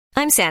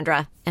I'm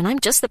Sandra, and I'm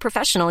just the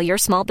professional your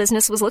small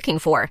business was looking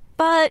for.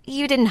 But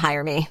you didn't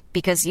hire me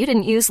because you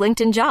didn't use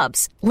LinkedIn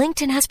Jobs.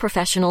 LinkedIn has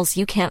professionals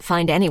you can't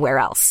find anywhere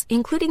else,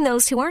 including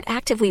those who aren't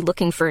actively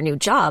looking for a new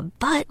job,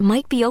 but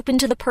might be open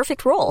to the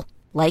perfect role,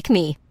 like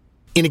me.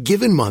 In a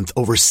given month,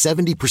 over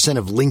 70%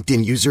 of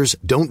LinkedIn users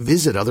don't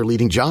visit other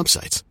leading job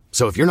sites.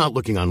 So if you're not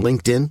looking on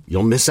LinkedIn,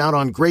 you'll miss out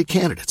on great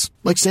candidates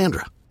like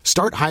Sandra.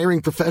 Start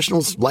hiring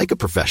professionals like a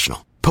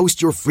professional.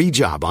 Post your free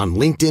job on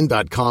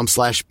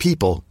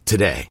linkedin.com/people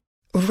today.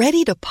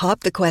 Ready to pop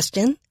the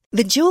question?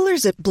 The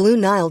jewelers at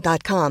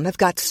BlueNile.com have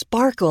got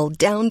sparkle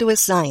down to a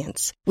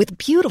science with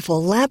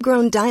beautiful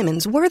lab-grown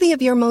diamonds worthy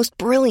of your most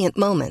brilliant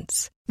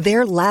moments.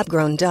 Their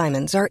lab-grown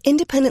diamonds are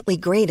independently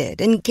graded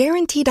and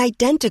guaranteed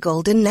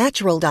identical to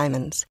natural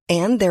diamonds,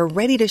 and they're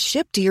ready to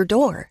ship to your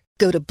door.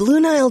 Go to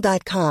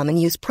BlueNile.com and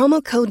use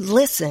promo code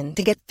LISTEN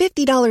to get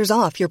 $50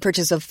 off your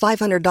purchase of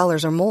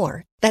 $500 or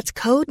more. That's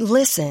code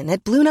LISTEN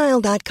at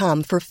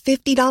BlueNile.com for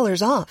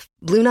 $50 off.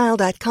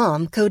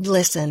 BlueNile.com, code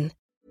LISTEN.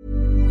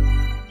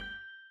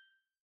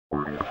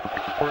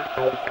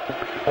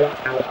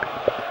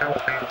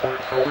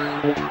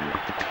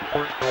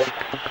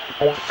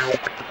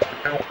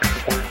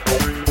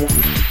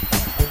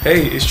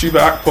 Hey, it's Chuba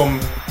Akpom.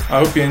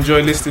 I hope you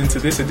enjoy listening to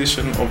this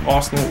edition of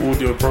Arsenal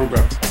Audio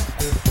Programme.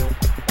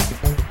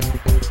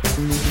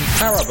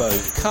 Carabao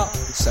Cup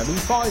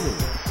semi-final,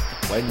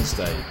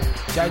 Wednesday,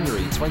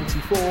 January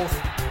 24th,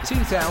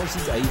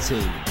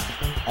 2018.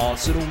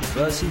 Arsenal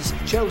versus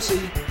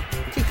Chelsea,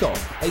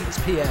 kick-off 8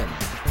 p.m.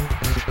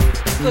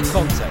 The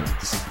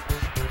contents: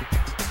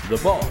 the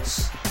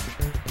boss,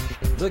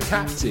 the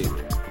captain,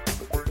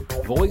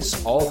 voice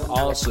of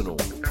Arsenal,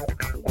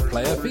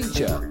 player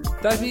feature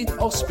David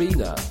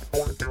Ospina,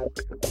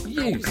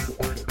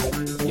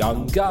 youth,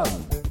 young gun,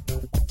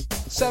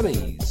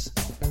 semis,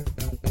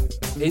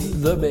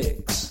 in the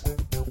mix,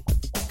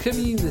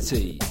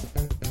 community,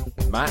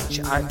 match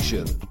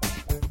action,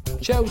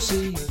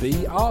 Chelsea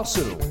v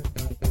Arsenal,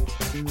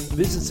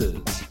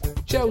 visitors,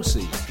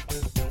 Chelsea,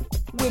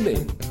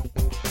 women,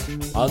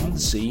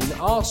 unseen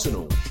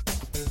Arsenal,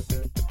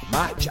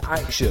 match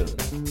action,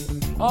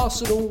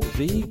 Arsenal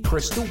v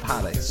Crystal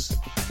Palace,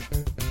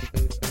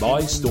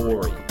 my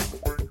story,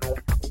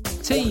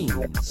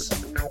 teams.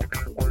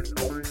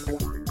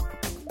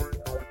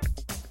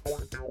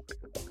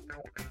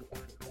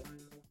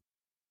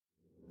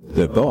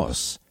 The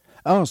boss,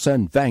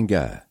 Arsene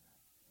Wenger.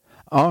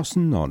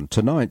 Arsenal on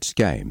tonight's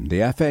game,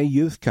 the FA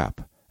Youth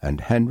Cup,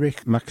 and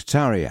Henrik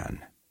Mkhitaryan.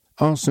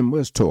 Arsene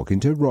was talking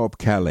to Rob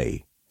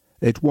Kelly.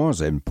 It was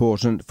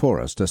important for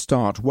us to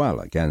start well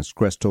against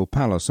Crystal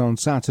Palace on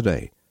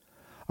Saturday.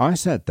 I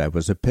said there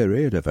was a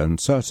period of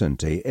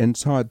uncertainty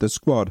inside the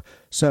squad,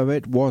 so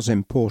it was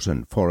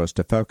important for us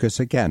to focus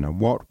again on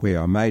what we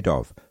are made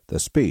of, the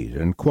speed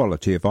and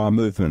quality of our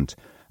movement,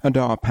 and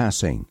our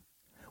passing.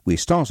 We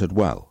started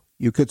well.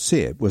 You could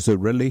see it was a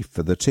relief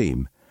for the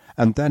team,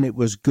 and then it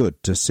was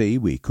good to see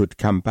we could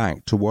come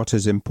back to what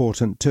is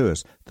important to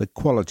us, the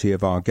quality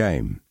of our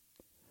game.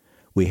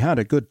 We had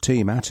a good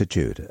team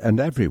attitude, and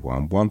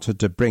everyone wanted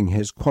to bring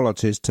his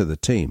qualities to the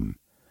team.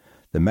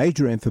 The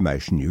major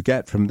information you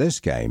get from this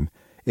game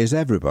is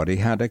everybody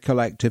had a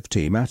collective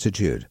team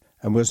attitude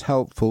and was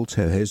helpful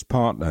to his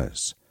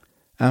partners.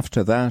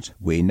 After that,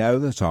 we know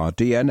that our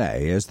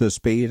DNA is the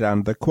speed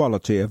and the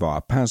quality of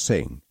our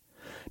passing.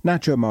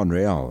 Nacho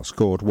Monreal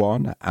scored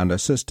 1 and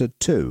assisted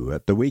 2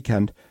 at the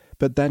weekend,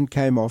 but then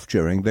came off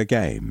during the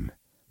game.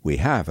 We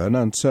have an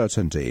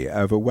uncertainty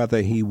over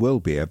whether he will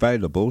be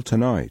available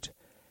tonight.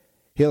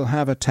 He'll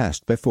have a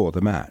test before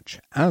the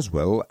match, as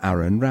will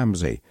Aaron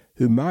Ramsey,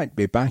 who might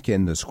be back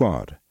in the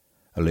squad.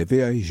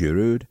 Olivier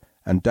Giroud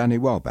and Danny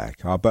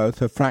Welbeck are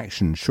both a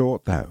fraction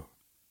short, though.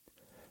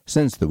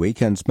 Since the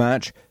weekend's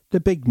match, the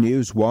big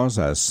news was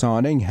us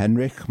signing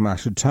Henrik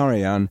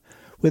Mkhitaryan,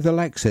 with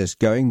Alexis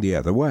going the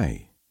other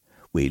way.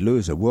 We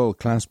lose a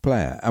world-class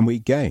player and we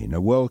gain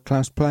a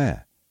world-class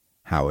player.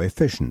 How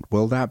efficient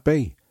will that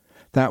be?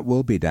 That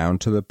will be down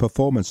to the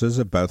performances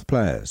of both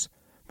players.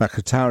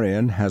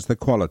 Mkhitaryan has the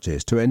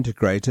qualities to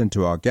integrate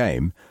into our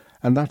game,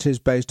 and that is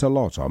based a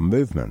lot on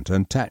movement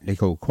and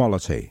technical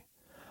quality.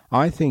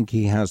 I think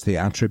he has the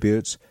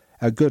attributes,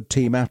 a good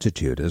team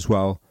attitude as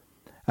well,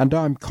 and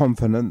I'm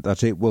confident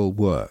that it will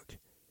work.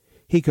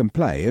 He can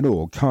play in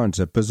all kinds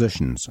of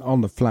positions,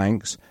 on the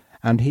flanks,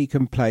 and he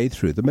can play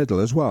through the middle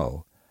as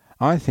well.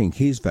 I think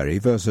he's very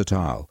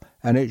versatile,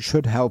 and it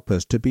should help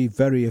us to be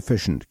very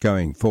efficient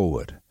going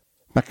forward.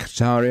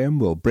 Mkhitaryan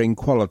will bring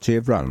quality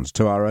of runs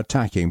to our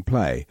attacking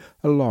play,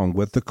 along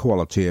with the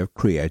quality of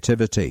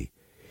creativity.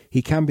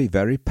 He can be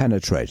very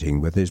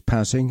penetrating with his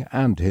passing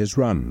and his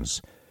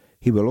runs.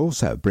 He will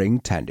also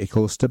bring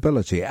technical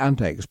stability and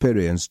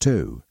experience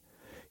too.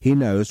 He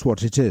knows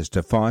what it is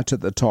to fight at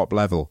the top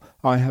level.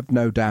 I have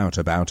no doubt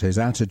about his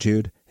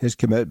attitude, his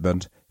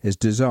commitment, his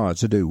desire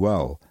to do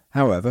well.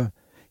 However,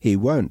 he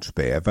won't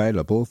be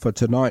available for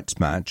tonight's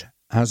match,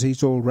 as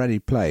he's already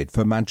played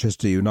for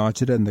Manchester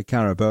United in the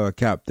Carabao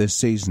Cup this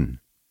season.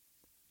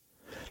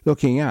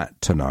 Looking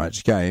at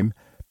tonight's game,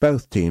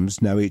 both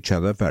teams know each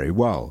other very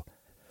well,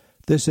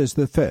 This is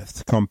the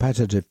 5th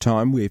competitive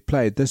time we've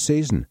played this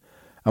season,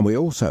 and we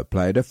also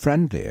played a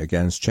friendly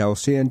against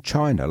Chelsea in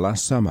China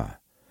last summer.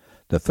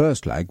 The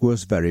first leg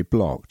was very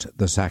blocked.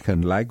 The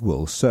second leg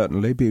will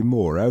certainly be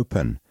more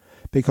open,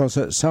 because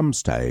at some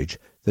stage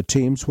the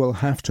teams will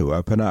have to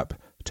open up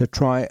to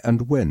try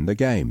and win the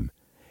game.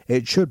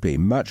 It should be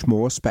much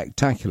more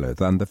spectacular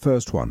than the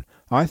first one.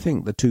 I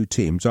think the two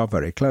teams are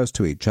very close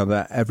to each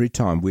other every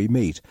time we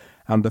meet,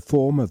 and the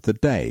form of the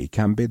day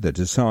can be the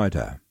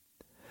decider.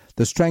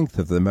 The strength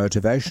of the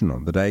motivation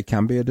on the day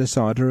can be a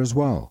decider as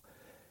well.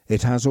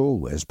 It has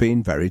always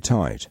been very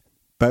tight.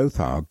 Both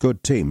are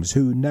good teams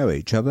who know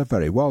each other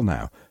very well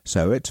now,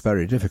 so it's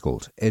very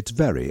difficult. It's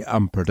very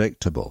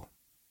unpredictable.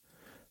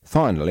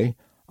 Finally,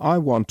 I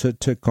wanted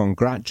to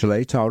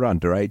congratulate our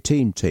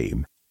under-18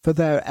 team for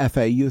their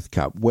FA Youth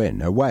Cup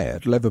win away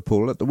at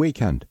Liverpool at the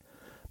weekend.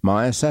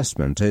 My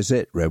assessment is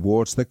it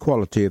rewards the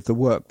quality of the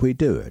work we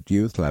do at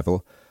youth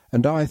level,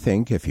 and I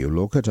think if you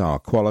look at our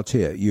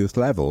quality at youth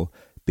level,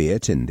 be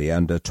it in the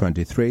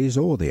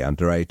under-23s or the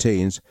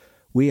under-18s,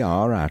 we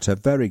are at a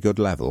very good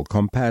level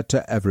compared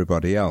to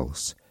everybody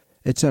else.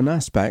 It's an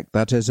aspect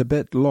that is a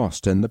bit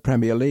lost in the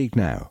Premier League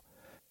now.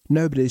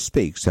 Nobody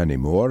speaks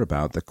anymore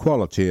about the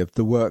quality of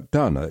the work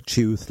done at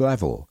youth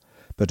level,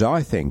 but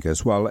I think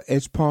as well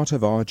it's part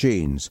of our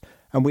genes,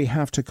 and we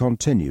have to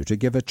continue to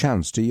give a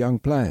chance to young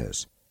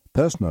players.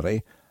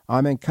 Personally,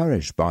 I'm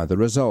encouraged by the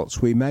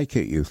results we make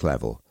at youth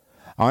level.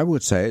 I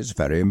would say it's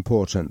very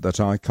important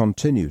that I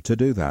continue to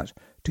do that,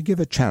 to give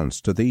a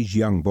chance to these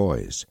young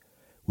boys.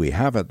 We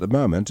have at the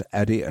moment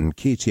Eddie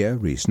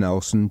Nketiah, Reece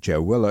Nelson,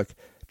 Joe Willock,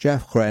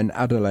 Jeff Wren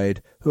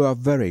Adelaide, who are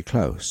very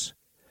close.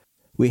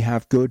 We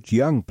have good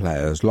young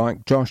players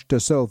like Josh Da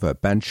Silva,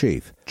 Ben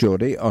Sheaf,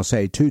 Jordi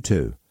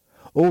Osei-Tutu.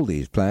 All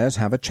these players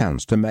have a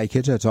chance to make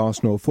it at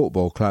Arsenal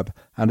Football Club,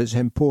 and it's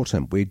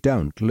important we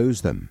don't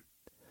lose them.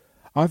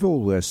 I've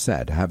always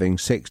said having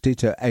 60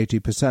 to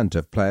 80%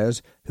 of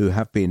players who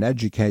have been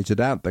educated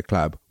at the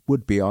club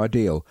would be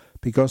ideal,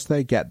 because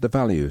they get the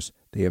values,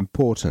 the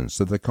importance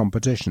of the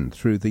competition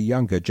through the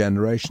younger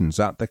generations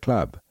at the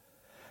club.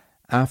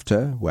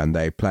 After, when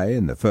they play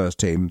in the first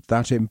team,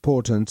 that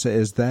importance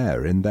is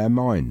there in their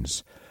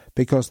minds,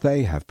 because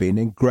they have been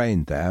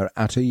ingrained there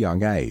at a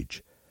young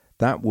age.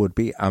 That would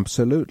be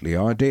absolutely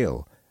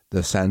ideal.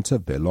 The sense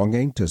of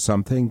belonging to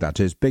something that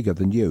is bigger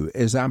than you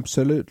is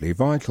absolutely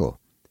vital.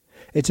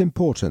 It's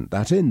important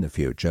that in the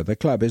future the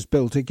club is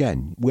built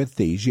again with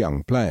these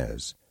young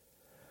players.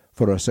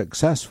 For a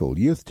successful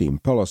youth team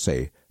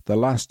policy, the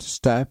last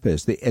step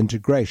is the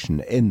integration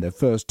in the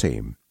first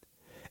team.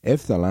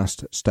 If the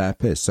last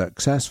step is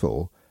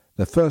successful,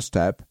 the first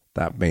step,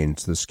 that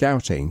means the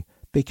scouting,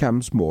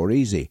 becomes more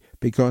easy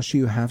because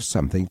you have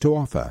something to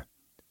offer.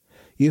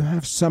 You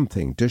have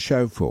something to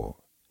show for.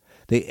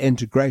 The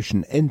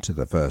integration into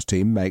the first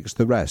team makes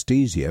the rest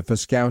easier for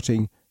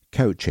scouting,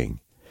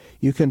 coaching.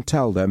 You can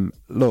tell them,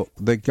 look,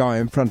 the guy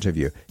in front of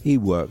you, he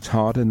worked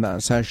hard in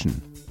that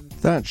session.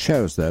 That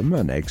shows them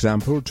an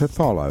example to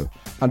follow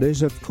and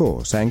is, of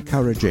course,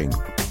 encouraging.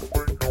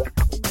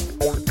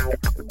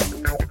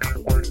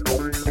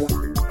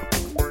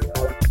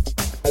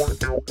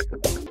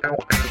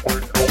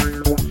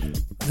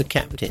 The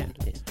captain.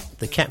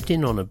 The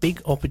captain on a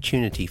big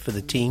opportunity for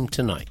the team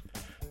tonight.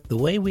 The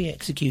way we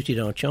executed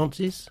our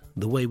chances,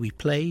 the way we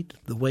played,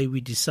 the way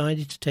we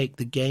decided to take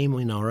the game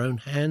in our own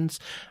hands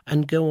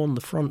and go on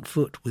the front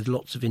foot with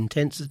lots of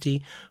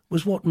intensity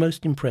was what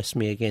most impressed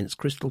me against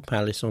Crystal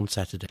Palace on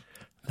Saturday.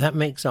 That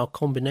makes our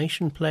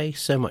combination play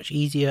so much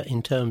easier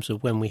in terms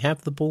of when we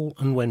have the ball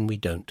and when we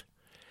don't.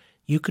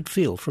 You could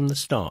feel from the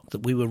start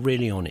that we were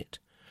really on it.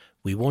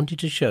 We wanted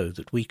to show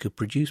that we could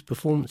produce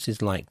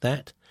performances like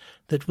that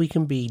we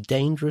can be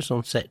dangerous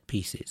on set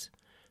pieces.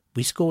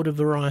 We scored a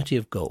variety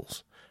of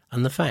goals,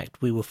 and the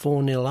fact we were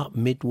 4-0 up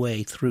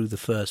midway through the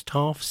first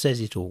half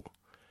says it all.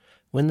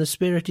 When the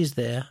spirit is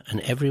there and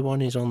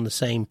everyone is on the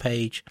same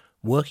page,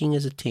 working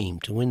as a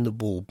team to win the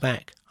ball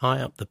back high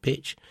up the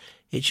pitch,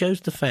 it shows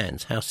the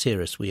fans how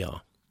serious we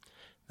are.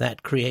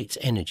 That creates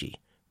energy,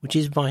 which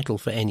is vital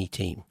for any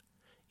team.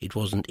 It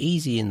wasn't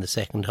easy in the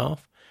second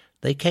half.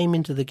 They came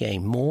into the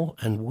game more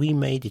and we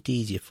made it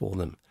easier for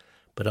them,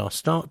 but our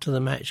start to the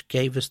match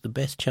gave us the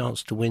best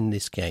chance to win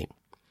this game.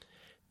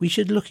 We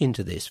should look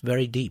into this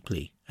very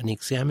deeply and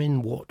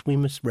examine what we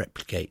must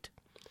replicate.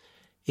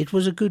 It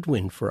was a good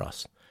win for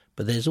us,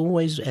 but there's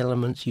always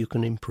elements you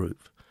can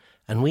improve,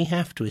 and we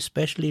have to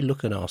especially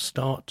look at our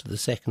start to the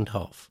second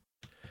half.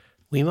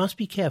 We must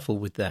be careful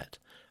with that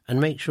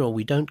and make sure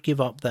we don't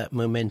give up that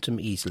momentum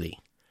easily.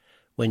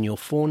 When you're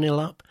 4-0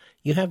 up,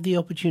 you have the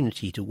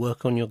opportunity to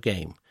work on your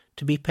game,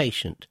 to be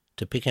patient,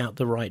 to pick out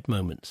the right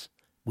moments.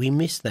 We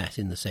missed that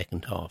in the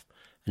second half,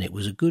 and it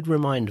was a good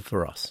reminder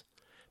for us.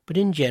 But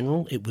in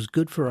general, it was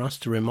good for us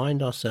to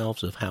remind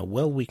ourselves of how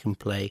well we can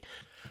play,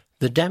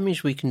 the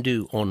damage we can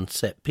do on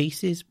set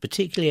pieces,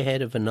 particularly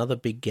ahead of another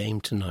big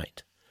game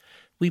tonight.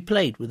 We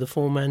played with a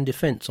 4-man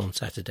defence on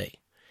Saturday.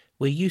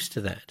 We're used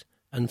to that,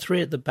 and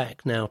 3 at the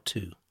back now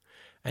too.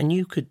 and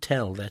you could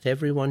tell that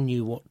everyone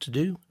knew what to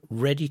do,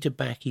 ready to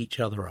back each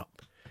other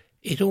up.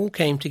 It all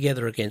came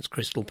together against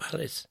Crystal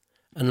Palace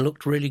and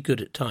looked really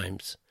good at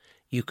times.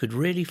 You could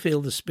really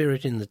feel the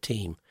spirit in the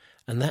team,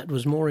 and that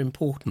was more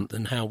important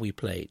than how we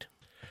played.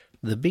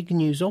 The big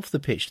news off the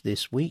pitch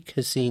this week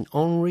has seen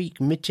Henrique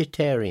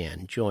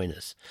Mkhitaryan join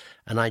us,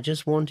 and I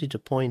just wanted to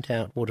point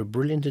out what a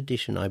brilliant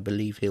addition I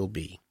believe he'll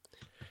be.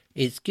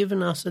 It's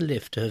given us a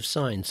lift to have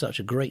signed such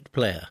a great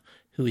player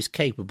who is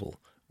capable,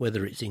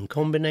 whether it's in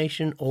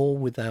combination or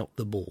without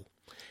the ball.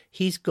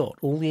 He's got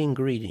all the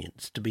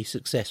ingredients to be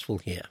successful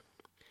here.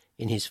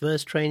 In his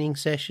first training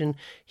session,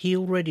 he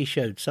already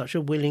showed such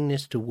a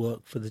willingness to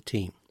work for the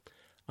team.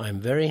 I'm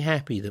very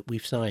happy that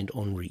we've signed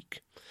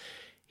Henrique.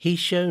 He's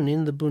shown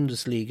in the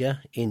Bundesliga,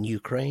 in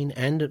Ukraine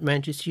and at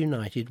Manchester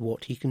United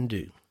what he can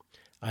do.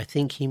 I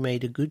think he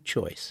made a good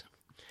choice.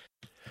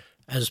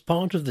 As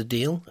part of the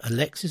deal,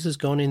 Alexis has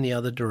gone in the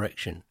other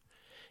direction.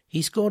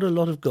 He scored a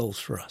lot of goals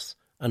for us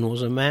and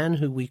was a man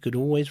who we could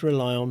always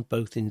rely on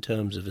both in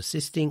terms of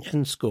assisting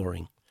and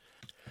scoring.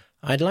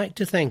 I'd like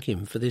to thank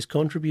him for this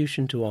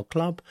contribution to our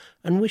club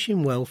and wish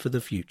him well for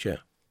the future.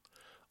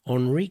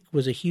 Henrique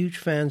was a huge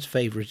fan's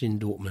favourite in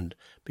Dortmund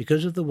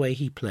because of the way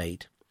he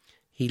played.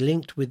 He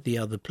linked with the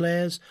other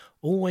players,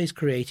 always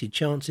created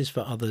chances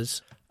for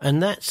others,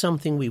 and that's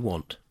something we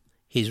want.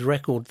 His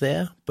record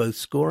there, both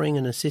scoring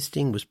and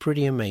assisting, was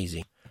pretty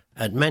amazing.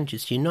 At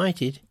Manchester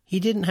United, he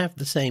didn't have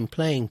the same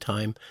playing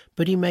time,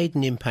 but he made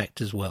an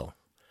impact as well.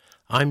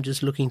 I'm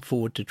just looking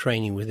forward to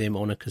training with him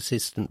on a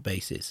consistent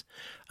basis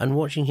and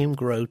watching him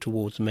grow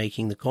towards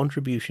making the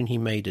contribution he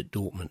made at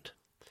Dortmund.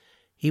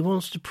 He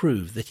wants to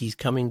prove that he's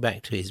coming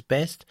back to his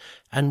best,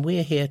 and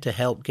we're here to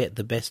help get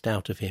the best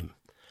out of him.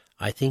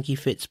 I think he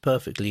fits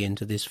perfectly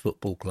into this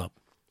football club.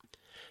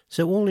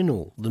 So all in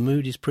all, the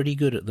mood is pretty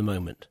good at the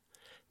moment.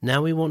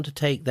 Now we want to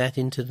take that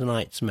into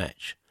tonight's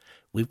match.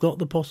 We've got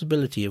the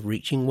possibility of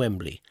reaching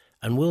Wembley,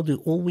 and we'll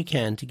do all we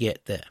can to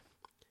get there.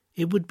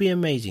 It would be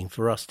amazing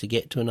for us to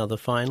get to another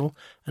final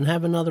and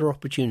have another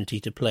opportunity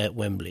to play at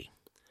Wembley.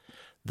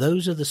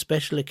 Those are the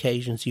special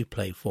occasions you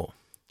play for.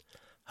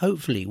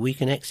 Hopefully we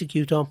can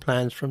execute our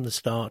plans from the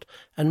start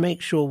and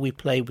make sure we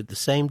play with the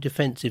same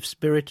defensive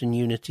spirit and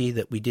unity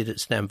that we did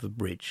at Stamford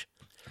Bridge.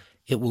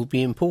 It will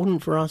be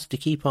important for us to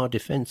keep our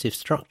defensive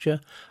structure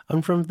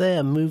and from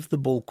there move the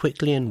ball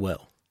quickly and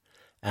well.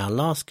 Our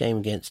last game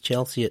against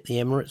Chelsea at the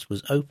Emirates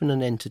was open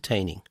and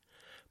entertaining.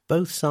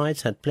 Both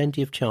sides had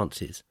plenty of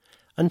chances,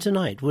 and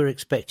tonight we're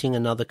expecting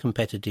another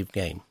competitive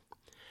game.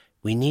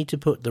 We need to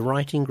put the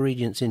right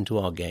ingredients into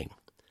our game.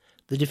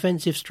 The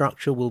defensive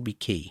structure will be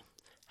key.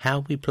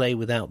 How we play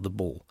without the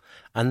ball,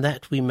 and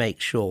that we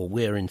make sure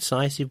we're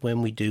incisive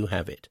when we do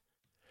have it.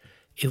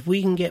 If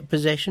we can get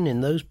possession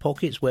in those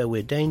pockets where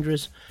we're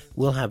dangerous,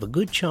 we'll have a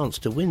good chance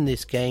to win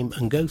this game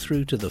and go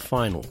through to the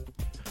final.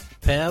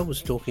 Per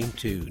was talking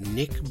to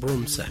Nick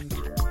Brumsack.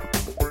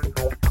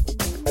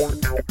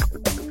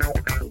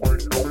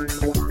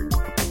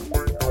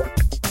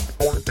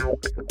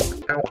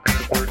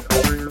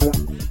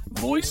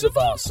 Voice of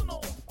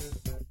Arsenal.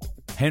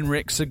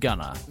 Henrique's a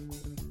gunner.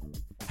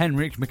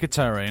 Henrique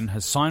Mkhitaryan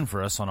has signed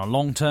for us on a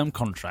long-term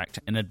contract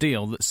in a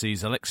deal that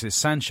sees Alexis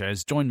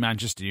Sanchez join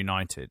Manchester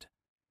United.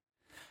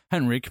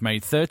 Henrique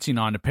made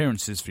 39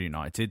 appearances for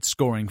United,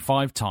 scoring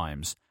 5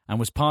 times, and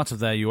was part of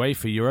their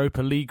UEFA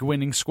Europa League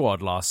winning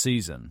squad last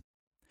season.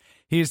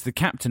 He is the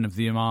captain of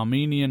the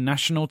Armenian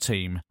national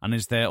team and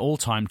is their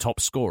all-time top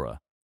scorer.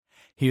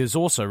 He has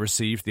also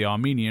received the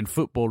Armenian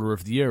Footballer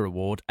of the Year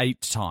award 8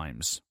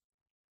 times.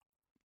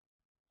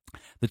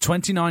 The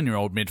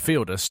 29-year-old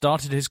midfielder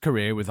started his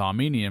career with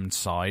Armenian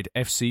side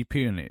FC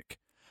Punic,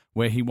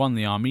 where he won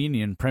the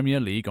Armenian Premier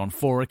League on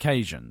 4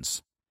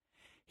 occasions.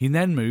 He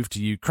then moved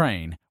to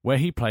Ukraine, where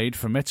he played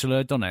for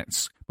Metyler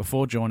Donetsk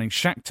before joining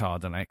Shakhtar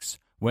Donetsk,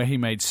 where he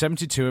made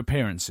 72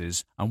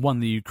 appearances and won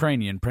the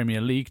Ukrainian Premier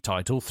League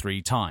title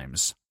 3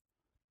 times.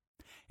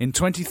 In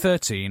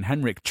 2013,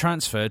 Henrique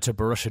transferred to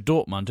Borussia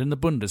Dortmund in the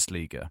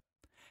Bundesliga.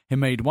 He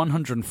made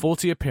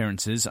 140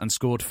 appearances and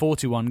scored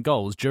 41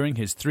 goals during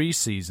his 3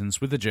 seasons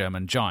with the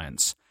German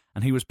Giants,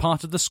 and he was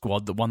part of the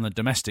squad that won the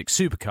domestic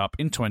Super Cup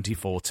in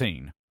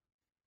 2014.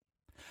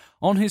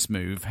 On his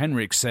move,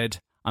 Henrique said,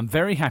 "I'm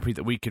very happy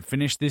that we could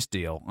finish this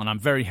deal, and I'm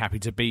very happy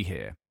to be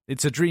here.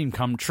 It's a dream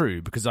come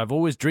true because I've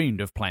always dreamed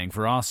of playing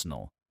for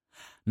Arsenal.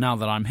 Now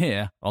that I'm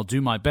here, I'll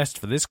do my best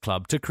for this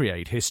club to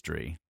create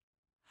history."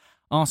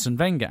 Arsene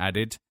Wenger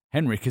added,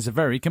 "Henrique is a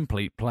very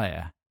complete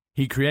player.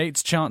 He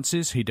creates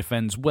chances, he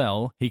defends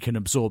well, he can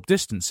absorb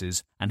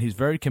distances, and he's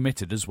very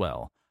committed as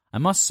well. I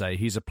must say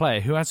he's a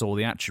player who has all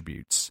the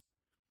attributes."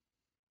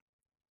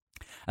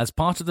 As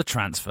part of the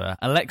transfer,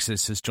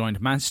 Alexis has joined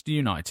Manchester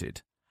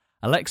United.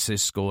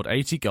 Alexis scored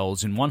 80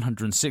 goals in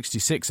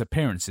 166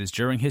 appearances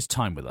during his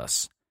time with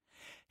us.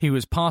 He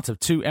was part of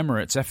 2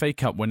 Emirates FA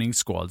Cup winning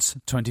squads,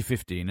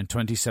 2015 and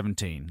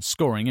 2017,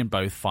 scoring in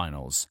both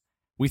finals.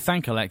 We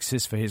thank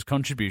Alexis for his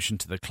contribution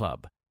to the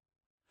club.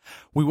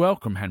 We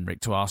welcome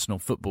Henrique to Arsenal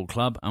Football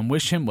Club and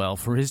wish him well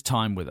for his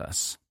time with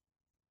us.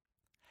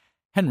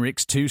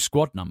 Henrique's 2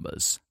 squad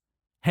numbers.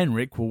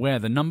 Henrik will wear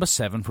the number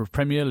 7 for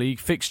Premier League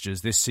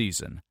fixtures this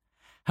season.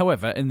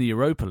 However, in the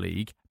Europa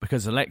League,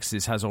 because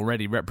Alexis has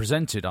already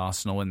represented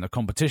Arsenal in the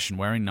competition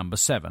wearing number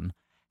 7,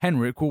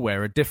 Henrik will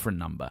wear a different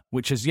number,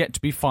 which has yet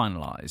to be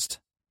finalised.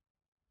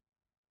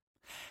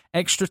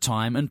 Extra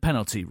time and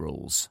penalty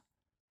rules.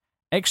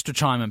 Extra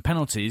time and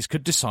penalties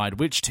could decide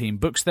which team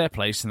books their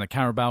place in the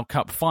Carabao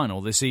Cup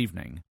final this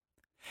evening.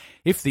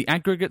 If the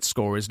aggregate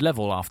score is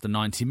level after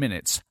 90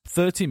 minutes,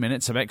 30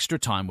 minutes of extra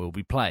time will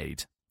be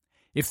played.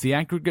 If the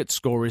aggregate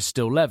score is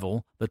still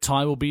level, the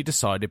tie will be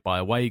decided by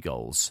away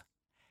goals.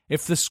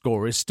 If the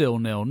score is still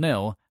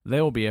 0-0,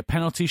 there will be a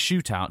penalty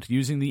shootout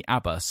using the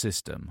ABBA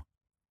system.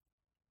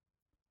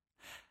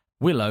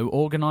 Willow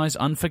organise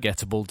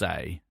Unforgettable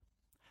Day.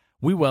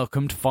 We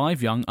welcomed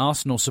 5 young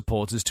Arsenal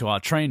supporters to our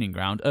training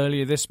ground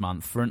earlier this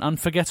month for an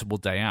unforgettable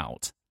day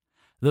out.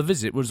 The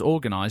visit was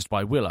organised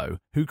by Willow,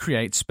 who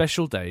creates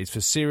special days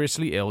for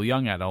seriously ill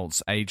young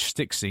adults aged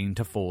 16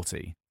 to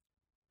 40.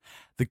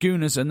 The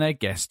Gooners and their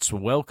guests were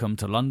welcomed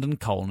to London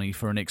Colney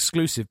for an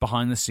exclusive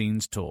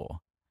behind-the-scenes tour.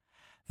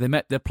 They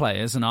met their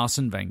players and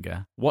Arsene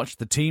Wenger, watched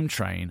the team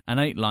train and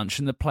ate lunch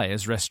in the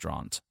players'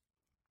 restaurant.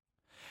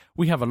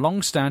 We have a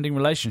long-standing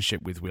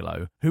relationship with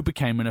Willow, who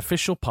became an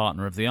official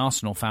partner of the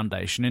Arsenal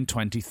Foundation in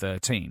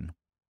 2013.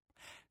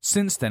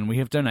 Since then we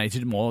have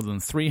donated more than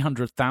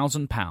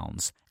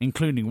 £300,000,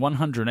 including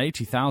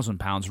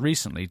 £180,000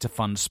 recently to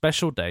fund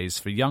special days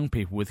for young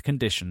people with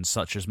conditions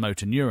such as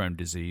motor neurone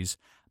disease,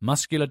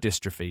 muscular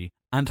dystrophy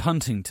and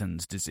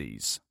Huntington's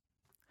disease.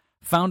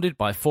 Founded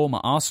by former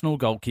Arsenal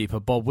goalkeeper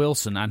Bob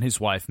Wilson and his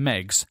wife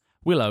Megs,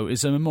 Willow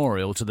is a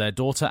memorial to their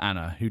daughter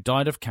Anna, who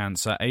died of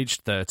cancer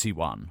aged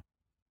 31.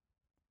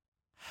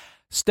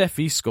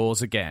 Steffi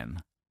scores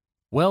again.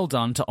 Well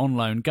done to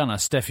on-loan gunner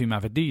Steffi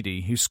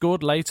Mavididi, who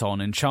scored late on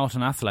in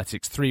Charlton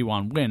Athletic's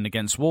 3-1 win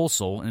against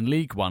Walsall in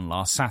League One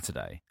last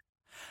Saturday.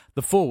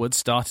 The forward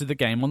started the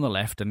game on the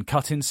left and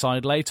cut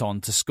inside late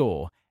on to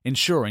score,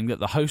 ensuring that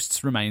the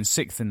hosts remain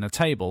 6th in the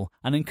table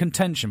and in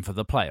contention for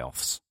the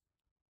playoffs.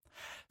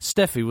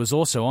 Steffi was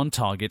also on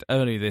target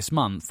earlier this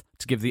month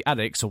to give the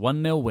Addicts a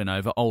 1-0 win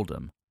over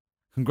Oldham.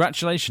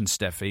 Congratulations,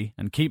 Steffi,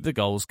 and keep the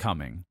goals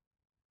coming.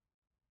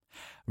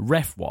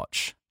 Ref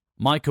Watch.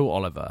 Michael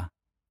Oliver.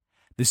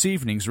 This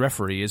evening's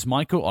referee is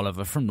Michael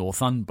Oliver from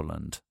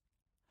Northumberland.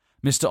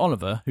 Mr.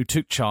 Oliver, who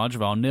took charge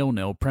of our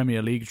 0-0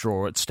 Premier League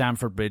draw at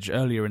Stamford Bridge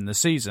earlier in the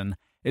season,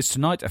 is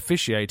tonight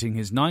officiating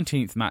his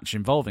 19th match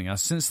involving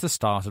us since the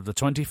start of the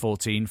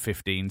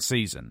 2014-15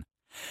 season.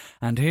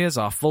 And here's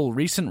our full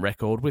recent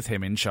record with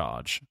him in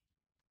charge.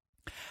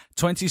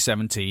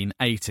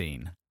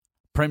 2017-18.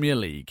 Premier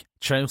League,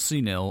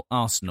 Chelsea 0,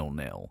 Arsenal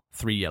 0,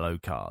 3 yellow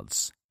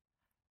cards.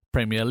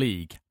 Premier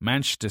League,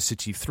 Manchester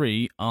City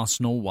 3,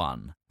 Arsenal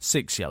 1,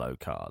 6 yellow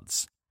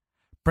cards.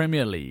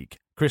 Premier League,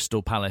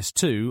 Crystal Palace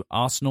 2,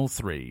 Arsenal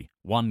 3,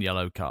 1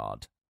 yellow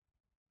card.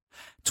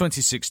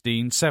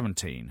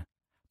 2016-17.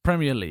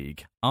 Premier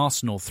League,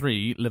 Arsenal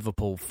 3,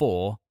 Liverpool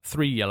 4,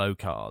 3 yellow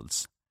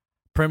cards.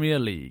 Premier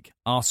League,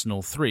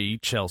 Arsenal 3,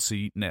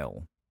 Chelsea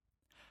 0.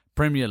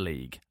 Premier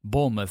League,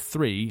 Bournemouth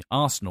 3,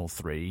 Arsenal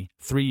 3,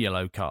 3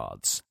 yellow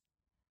cards.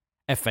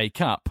 FA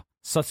Cup,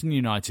 Sutton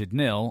United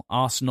 0,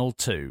 Arsenal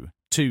 2,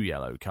 2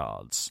 yellow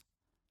cards.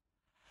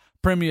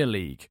 Premier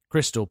League,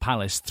 Crystal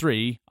Palace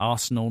 3,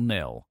 Arsenal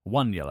 0,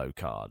 1 yellow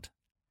card.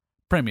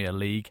 Premier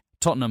League,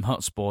 Tottenham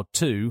Hotspur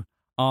 2,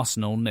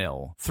 Arsenal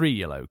 0, 3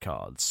 yellow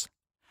cards.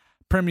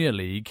 Premier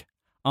League,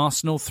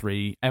 Arsenal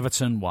 3,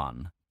 Everton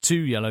 1, 2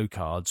 yellow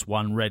cards,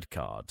 1 red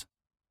card.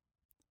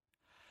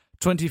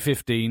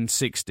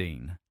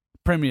 2015-16.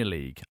 Premier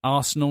League,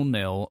 Arsenal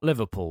 0,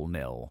 Liverpool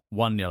 0,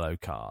 1 yellow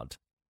card.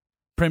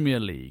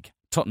 Premier League,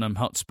 Tottenham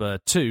Hotspur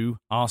 2,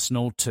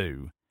 Arsenal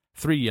 2,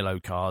 3 yellow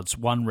cards,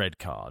 1 red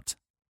card.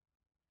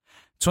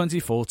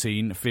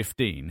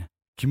 2014-15.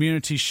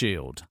 Community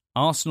Shield,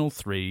 Arsenal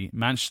 3,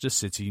 Manchester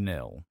City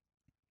 0.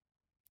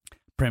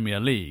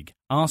 Premier League,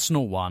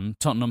 Arsenal 1,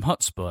 Tottenham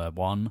Hotspur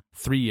 1,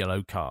 3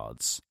 yellow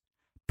cards.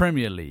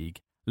 Premier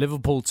League,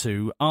 Liverpool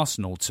 2,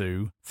 Arsenal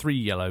 2, 3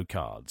 yellow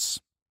cards.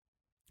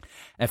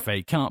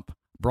 FA Cup,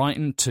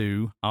 Brighton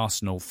 2,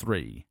 Arsenal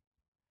 3.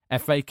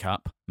 FA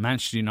Cup,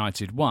 Manchester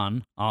United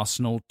 1,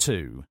 Arsenal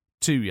 2,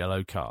 2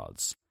 yellow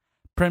cards.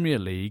 Premier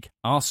League,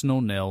 Arsenal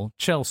 0,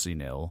 Chelsea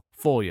 0,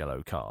 4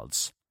 yellow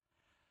cards.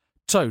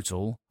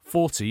 Total,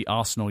 40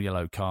 Arsenal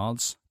yellow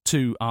cards,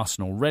 2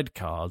 Arsenal red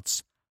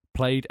cards,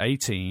 played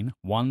 18,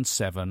 won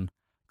 7,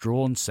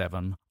 drawn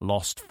 7,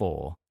 lost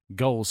 4,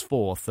 goals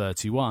for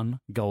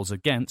 31, goals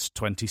against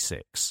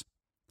 26.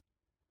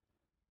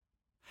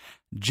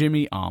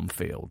 Jimmy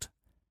Armfield.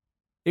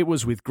 It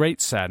was with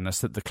great sadness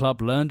that the club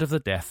learned of the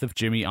death of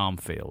Jimmy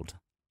Armfield.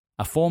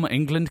 A former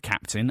England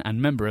captain and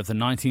member of the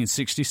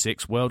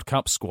 1966 World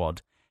Cup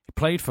squad, he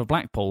played for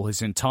Blackpool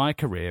his entire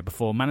career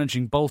before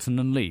managing Bolton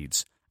and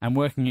Leeds and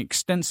working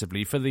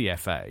extensively for the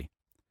FA.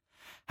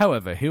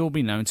 However, he will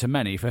be known to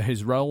many for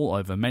his role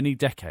over many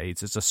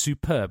decades as a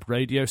superb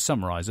radio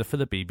summariser for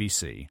the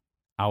BBC.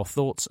 Our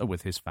thoughts are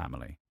with his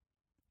family.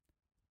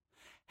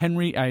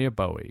 Henry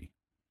Ayebowie.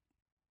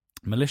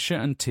 Militia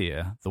and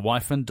Tia, the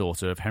wife and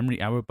daughter of Henry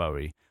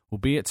Awabowie, will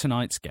be at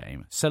tonight's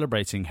game,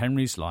 celebrating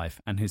Henry's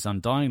life and his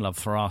undying love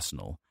for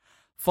Arsenal,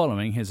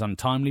 following his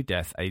untimely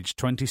death aged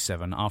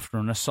 27 after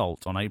an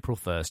assault on April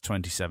 1st,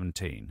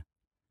 2017.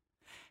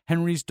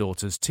 Henry's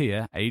daughters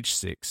Tia, aged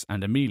 6,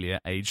 and Amelia,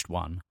 aged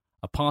 1,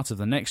 are part of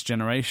the next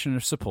generation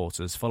of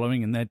supporters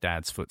following in their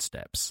dad's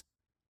footsteps.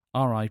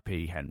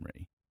 R.I.P.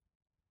 Henry.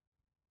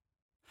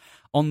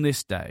 On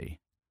this day,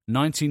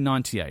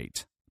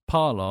 1998,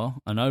 Parlour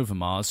and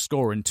Overmars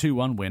score in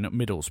 2-1 win at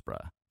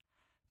Middlesbrough.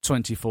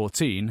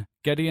 2014,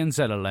 Gideon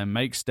Zelalem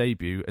makes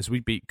debut as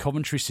we beat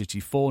Coventry City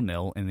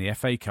 4-0 in the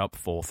FA Cup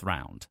 4th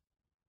round.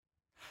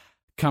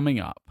 Coming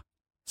up,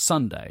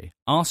 Sunday,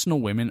 Arsenal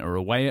women are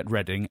away at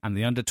Reading and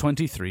the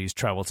under-23s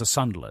travel to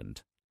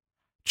Sunderland.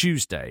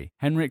 Tuesday,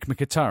 Henrik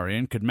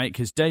Mkhitaryan could make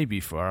his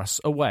debut for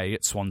us away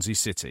at Swansea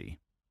City.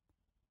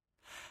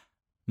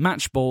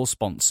 Matchball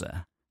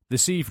sponsor.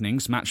 This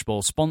evening's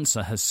Matchball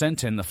sponsor has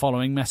sent in the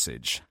following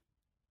message.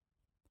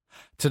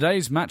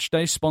 Today's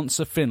matchday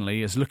sponsor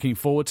Finley is looking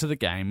forward to the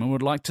game and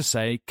would like to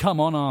say,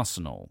 come on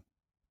Arsenal.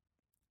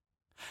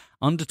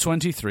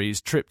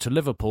 Under-23's trip to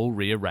Liverpool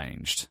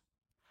rearranged.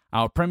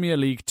 Our Premier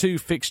League 2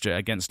 fixture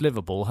against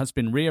Liverpool has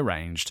been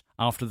rearranged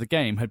after the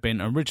game had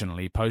been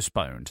originally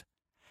postponed.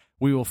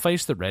 We will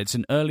face the Reds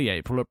in early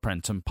April at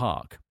Prenton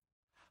Park.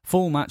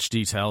 Full match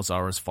details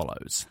are as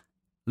follows.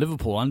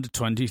 Liverpool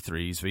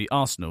under-23s v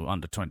Arsenal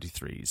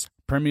under-23s,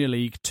 Premier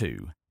League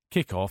 2,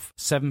 kick-off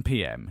 7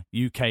 p.m.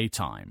 UK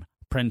time,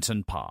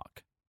 Prenton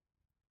Park.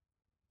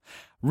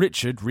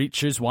 Richard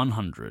reaches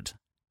 100.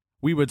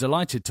 We were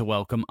delighted to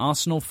welcome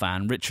Arsenal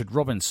fan Richard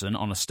Robinson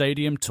on a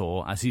stadium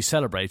tour as he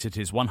celebrated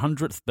his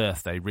 100th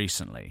birthday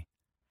recently.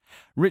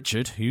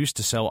 Richard, who used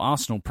to sell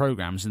Arsenal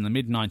programmes in the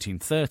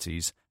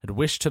mid-1930s, had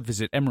wished to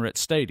visit Emirates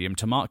Stadium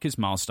to mark his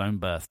milestone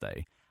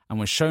birthday, and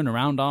was shown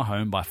around our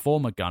home by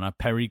former gunner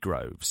Perry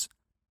Groves.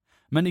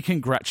 Many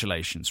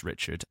congratulations,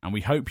 Richard, and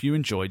we hope you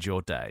enjoyed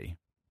your day.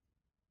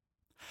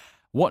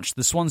 Watch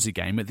the Swansea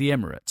game at the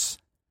Emirates.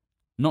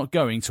 Not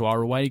going to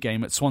our away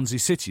game at Swansea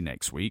City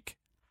next week?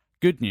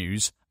 Good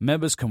news,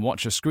 members can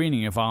watch a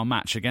screening of our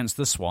match against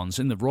the Swans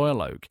in the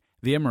Royal Oak,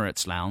 the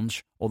Emirates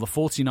Lounge, or the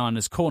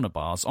 49ers corner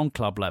bars on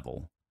club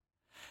level.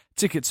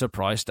 Tickets are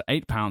priced at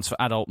 £8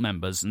 for adult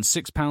members and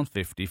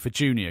 £6.50 for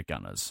junior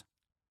gunners.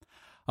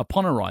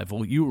 Upon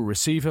arrival, you will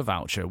receive a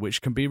voucher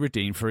which can be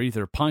redeemed for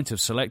either a pint of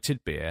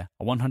selected beer,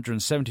 a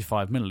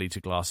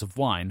 175ml glass of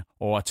wine,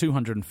 or a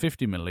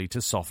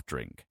 250ml soft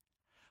drink.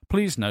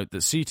 Please note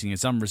that seating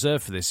is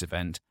unreserved for this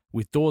event,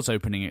 with doors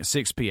opening at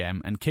 6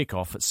 p.m. and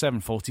kick-off at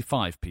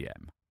 7:45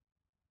 p.m.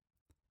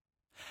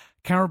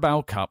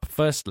 Carabao Cup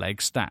first leg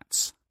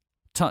stats.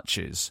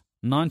 Touches,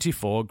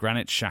 94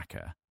 Granit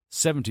Xhaka,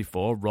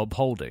 74 Rob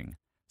Holding,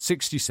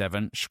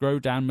 67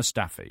 Shkodran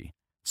Mustafi,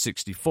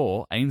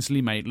 64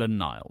 Ainsley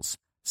Maitland-Niles,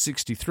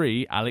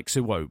 63 Alex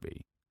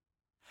Iwobi.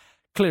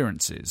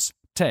 Clearances,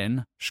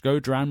 10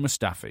 Shkodran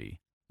Mustafi,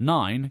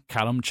 9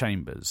 Callum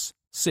Chambers,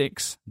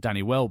 6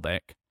 Danny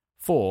Welbeck,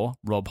 4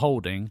 Rob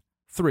Holding,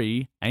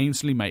 3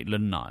 Ainsley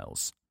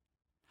Maitland-Niles.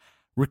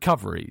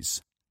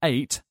 Recoveries,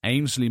 8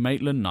 Ainsley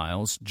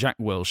Maitland-Niles, Jack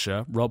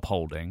Wilshere, Rob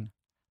Holding,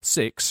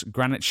 6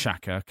 Granit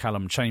Xhaka,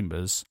 Callum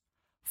Chambers,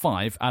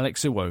 5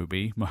 Alex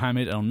Iwobi,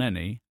 Mohamed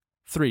Elneny,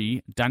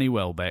 3 Danny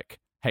Welbeck,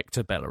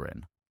 Hector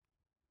Bellerin.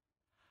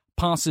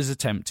 Passes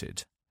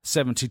attempted,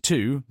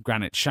 72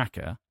 Granit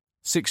Xhaka,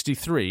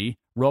 63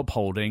 Rob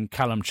Holding,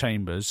 Callum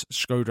Chambers,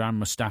 Shkodran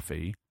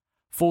Mustafi,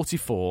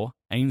 44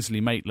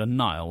 Ainsley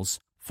Maitland-Niles,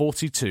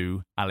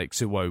 42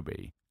 Alex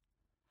Iwobi.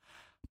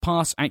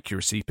 Pass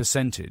accuracy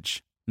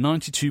percentage,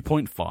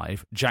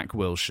 92.5 Jack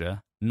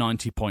Wilshere,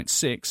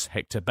 90.6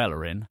 Hector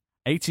Bellerin,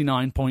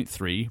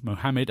 89.3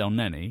 Mohamed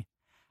Elneny,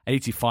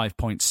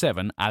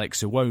 85.7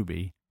 Alex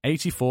Iwobi,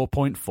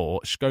 84.4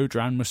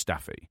 Shkodran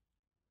Mustafi.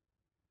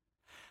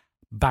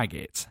 Bag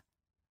it.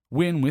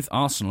 Win with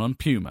Arsenal and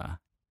Puma.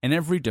 In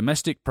every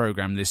domestic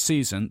programme this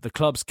season, the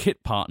club's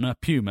kit partner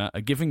Puma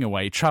are giving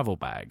away travel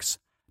bags.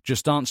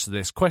 Just answer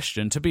this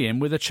question to be in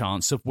with a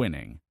chance of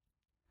winning.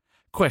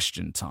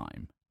 Question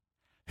time.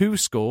 Who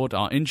scored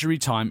our injury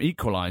time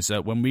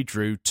equaliser when we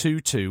drew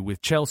 2-2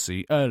 with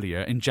Chelsea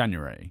earlier in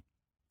January?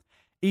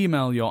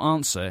 Email your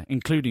answer,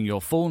 including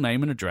your full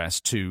name and address,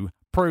 to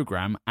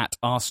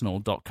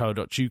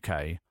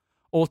programme@arsenal.co.uk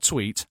or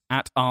tweet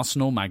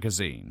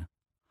 @ArsenalMagazine.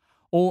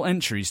 All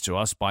entries to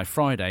us by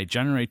Friday,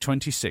 January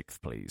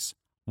 26th, please.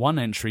 1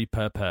 entry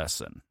per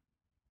person.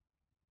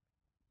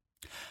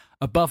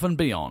 Above and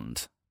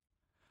Beyond.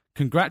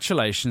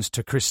 Congratulations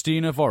to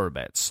Christina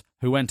Vorobets,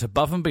 who went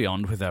above and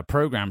beyond with her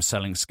programme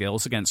selling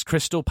skills against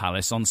Crystal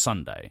Palace on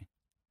Sunday.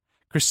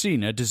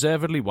 Christina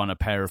deservedly won a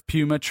pair of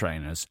Puma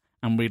trainers,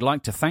 and we'd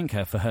like to thank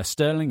her for her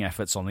sterling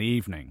efforts on the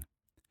evening.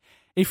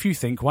 If you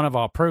think one of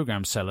our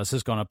programme sellers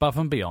has gone above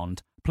and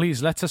beyond,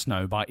 please let us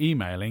know by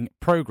emailing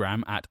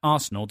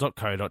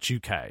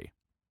programme@arsenal.co.uk.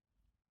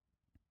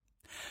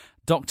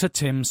 Dr.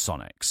 Tim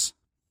Sonics.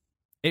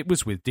 It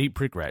was with deep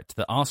regret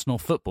that Arsenal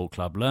Football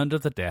Club learned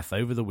of the death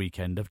over the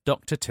weekend of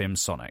Dr. Tim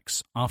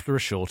Sonnex after a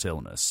short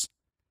illness.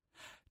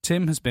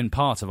 Tim has been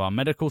part of our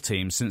medical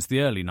team since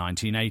the early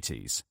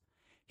 1980s.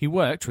 He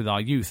worked with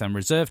our youth and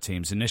reserve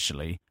teams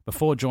initially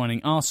before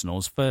joining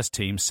Arsenal's first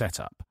team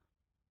setup.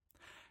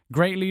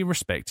 Greatly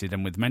respected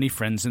and with many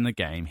friends in the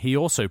game, he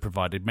also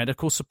provided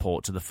medical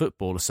support to the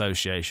Football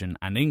Association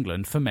and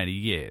England for many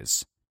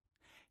years.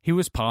 He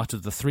was part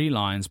of the Three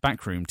Lions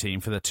backroom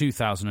team for the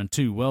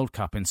 2002 World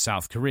Cup in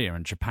South Korea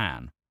and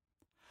Japan.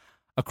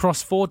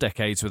 Across 4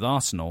 decades with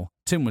Arsenal,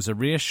 Tim was a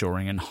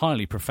reassuring and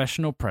highly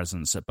professional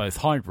presence at both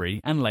Highbury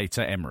and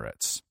later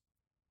Emirates.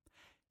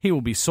 He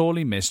will be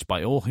sorely missed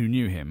by all who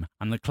knew him,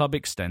 and the club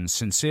extends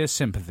sincere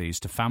sympathies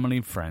to family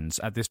and friends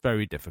at this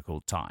very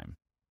difficult time.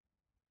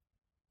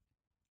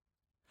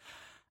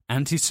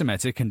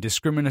 Anti-Semitic and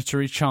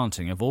discriminatory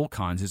chanting of all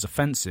kinds is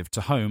offensive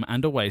to home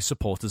and away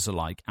supporters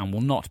alike and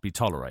will not be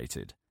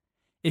tolerated.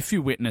 If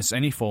you witness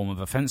any form of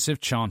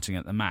offensive chanting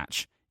at the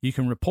match, you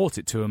can report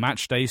it to a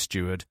matchday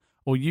steward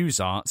or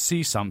use our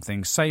See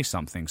Something, Say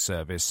Something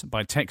service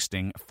by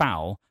texting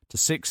FOUL to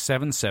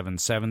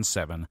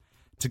 67777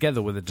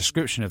 together with a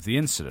description of the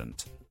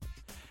incident.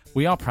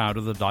 We are proud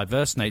of the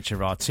diverse nature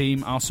of our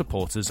team, our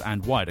supporters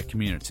and wider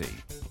community.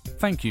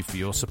 Thank you for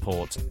your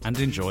support and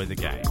enjoy the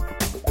game.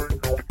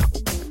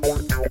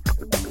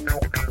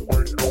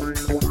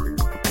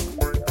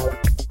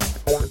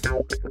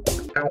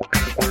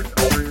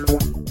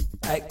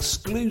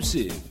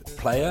 Exclusive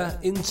player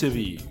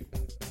interview.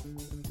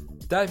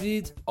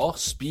 David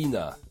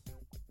Ospina.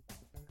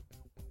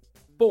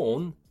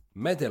 Born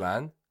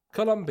Medellin,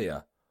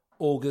 Colombia,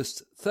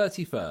 August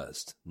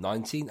 31st,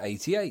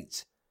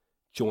 1988.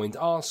 Joined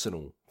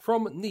Arsenal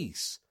from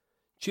Nice,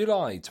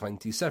 July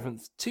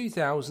 27th,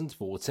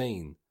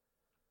 2014.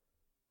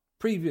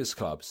 Previous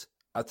clubs: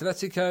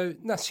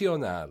 Atlético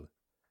Nacional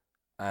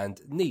and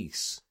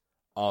Nice.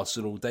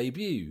 Arsenal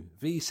debut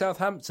v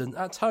Southampton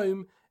at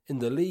home in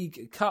the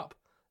League Cup,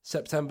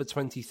 September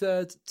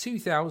 23rd,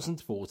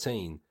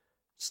 2014.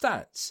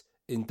 Stats: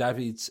 in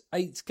David's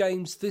 8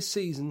 games this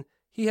season,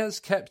 he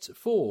has kept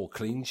 4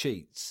 clean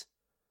sheets.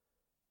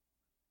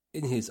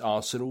 In his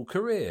Arsenal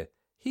career,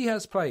 he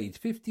has played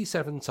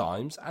 57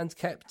 times and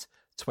kept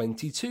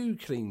 22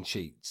 clean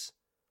sheets.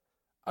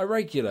 A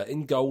regular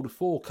in goal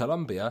for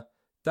Colombia,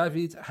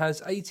 David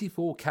has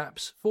 84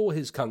 caps for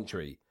his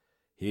country.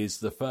 He is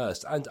the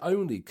first and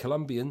only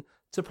Colombian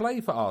to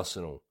play for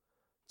Arsenal.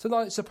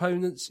 Tonight's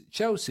opponents,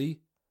 Chelsea,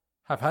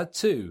 have had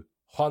 2,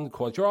 Juan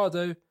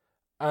Cuadrado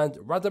and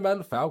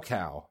Radamel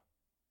Falcao.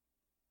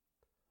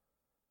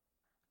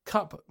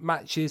 Cup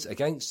matches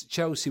against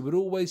Chelsea would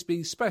always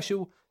be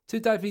special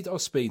to David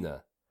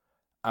Ospina.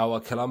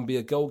 Our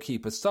Colombia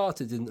goalkeeper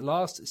started in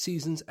last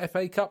season's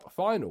FA Cup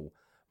final,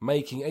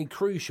 making a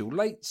crucial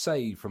late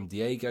save from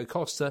Diego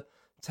Costa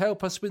to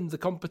help us win the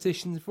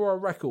competition for a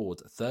record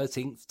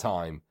 13th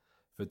time.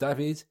 For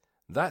David,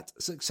 that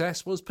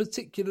success was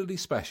particularly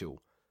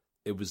special.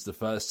 It was the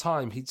first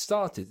time he'd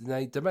started in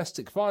a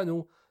domestic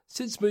final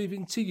since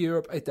moving to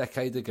Europe a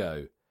decade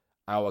ago.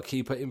 Our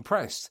keeper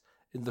impressed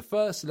in the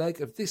first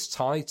leg of this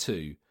tie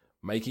too,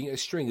 making a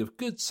string of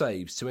good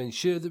saves to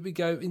ensure that we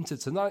go into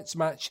tonight's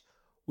match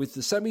with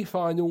the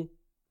semi-final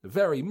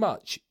very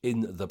much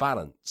in the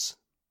balance.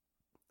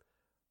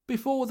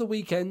 Before the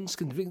weekend's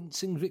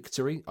convincing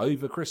victory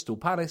over Crystal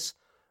Palace,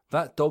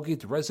 that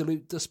dogged,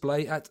 resolute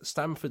display at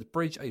Stamford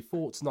Bridge a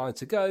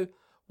fortnight ago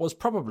was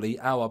probably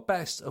our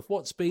best of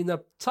what's been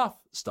a tough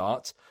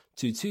start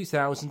to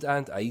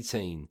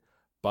 2018.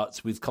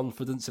 But with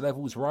confidence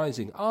levels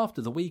rising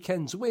after the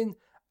weekend's win,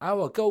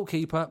 our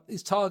goalkeeper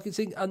is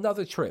targeting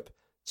another trip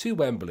to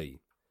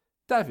Wembley.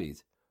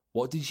 David,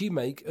 what did you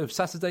make of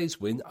Saturday's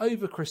win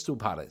over Crystal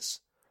Palace?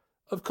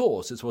 Of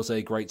course, it was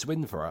a great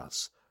win for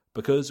us,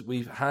 because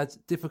we've had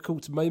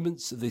difficult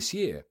moments this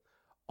year.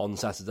 On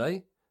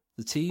Saturday,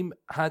 the team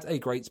had a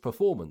great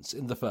performance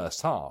in the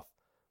first half.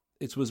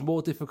 It was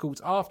more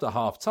difficult after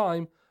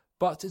half-time,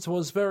 but it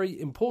was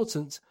very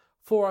important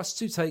for us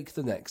to take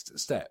the next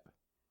step.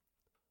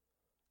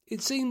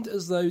 It seemed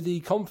as though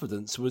the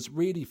confidence was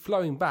really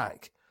flowing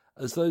back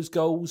as those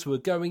goals were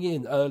going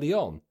in early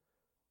on.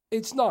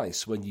 It's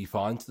nice when you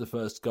find the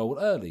first goal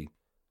early,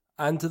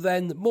 and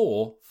then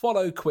more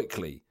follow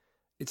quickly.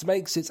 It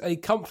makes it a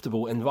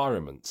comfortable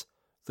environment.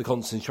 The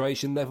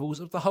concentration levels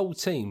of the whole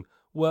team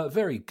were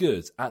very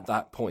good at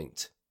that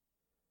point.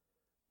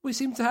 We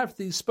seem to have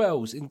these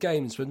spells in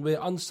games when we're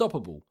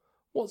unstoppable.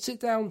 What's it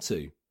down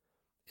to?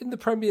 In the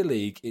Premier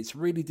League, it's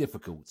really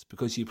difficult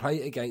because you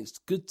play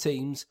against good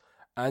teams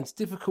and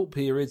difficult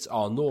periods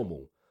are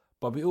normal,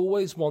 but we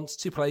always want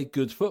to play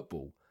good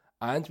football,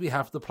 and we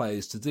have the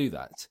players to do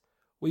that.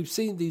 We've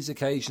seen these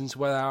occasions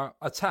where our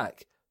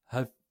attack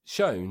have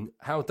shown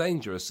how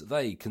dangerous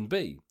they can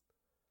be.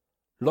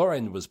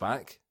 Lauren was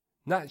back.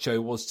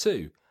 Nacho was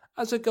too.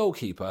 As a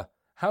goalkeeper,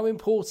 how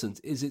important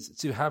is it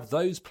to have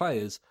those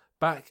players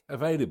back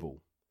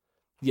available?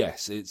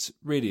 Yes, it's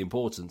really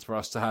important for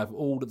us to have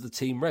all of the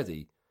team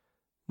ready.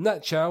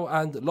 Nacho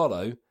and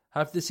Lolo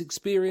have this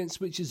experience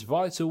which is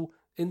vital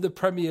in the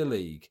Premier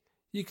League,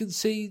 you can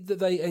see that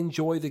they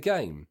enjoy the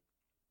game.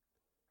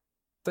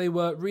 They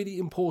were really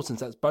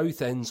important at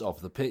both ends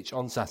of the pitch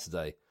on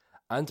Saturday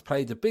and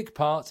played a big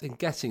part in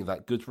getting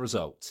that good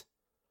result.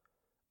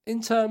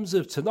 In terms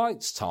of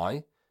tonight's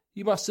tie,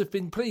 you must have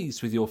been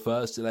pleased with your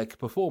first leg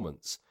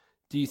performance.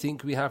 Do you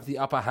think we have the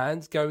upper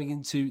hand going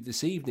into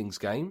this evening's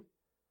game?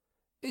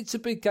 It's a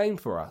big game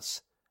for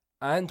us,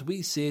 and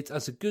we see it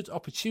as a good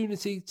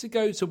opportunity to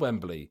go to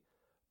Wembley.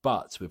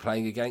 But we're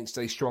playing against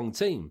a strong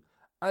team,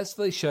 as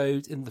they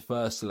showed in the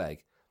first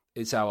leg.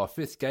 It's our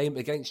 5th game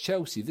against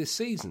Chelsea this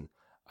season,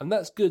 and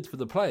that's good for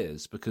the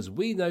players because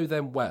we know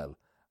them well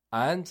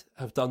and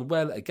have done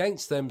well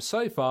against them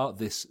so far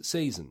this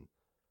season.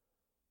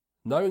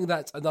 Knowing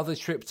that another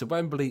trip to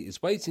Wembley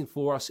is waiting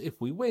for us if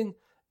we win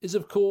is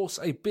of course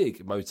a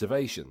big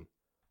motivation.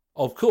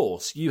 Of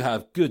course, you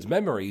have good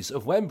memories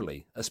of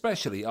Wembley,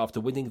 especially after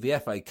winning the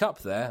FA Cup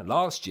there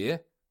last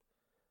year.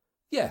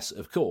 Yes,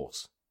 of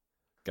course.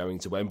 Going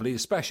to Wembley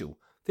is special.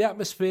 The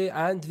atmosphere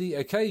and the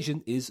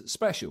occasion is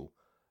special.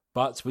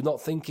 But we're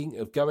not thinking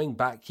of going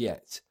back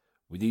yet.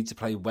 We need to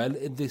play well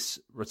in this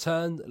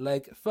return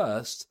leg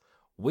first,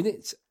 win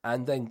it,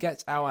 and then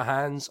get our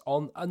hands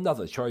on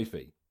another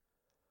trophy.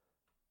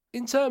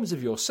 In terms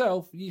of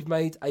yourself, you've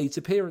made 8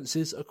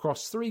 appearances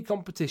across 3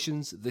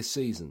 competitions this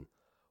season.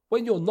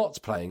 When you're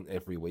not playing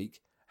every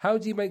week, how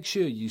do you make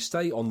sure you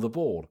stay on the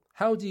ball?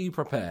 How do you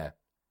prepare?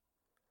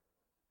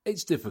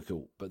 It's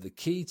difficult, but the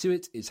key to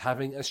it is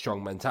having a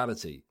strong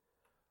mentality.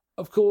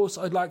 Of course,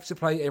 I'd like to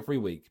play every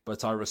week,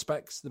 but I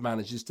respect the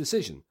manager's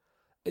decision.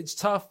 It's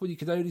tough when you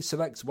can only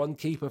select one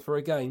keeper for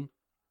a game,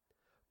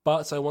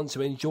 but I want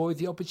to enjoy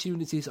the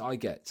opportunities I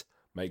get,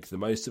 make the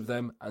most of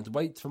them, and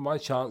wait for my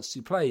chance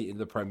to play in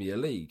the Premier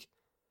League.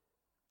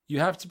 You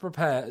have to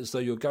prepare as though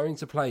you're going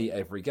to play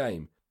every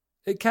game.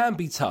 It can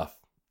be tough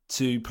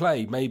to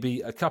play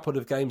maybe a couple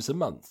of games a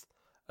month,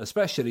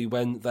 especially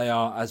when they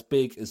are as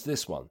big as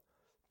this one,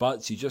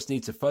 but you just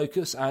need to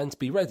focus and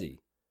be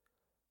ready.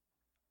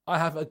 I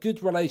have a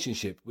good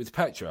relationship with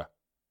Petra,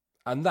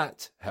 and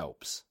that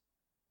helps.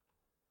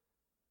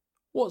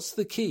 What's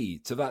the key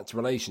to that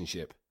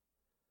relationship?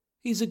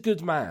 He's a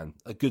good man,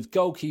 a good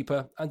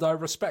goalkeeper, and I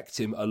respect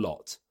him a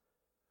lot.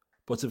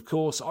 But of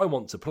course I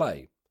want to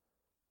play.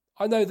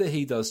 I know that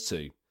he does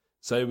too,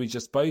 so we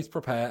just both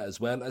prepare as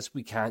well as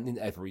we can in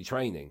every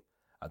training.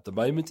 At the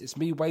moment it's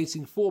me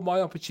waiting for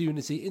my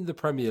opportunity in the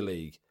Premier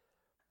League,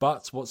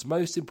 but what's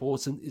most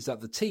important is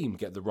that the team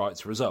get the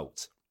right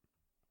result.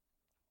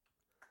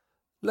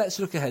 Let's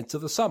look ahead to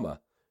the summer.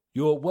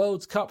 Your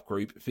World Cup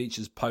group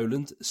features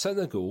Poland,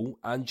 Senegal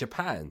and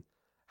Japan.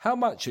 How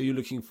much are you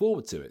looking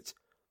forward to it?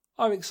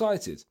 I'm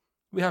excited.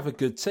 We have a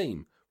good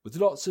team, with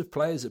lots of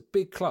players at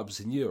big clubs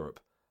in Europe.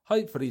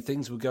 Hopefully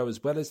things will go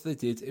as well as they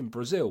did in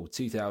Brazil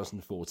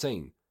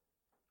 2014.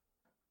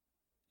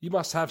 You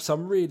must have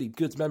some really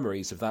good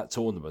memories of that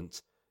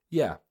tournament.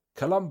 Yeah,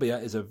 Colombia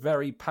is a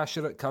very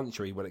passionate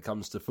country when it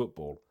comes to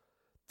football.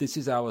 This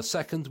is our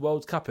 2nd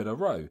World Cup in a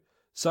row,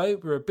 so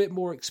we're a bit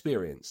more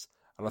experienced,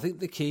 and I think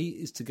the key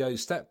is to go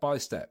step by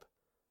step.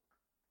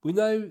 We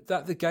know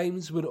that the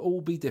games will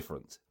all be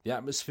different. The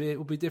atmosphere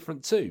will be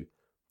different too.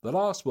 The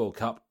last World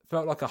Cup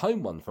felt like a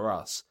home one for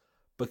us,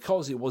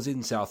 because it was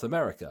in South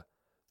America.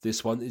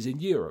 This one is in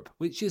Europe,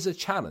 which is a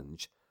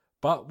challenge,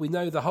 but we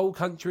know the whole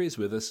country is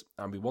with us,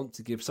 and we want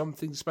to give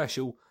something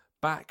special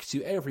back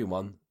to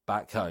everyone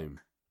back home.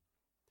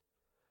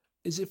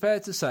 Is it fair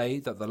to say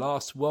that the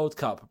last World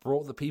Cup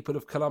brought the people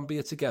of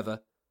Colombia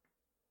together?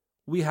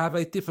 We have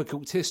a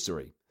difficult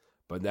history,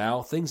 but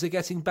now things are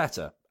getting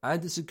better,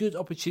 and it's a good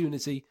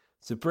opportunity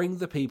to bring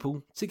the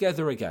people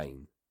together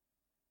again.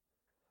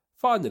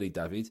 Finally,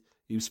 David,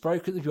 you've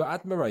spoken of your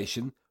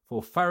admiration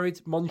for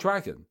Farid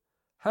Mondragon.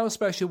 How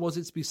special was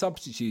it to be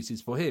substituted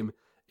for him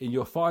in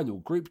your final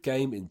group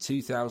game in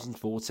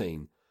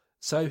 2014,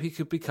 so he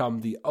could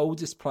become the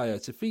oldest player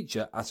to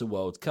feature at a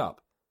World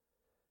Cup?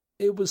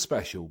 It was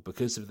special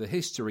because of the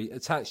history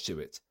attached to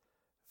it.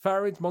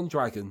 Farid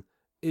Mondragon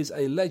is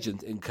a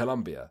legend in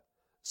Colombia,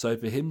 so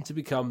for him to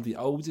become the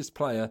oldest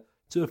player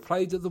to have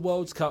played at the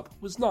World Cup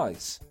was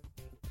nice.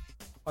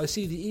 I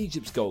see the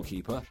Egypt's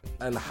goalkeeper,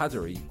 El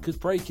Hadari, could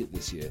break it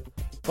this year,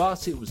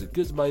 but it was a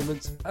good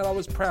moment and I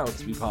was proud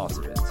to be part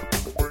of it.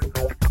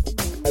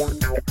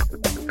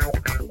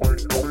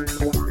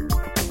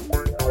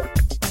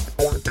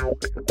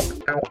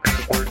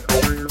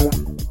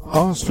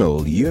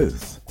 Arsenal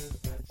Youth.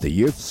 The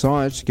youth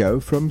sides go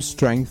from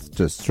strength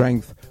to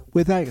strength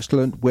with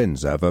excellent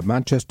wins over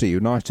Manchester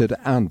United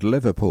and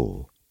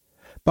Liverpool.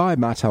 By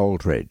Matt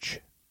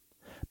Aldridge.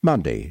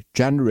 Monday,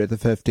 January the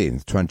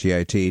 15th,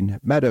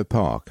 2018, Meadow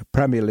Park,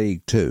 Premier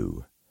League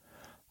 2.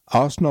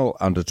 Arsenal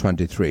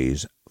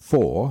under-23s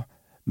 4,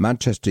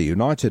 Manchester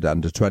United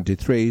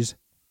under-23s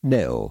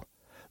 0.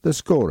 The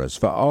scorers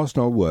for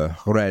Arsenal were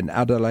Ren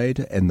Adelaide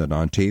in the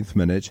 19th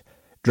minute,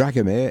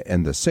 Dragomir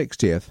in the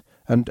 60th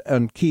and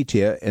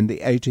Nketiah in the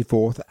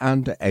 84th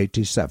and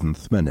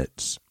 87th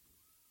minutes.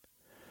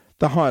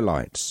 The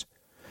highlights.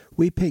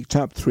 we picked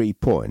up 3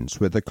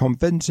 points with a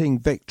convincing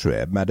victory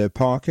at Meadow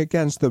Park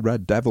against the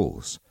Red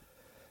Devils.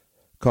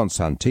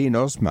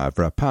 Konstantinos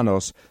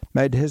Mavropanos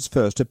made his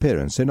first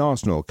appearance in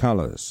Arsenal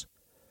colours.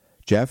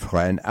 Jeff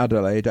Reine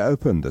Adelaide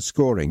opened the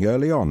scoring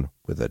early on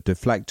with a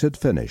deflected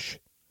finish,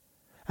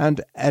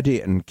 and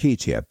Eddie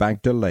Nketiah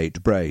bagged a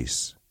late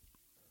brace.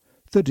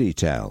 The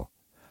detail.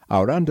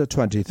 Our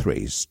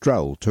under-23s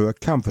strolled to a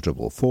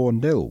comfortable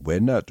 4-0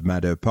 win at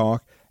Meadow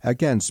Park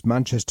against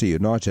Manchester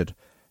United,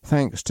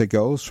 thanks to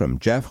goals from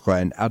Jeff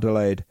Reine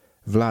Adelaide,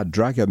 Vlad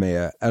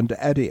Dragomir and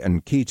Eddie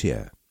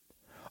Nketiah.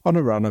 On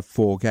a run of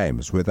 4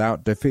 games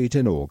without defeat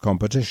in all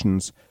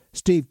competitions,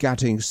 Steve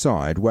Gatting's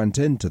side went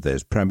into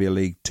this Premier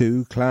League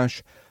 2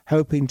 clash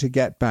hoping to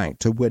get back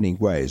to winning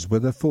ways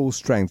with a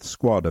full-strength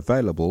squad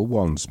available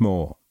once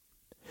more.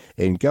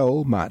 In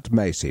goal, Matt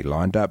Macy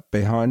lined up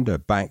behind a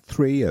back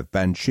 3 of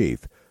Ben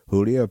Sheaf,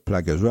 Julio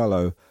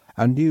Pleguezuelo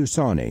and new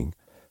signing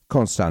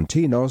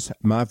Konstantinos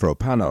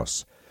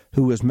Mavropanos,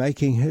 who was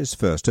making his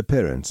first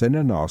appearance in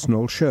an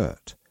Arsenal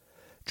shirt.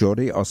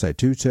 Jordi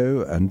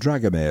Osei-Tutu and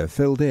Dragomir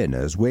filled in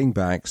as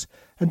wing-backs,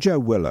 and Joe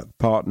Willock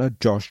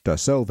partnered Josh Da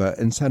Silva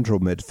in central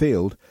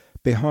midfield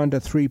behind a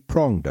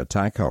 3-pronged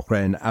attack of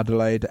Reine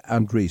Adelaide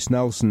and Reiss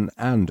Nelson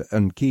and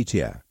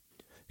Nketiah.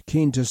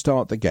 Keen to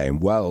start the game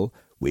well,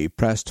 we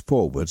pressed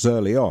forwards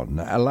early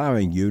on,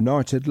 allowing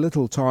United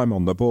little time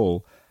on the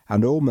ball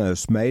and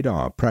almost made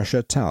our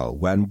pressure tell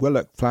when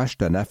Willock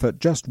flashed an effort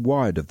just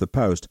wide of the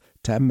post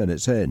 10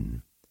 minutes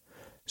in.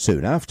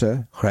 Soon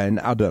after, Reine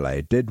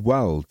Adelaide did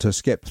well to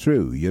skip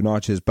through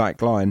United's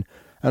back line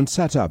and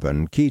set up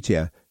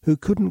Nketiah, who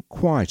couldn't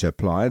quite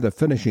apply the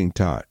finishing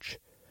touch.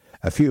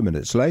 A few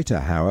minutes later,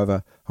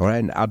 however,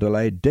 Reine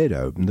Adelaide did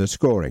open the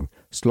scoring,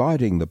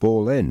 sliding the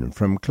ball in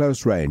from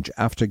close range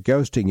after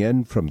ghosting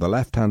in from the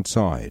left-hand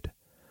side.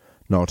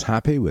 Not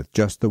happy with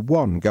just the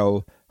 1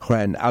 goal,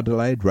 Reine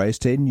Adelaide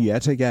raced in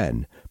yet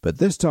again, but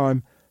this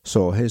time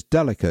saw his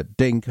delicate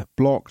dink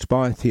blocked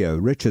by Theo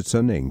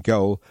Richardson in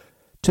goal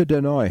to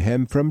deny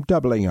him from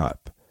doubling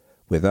up.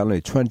 With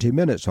only 20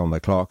 minutes on the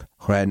clock,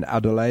 Reine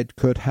Adelaide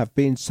could have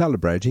been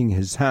celebrating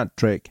his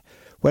hat-trick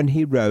when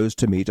he rose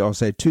to meet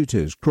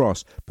Osei-Tutu's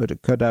cross,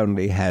 but could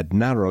only head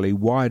narrowly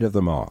wide of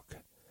the mark.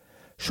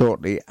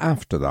 Shortly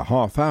after the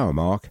half-hour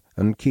mark,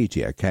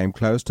 Nketiah came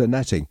close to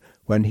netting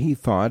when he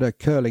fired a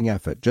curling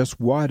effort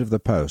just wide of the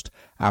post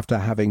after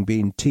having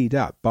been teed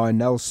up by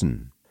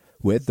Nelson.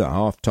 With the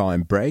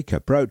half-time break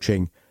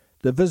approaching,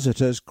 the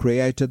visitors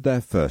created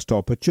their first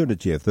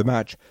opportunity of the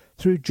match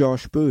through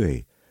Josh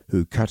Bowie,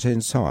 who cut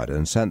inside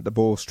and sent the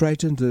ball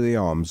straight into the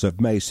arms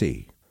of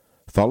Macy.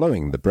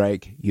 Following the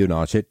break,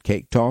 United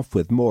kicked off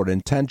with more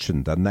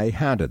intention than they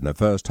had in the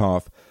first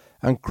half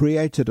and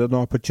created an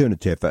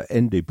opportunity for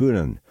Indy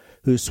Boonen,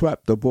 who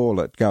swept the ball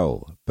at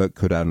goal but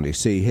could only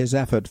see his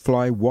effort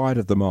fly wide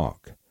of the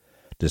mark.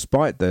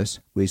 Despite this,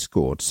 we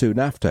scored soon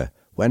after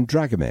when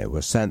Dragomir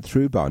was sent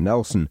through by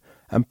Nelson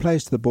and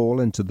placed the ball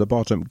into the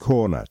bottom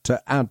corner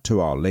to add to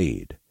our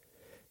lead.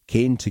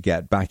 Keen to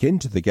get back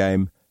into the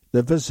game,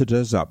 the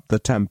visitors upped the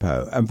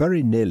tempo and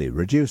very nearly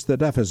reduced the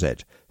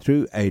deficit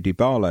through Adi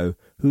Barlow,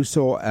 who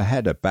saw a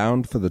header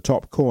bound for the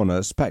top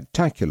corner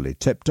spectacularly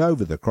tipped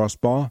over the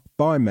crossbar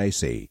by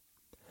Macy.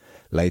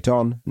 Late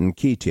on,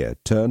 Nketiah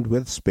turned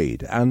with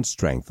speed and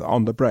strength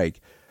on the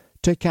break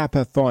to cap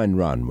a fine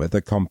run with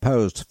a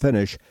composed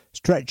finish,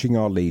 stretching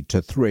our lead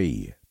to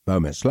 3.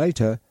 Moments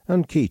later,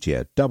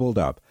 Nketiah doubled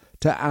up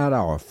to add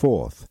our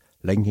 4th,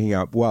 linking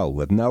up well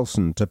with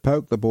Nelson to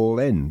poke the ball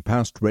in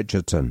past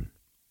Richardson.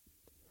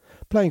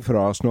 Playing for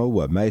Arsenal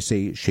were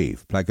Macy,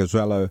 Sheaf,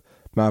 Pleguezuelo,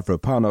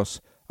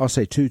 Mavropanos,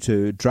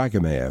 Osei-Tutu,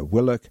 Dragomir,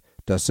 Willock,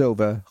 Da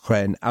Silva,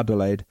 Reine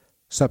Adelaide,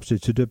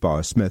 substituted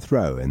by Smith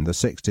Rowe in the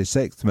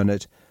 66th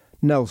minute,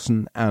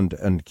 Nelson and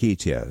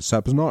Nketiah.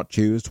 Subs not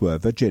used were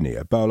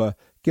Virginia, Bowler,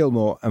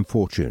 Gilmore and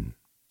Fortune.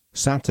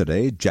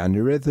 Saturday,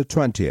 January the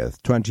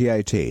 20th,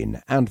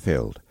 2018,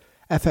 Anfield,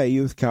 FA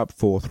Youth Cup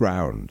 4th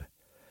round.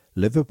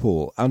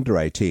 Liverpool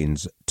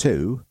under-18s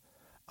 2,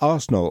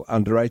 Arsenal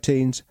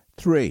under-18s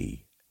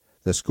 3.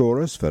 The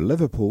scorers for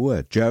Liverpool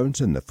were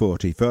Jones in the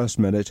 41st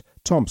minute,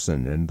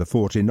 Thompson in the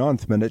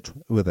 49th minute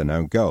with an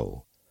own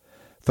goal.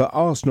 For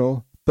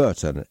Arsenal,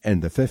 Burton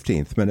in the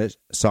 15th minute,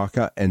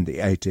 Saka in the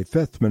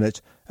 85th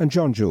minute and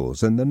John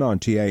Jules in the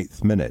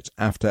 98th minute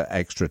after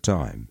extra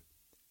time.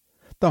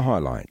 The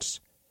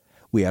highlights.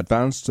 We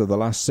advanced to the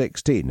last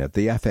 16 of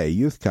the FA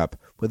Youth Cup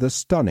with a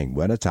stunning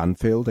win at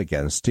Anfield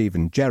against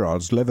Steven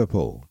Gerrard's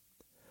Liverpool.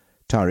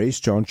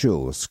 Tyrese John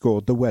Jules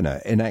scored the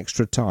winner in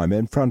extra time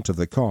in front of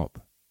the Kop.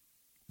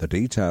 The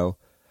detail.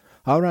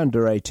 Our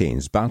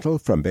under-18s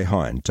battled from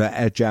behind to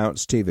edge out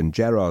Steven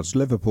Gerrard's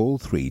Liverpool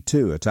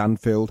 3-2 at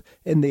Anfield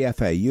in the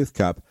FA Youth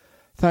Cup,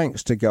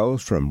 thanks to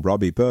goals from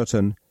Robbie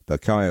Burton,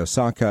 Bukayo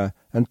Saka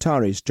and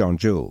Tyrese John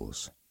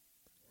Jules.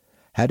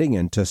 Heading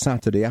into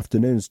Saturday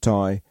afternoon's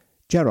tie,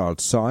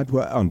 Gerrard's side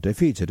were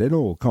undefeated in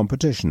all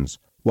competitions,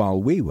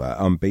 while we were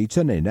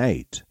unbeaten in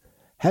 8.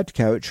 Head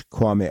coach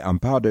Kwame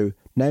Ampadu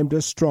named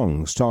a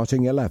strong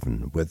starting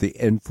 11 with the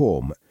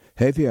in-form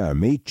Javier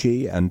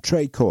Amici and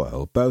Trey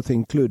Coyle both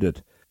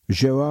included.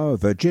 Joao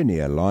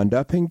Virginia lined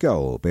up in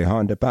goal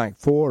behind a back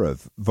four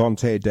of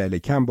Vontae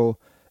Daly-Campbell,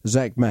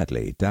 Zach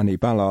Medley, Danny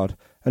Ballard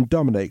and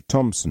Dominic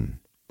Thompson.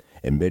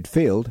 In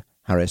midfield,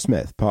 Harry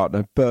Smith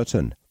partnered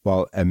Burton,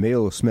 while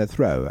Emile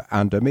Smith-Rowe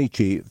and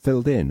Amici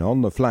filled in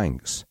on the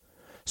flanks.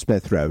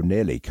 Smith-Rowe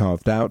nearly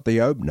carved out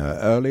the opener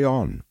early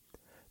on.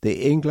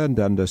 The England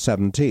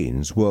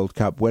under-17s World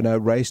Cup winner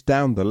raced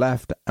down the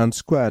left and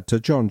squared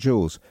to John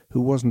Jules, who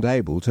wasn't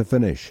able to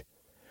finish.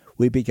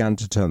 We began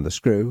to turn the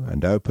screw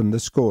and open the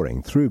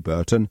scoring through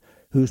Burton,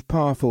 whose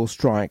powerful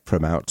strike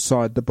from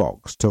outside the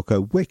box took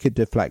a wicked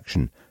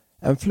deflection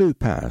and flew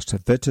past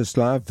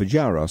Vyacheslav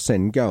Jaros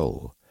in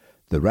goal.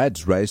 The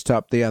Reds raced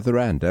up the other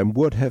end and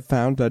would have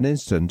found an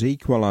instant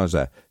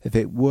equaliser if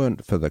it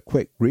weren't for the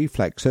quick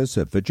reflexes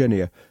of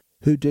Virginia,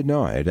 who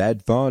denied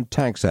Edvard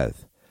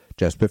Taxeth.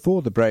 Just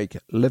before the break,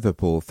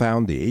 Liverpool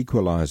found the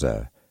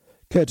equaliser.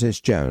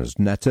 Curtis Jones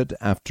netted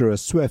after a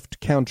swift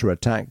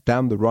counter-attack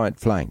down the right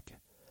flank.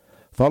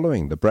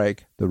 Following the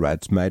break, the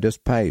Reds made us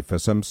pay for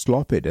some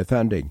sloppy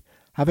defending,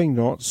 having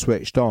not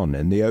switched on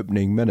in the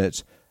opening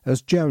minutes,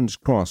 as Jones'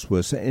 cross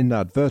was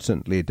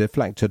inadvertently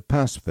deflected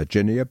past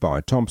Virginia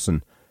by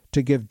Thompson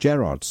to give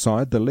Gerrard's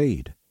side the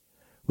lead.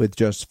 With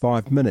just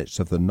 5 minutes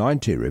of the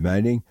 90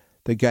 remaining,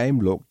 the game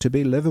looked to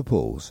be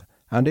Liverpool's,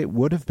 and it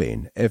would have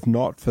been if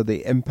not for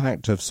the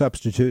impact of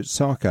substitute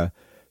Saka,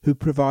 who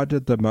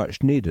provided the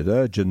much-needed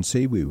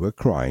urgency we were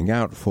crying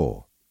out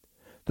for.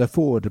 The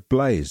forward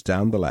blazed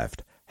down the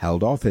left,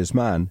 held off his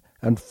man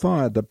and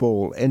fired the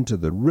ball into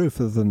the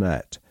roof of the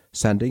net,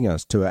 sending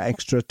us to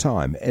extra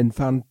time in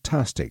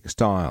fantastic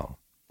style.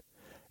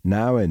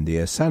 Now in the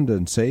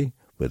ascendancy,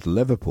 with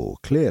Liverpool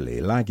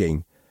clearly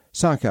lagging,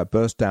 Saka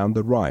burst down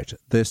the right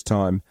this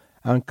time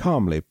and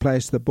calmly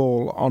placed the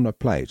ball on a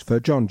plate for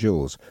John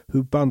Jules,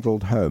 who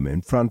bundled home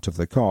in front of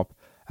the Kop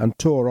and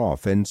tore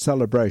off in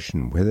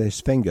celebration with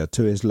his finger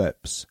to his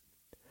lips.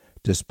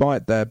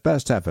 Despite their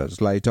best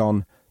efforts late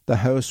on, the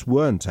hosts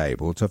weren't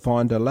able to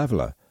find a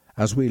leveller,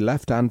 as we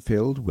left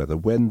Anfield with a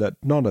win that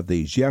none of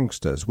these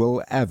youngsters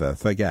will ever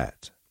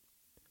forget.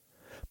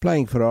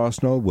 Playing for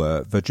Arsenal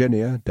were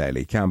Virginia,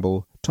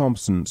 Daly-Campbell,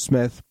 Thompson,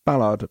 Smith,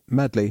 Ballard,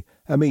 Medley,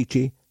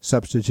 Amici,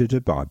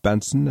 substituted by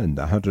Benson in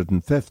the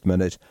 105th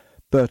minute,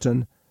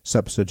 Burton,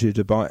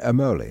 substituted by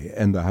Amoli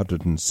in the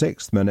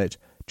 106th minute,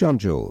 John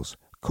Jules,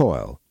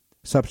 Coyle,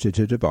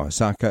 substituted by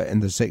Saka in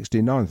the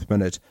 69th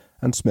minute,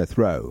 and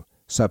Smith-Rowe.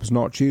 Subs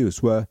not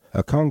used were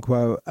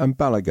Okonkwo and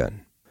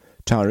Balogun.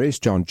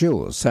 Tyrese John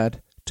Jules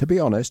said, "To be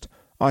honest,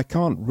 I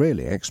can't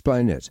really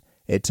explain it.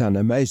 It's an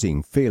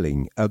amazing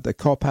feeling at the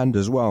Kop end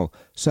as well.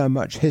 So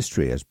much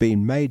history has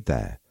been made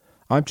there.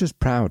 I'm just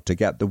proud to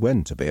get the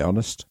win, to be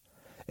honest.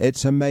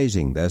 It's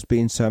amazing there's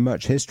been so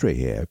much history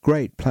here,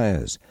 great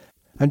players.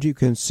 And you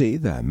can see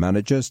their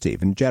manager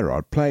Steven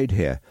Gerrard played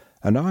here,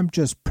 and I'm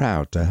just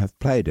proud to have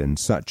played in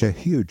such a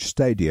huge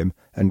stadium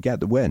and get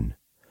the win.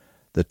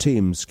 The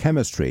team's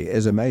chemistry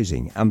is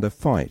amazing, and the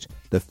fight,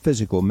 the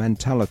physical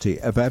mentality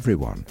of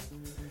everyone.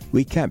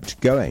 We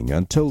kept going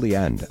until the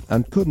end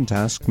and couldn't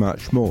ask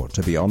much more,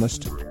 to be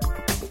honest."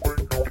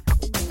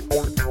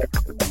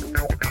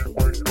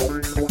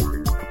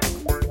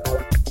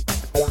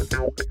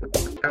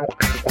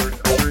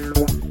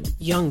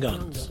 Young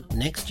Guns,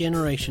 next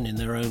generation in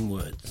their own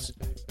words.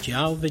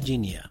 João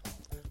Virginia,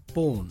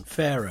 born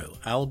Faro,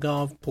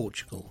 Algarve,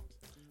 Portugal.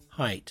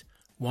 Height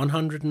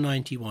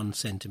 191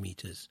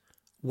 centimetres.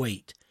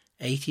 Weight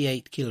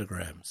 88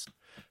 kilograms.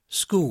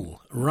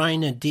 School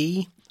Reina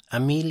D.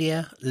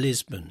 Amelia,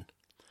 Lisbon.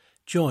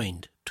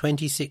 Joined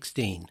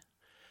 2016.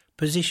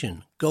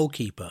 Position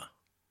goalkeeper.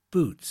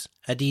 Boots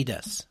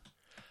Adidas.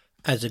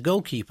 As a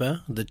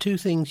goalkeeper, the two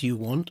things you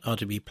want are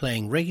to be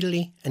playing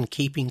regularly and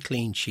keeping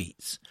clean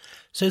sheets.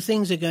 So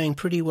things are going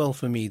pretty well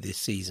for me this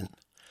season.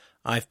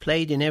 I've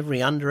played in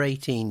every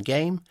under-18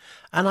 game,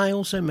 and I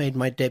also made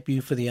my debut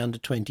for the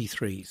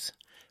under-23s.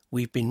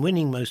 We've been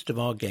winning most of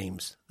our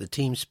games. The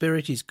team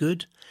spirit is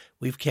good,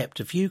 we've kept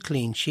a few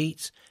clean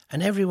sheets,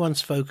 and everyone's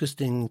focused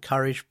and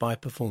encouraged by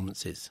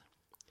performances.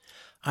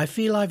 I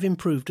feel I've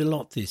improved a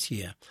lot this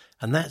year,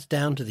 and that's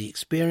down to the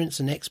experience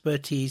and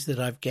expertise that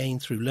I've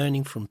gained through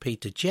learning from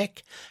Peter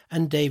Cech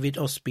and David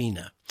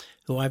Ospina,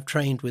 who I've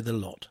trained with a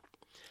lot.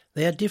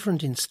 They are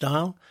different in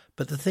style,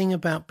 but the thing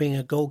about being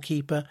a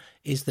goalkeeper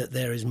is that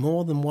there is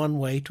more than one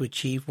way to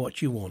achieve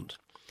what you want.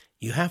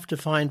 You have to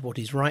find what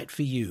is right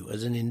for you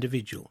as an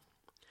individual.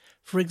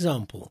 For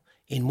example,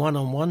 in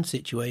one-on-one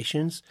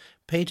situations,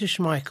 Peter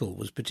Schmeichel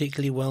was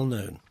particularly well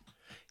known.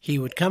 He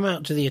would come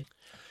out to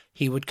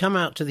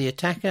the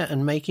attacker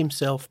and make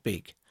himself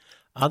big.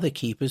 Other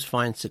keepers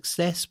find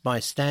success by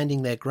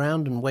standing their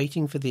ground and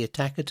waiting for the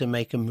attacker to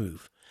make a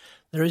move.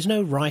 There is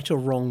no right or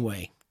wrong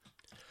way.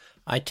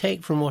 I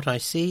take from what I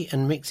see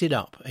and mix it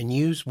up and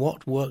use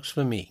what works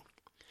for me.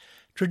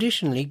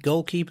 Traditionally,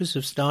 goalkeepers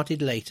have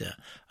started later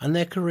and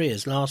their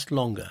careers last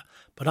longer,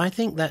 but I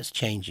think that's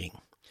changing.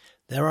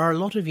 There are a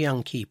lot of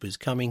young keepers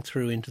coming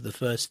through into the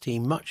first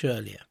team much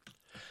earlier.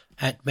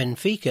 At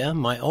Benfica,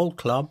 my old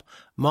club,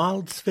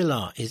 Miles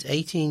Villar is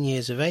 18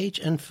 years of age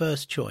and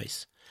first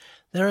choice.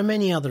 There are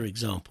many other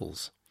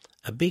examples.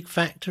 A big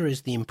factor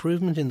is the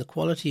improvement in the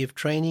quality of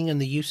training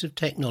and the use of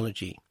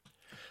technology.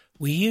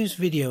 We use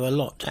video a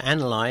lot to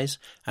analyse,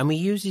 and we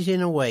use it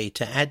in a way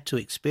to add to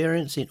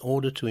experience in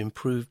order to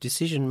improve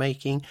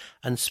decision-making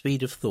and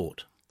speed of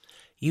thought.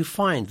 You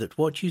find that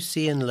what you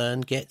see and learn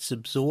gets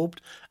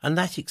absorbed, and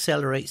that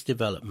accelerates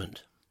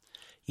development.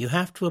 You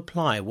have to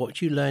apply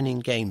what you learn in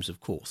games,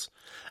 of course,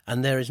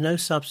 and there is no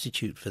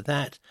substitute for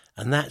that,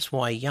 and that's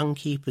why young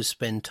keepers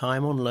spend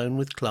time on loan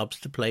with clubs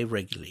to play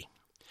regularly,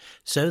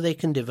 so they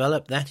can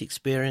develop that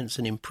experience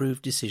and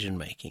improve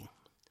decision-making.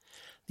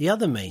 The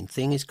other main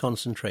thing is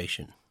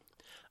concentration.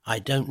 I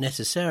don't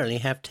necessarily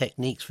have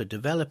techniques for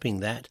developing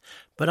that,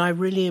 but I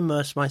really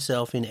immerse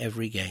myself in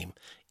every game,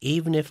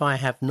 even if I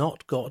have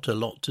not got a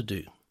lot to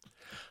do.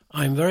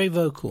 I'm very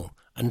vocal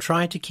and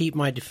try to keep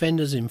my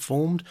defenders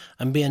informed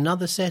and be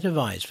another set of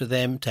eyes for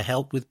them to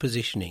help with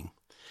positioning.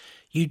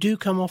 You do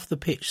come off the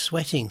pitch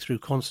sweating through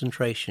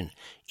concentration,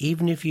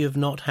 even if you have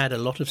not had a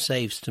lot of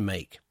saves to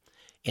make.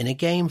 In a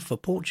game for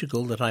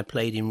Portugal that I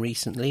played in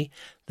recently,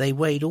 they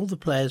weighed all the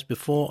players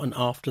before and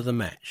after the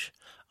match.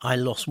 I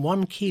lost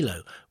 1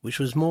 kilo, which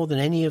was more than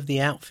any of the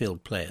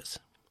outfield players.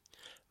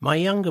 My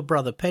younger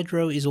brother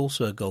Pedro is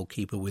also a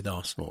goalkeeper with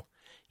Arsenal.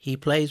 He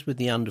plays with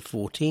the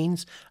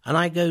under-14s, and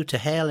I go to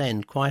Hale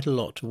End quite a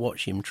lot to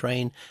watch him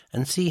train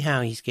and see how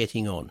he's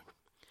getting on.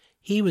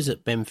 He was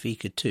at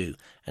Benfica too,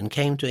 and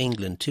came to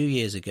England 2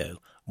 years ago,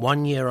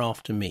 1 year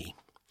after me.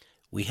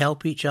 We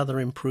help each other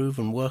improve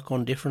and work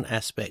on different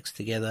aspects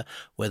together,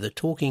 whether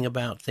talking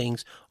about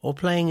things or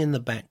playing in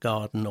the back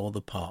garden or the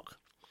park.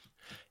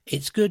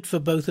 It's good for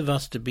both of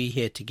us to be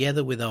here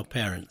together with our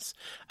parents,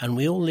 and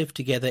we all live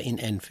together in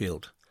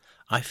Enfield.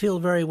 I feel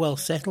very well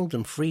settled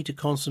and free to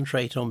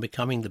concentrate on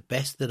becoming the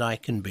best that I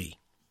can be.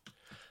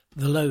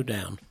 The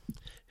lowdown.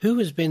 Who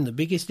has been the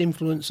biggest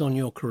influence on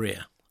your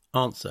career?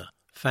 Answer: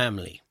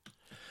 family.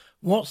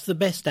 What's the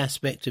best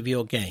aspect of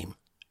your game?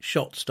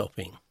 Shot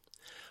stopping.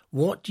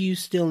 What do you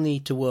still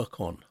need to work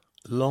on?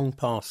 Long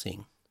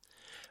passing.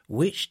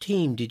 Which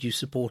team did you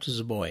support as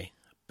a boy?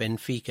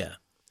 Benfica.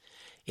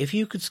 If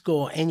you could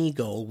score any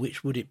goal,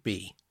 which would it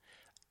be?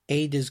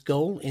 Ada's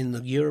goal in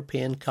the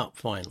European Cup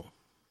final.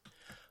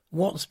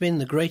 What's been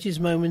the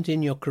greatest moment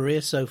in your career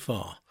so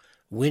far?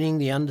 Winning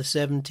the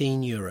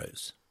Under-17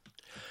 Euros.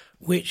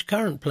 Which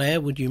current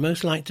player would you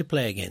most like to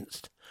play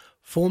against?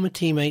 Former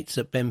teammates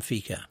at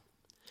Benfica.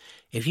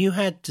 If you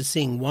had to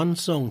sing one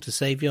song to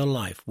save your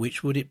life,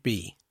 which would it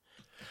be?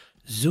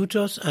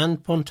 Zutos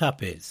and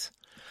Pontapes.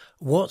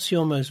 What's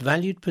your most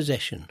valued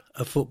possession?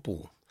 A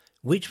football.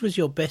 Which was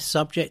your best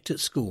subject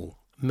at school?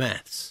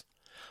 Maths.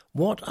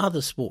 What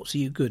other sports are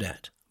you good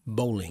at?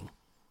 Bowling.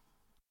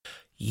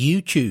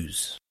 You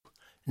choose.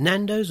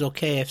 Nando's or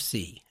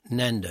KFC?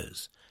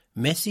 Nando's.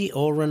 Messi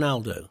or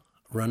Ronaldo?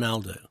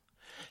 Ronaldo.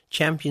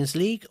 Champions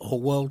League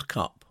or World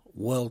Cup?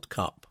 World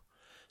Cup.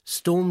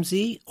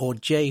 Stormzy or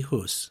Jay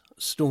Huss?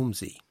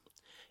 Stormzy.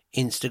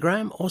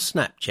 Instagram or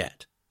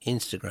Snapchat?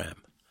 Instagram.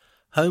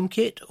 Home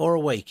kit or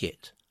away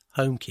kit?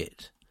 Home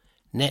kit.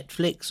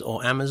 Netflix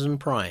or Amazon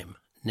Prime?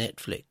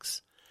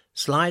 Netflix.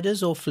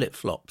 Sliders or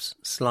flip-flops?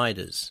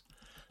 Sliders.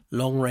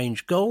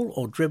 Long-range goal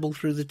or dribble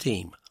through the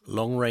team?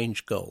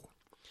 Long-range goal.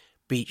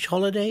 Beach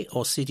holiday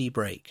or city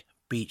break?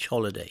 Beach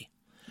holiday.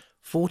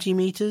 40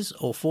 metres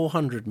or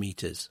 400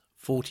 metres?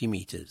 40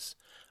 metres.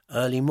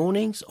 Early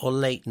mornings or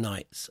late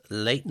nights?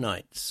 Late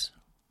nights.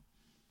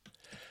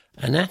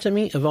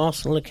 Anatomy of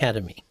Arsenal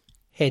Academy.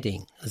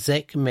 Heading: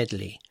 Zek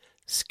Medley.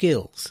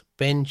 Skills: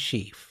 Ben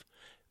Sheaf.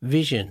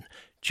 Vision: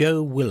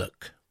 Joe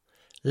Willock.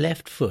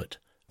 Left foot: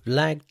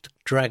 Vlad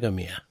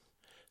Dragomir.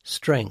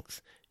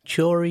 Strength: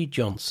 Chori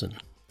Johnson.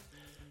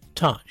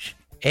 Touch: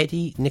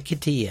 Eddie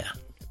Nketiah.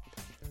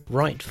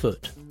 Right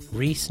foot: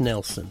 Reece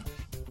Nelson.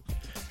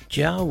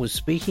 Ja was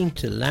speaking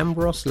to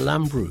Lambros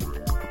Lambrou.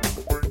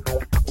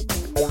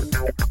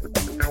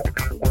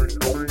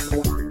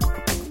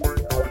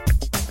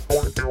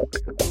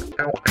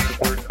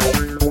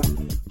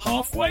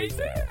 Halfway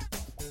there.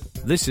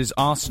 This is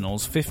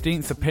Arsenal's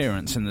 15th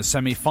appearance in the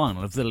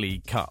semi-final of the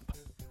League Cup,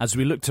 as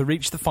we look to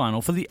reach the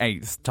final for the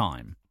 8th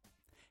time.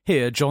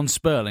 Here, John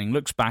Sperling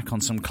looks back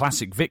on some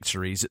classic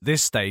victories at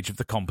this stage of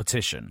the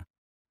competition.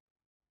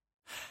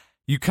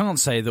 You can't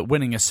say that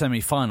winning a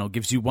semi-final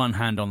gives you one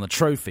hand on the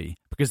trophy,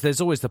 because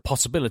there's always the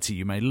possibility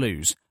you may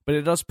lose, but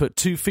it does put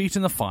 2 feet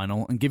in the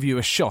final and give you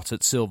a shot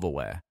at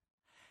silverware.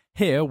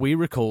 Here we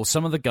recall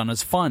some of the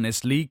Gunners'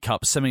 finest League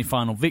Cup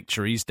semi-final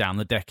victories down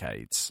the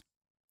decades.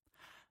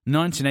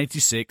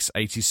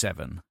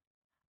 1986-87.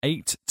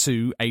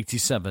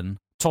 8-2-87,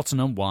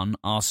 Tottenham 1,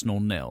 Arsenal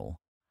 0.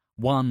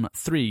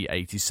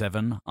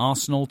 1-3-87,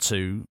 Arsenal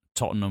 2,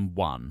 Tottenham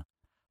 1.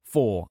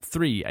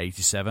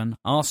 4-3-87,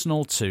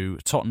 Arsenal 2,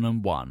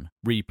 Tottenham 1.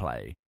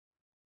 Replay.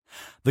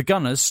 The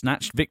Gunners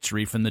snatched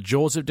victory from the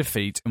jaws of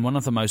defeat in one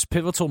of the most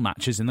pivotal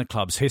matches in the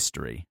club's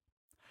history.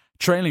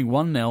 Trailing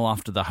 1-0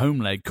 after the home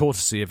leg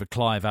courtesy of a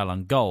Clive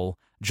Allen goal,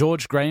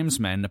 George Graham's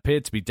men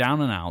appeared to be down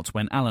and out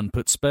when Allen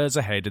put Spurs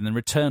ahead in the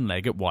return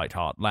leg at White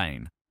Hart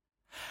Lane.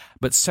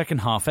 But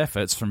second-half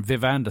efforts from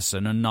Viv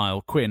Anderson and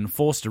Niall Quinn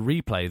forced a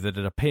replay that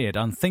had appeared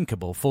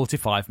unthinkable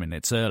 45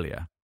 minutes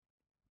earlier.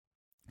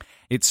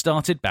 It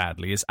started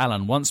badly as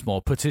Allen once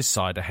more put his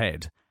side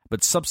ahead,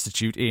 but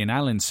substitute Ian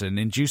Allinson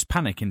induced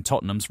panic in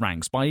Tottenham's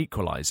ranks by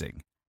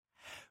equalising.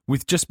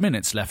 With just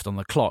minutes left on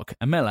the clock,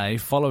 a melee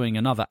following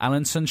another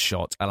Allinson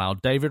shot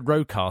allowed David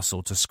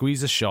Rocastle to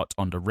squeeze a shot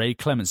onto Ray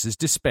Clemence's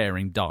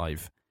despairing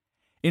dive.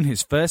 In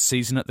his first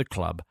season at the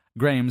club,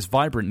 Graham's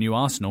vibrant new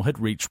Arsenal had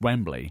reached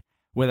Wembley,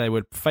 where they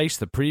would face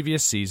the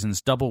previous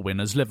season's double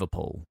winners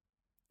Liverpool.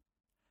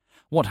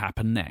 What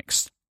happened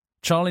next?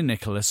 Charlie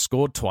Nicholas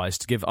scored twice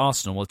to give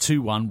Arsenal a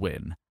 2-1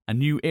 win. A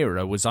new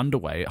era was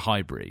underway at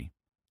Highbury.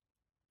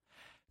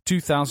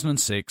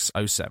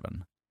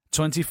 2006-07.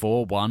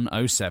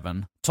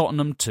 24-1-07,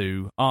 Tottenham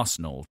 2,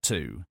 Arsenal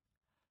 2.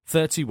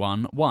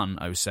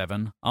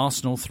 31-1-07,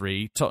 Arsenal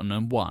 3,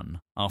 Tottenham 1,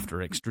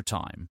 after extra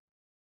time.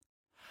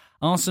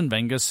 Arsene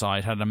Wenger's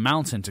side had a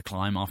mountain to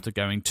climb after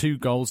going 2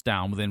 goals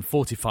down within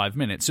 45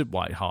 minutes at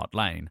White Hart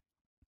Lane.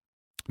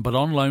 But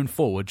on loan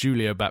forward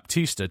Julio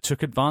Baptista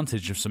took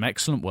advantage of some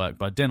excellent work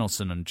by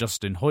Denilson and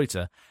Justin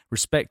Hoyter,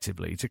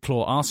 respectively, to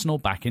claw Arsenal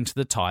back into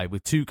the tie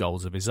with 2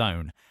 goals of his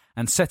own,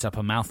 and set up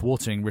a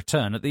mouth-watering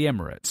return at the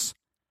Emirates.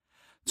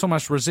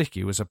 Tomasz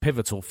Rosicky was a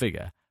pivotal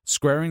figure,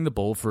 squaring the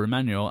ball for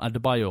Emmanuel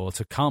Adebayor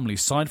to calmly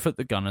side-foot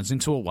the Gunners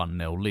into a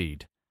 1-0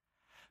 lead.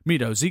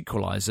 Mido's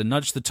equaliser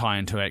nudged the tie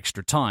into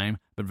extra time,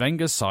 but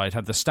Wenger's side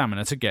had the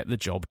stamina to get the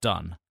job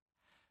done.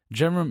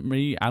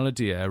 Jeremy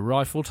Aladier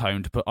rifled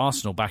home to put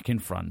Arsenal back in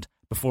front,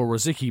 before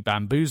Rosicky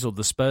bamboozled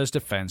the Spurs'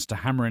 defence to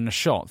hammer in a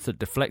shot that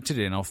deflected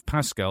in off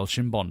Pascal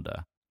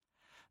Chimbonda.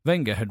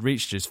 Wenger had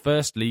reached his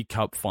first League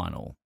Cup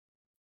final.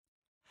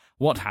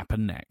 What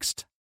happened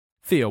next?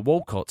 Theo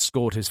Walcott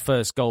scored his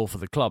first goal for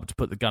the club to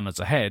put the Gunners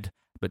ahead,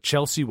 but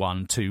Chelsea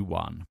won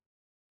 2-1.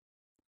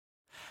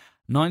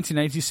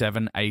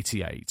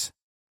 1987-88.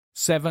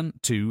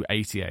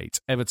 7-2-88,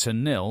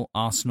 Everton 0,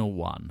 Arsenal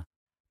 1.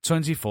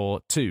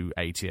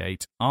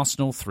 24-2-88,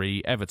 Arsenal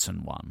 3,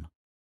 Everton 1.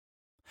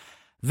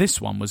 This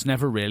one was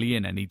never really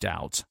in any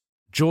doubt.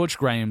 George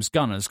Graham's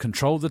Gunners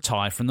controlled the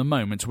tie from the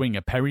moment winger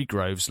Perry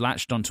Groves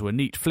latched onto a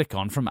neat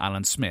flick-on from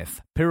Alan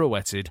Smith,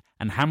 pirouetted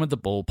and hammered the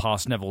ball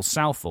past Neville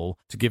Southall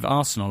to give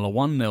Arsenal a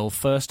 1-0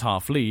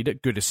 first-half lead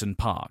at Goodison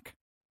Park.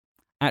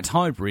 At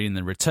Highbury in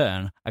the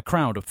return, a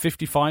crowd of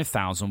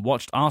 55,000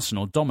 watched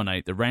Arsenal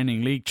dominate the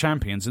reigning league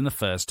champions in the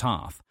first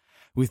half,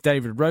 with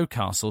David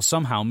Rocastle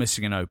somehow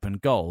missing an open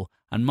goal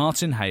and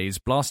Martin Hayes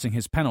blasting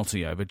his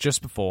penalty over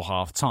just before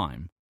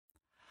half-time.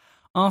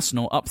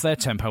 Arsenal upped their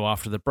tempo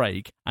after the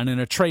break, and in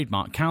a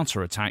trademark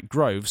counter-attack,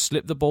 Groves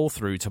slipped the ball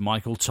through to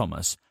Michael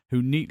Thomas,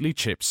 who neatly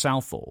chipped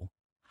Southall.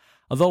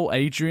 Although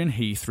Adrian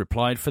Heath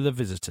replied for the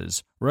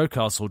visitors,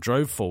 Rocastle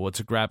drove forward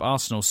to grab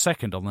Arsenal's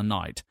second on the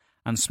night,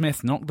 and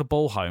Smith knocked the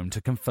ball home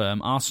to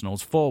confirm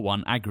Arsenal's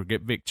 4-1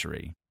 aggregate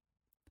victory.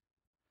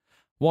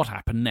 What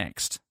happened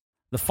next?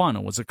 The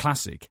final was a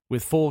classic,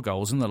 with 4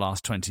 goals in the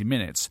last 20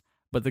 minutes,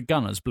 but the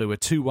Gunners blew a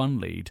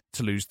 2-1 lead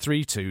to lose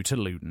 3-2 to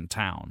Luton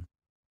Town.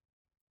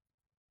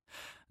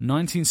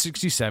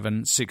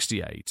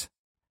 1967-68.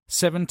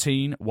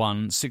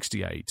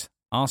 17-1-68,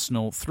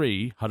 Arsenal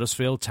 3,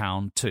 Huddersfield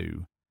Town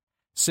 2.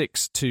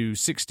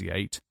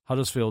 6-2-68,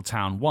 Huddersfield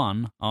Town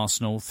 1,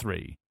 Arsenal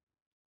 3.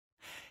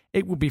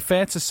 It would be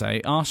fair to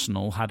say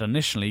Arsenal had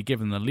initially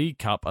given the League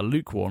Cup a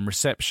lukewarm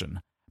reception,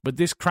 but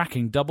this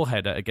cracking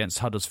doubleheader against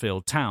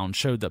Huddersfield Town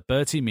showed that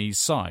Bertie Mee's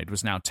side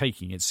was now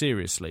taking it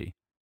seriously.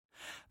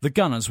 The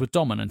Gunners were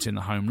dominant in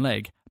the home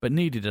leg, but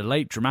needed a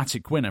late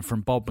dramatic winner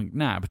from Bob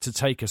McNabb to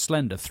take a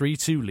slender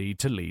 3-2 lead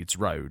to Leeds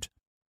Road.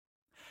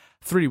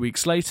 3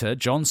 weeks later,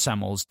 John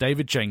Samuels,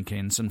 David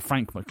Jenkins and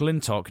Frank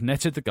McLintock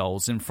netted the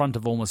goals in front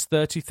of almost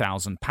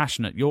 30,000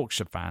 passionate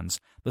Yorkshire fans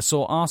that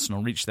saw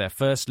Arsenal reach their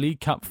first League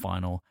Cup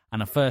final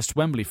and a first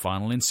Wembley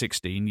final in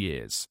 16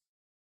 years.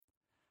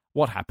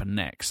 What happened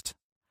next?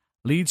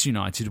 Leeds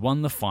United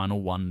won the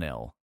final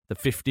 1-0. The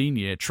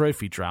 15-year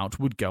trophy drought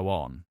would go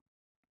on.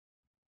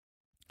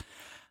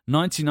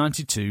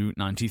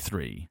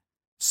 1992-93.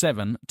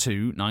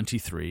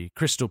 7-2-93,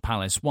 Crystal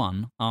Palace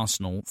 1,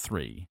 Arsenal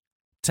 3.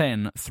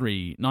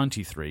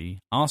 10-3-93,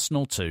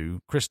 Arsenal 2,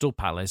 Crystal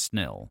Palace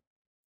 0.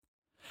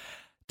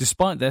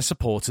 Despite their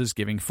supporters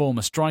giving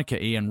former striker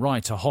Ian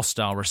Wright a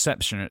hostile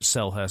reception at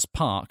Selhurst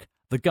Park,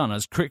 the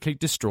Gunners quickly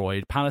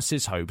destroyed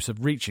Palace's hopes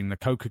of reaching the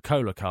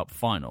Coca-Cola Cup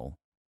final.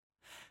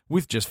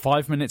 With just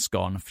 5 minutes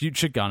gone,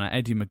 future gunner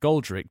Eddie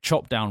McGoldrick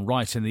chopped down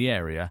Wright in the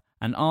area,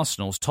 and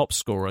Arsenal's top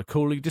scorer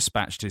coolly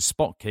dispatched his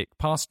spot kick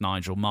past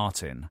Nigel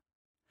Martin.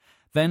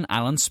 Then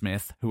Alan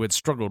Smith, who had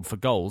struggled for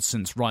goals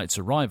since Wright's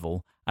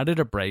arrival, added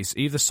a brace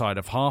either side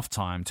of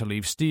half-time to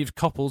leave Steve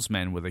Coppell's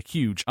men with a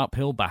huge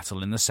uphill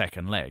battle in the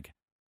second leg.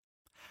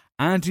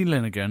 Andy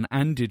Linnigan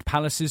ended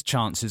Palace's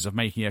chances of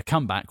making a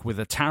comeback with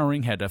a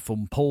towering header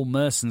from Paul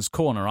Merson's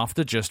corner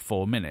after just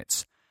 4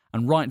 minutes,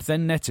 and Wright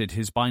then netted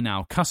his by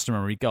now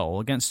customary goal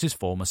against his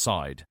former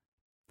side.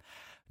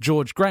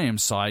 George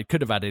Graham's side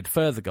could have added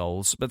further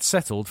goals, but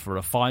settled for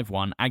a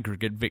 5-1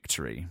 aggregate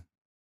victory.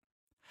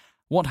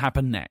 What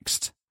happened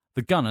next?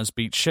 The Gunners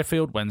beat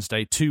Sheffield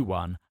Wednesday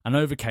 2-1 and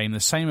overcame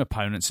the same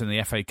opponents in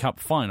the FA Cup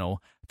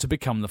final to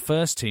become the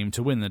first team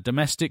to win the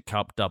domestic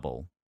cup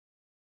double.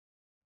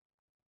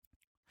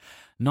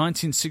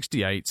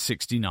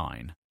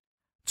 1968-69.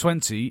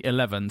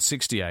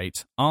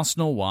 20-11-68,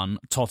 Arsenal 1,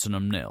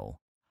 Tottenham 0.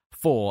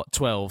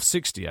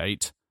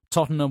 4-12-68,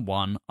 Tottenham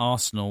 1,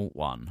 Arsenal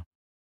 1.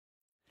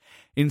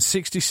 In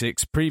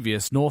 66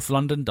 previous North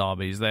London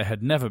derbies there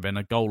had never been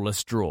a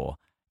goalless draw,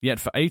 yet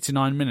for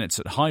 89 minutes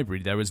at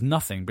Highbury there was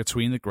nothing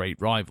between the great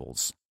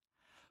rivals.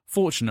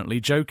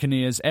 Fortunately, Joe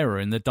Kinnear's error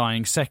in the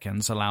dying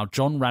seconds allowed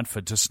John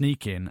Radford to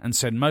sneak in and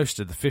send most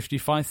of the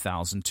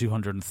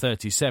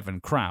 55,237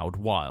 crowd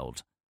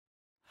wild.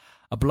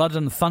 A blood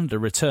and thunder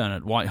return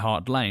at White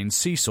Hart Lane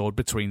seesawed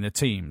between the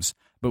teams,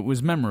 but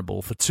was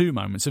memorable for two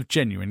moments of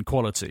genuine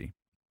quality.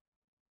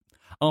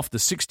 After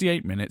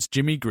 68 minutes,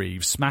 Jimmy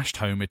Greaves smashed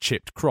home a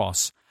chipped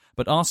cross,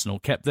 but Arsenal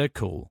kept their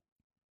cool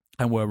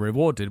and were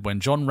rewarded when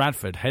John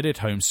Radford headed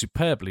home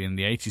superbly in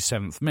the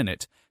 87th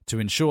minute to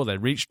ensure they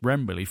reached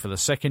Wembley for the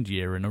second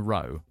year in a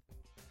row.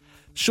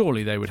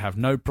 Surely they would have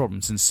no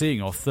problems in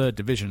seeing off 3rd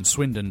Division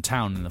Swindon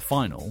Town in the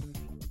final.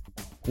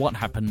 What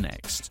happened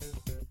next?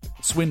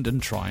 Swindon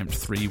triumphed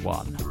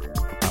 3-1.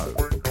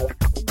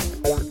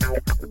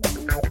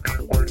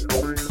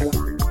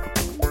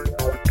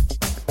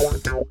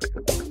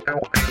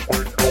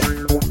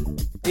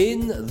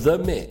 In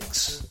the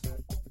mix.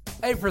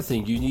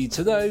 Everything you need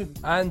to know,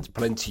 and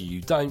plenty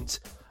you don't,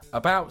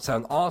 about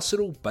an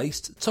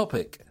Arsenal-based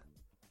topic.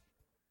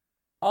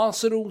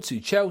 Arsenal to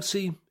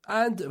Chelsea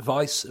and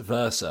vice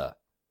versa.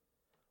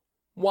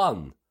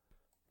 1.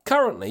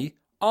 Currently,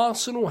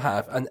 Arsenal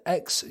have an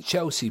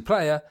ex-Chelsea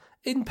player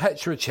in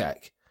Petr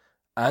Cech,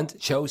 and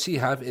Chelsea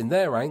have in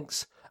their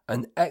ranks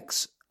an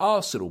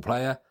ex-Arsenal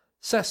player,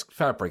 Cesc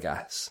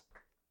Fabregas.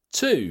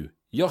 2.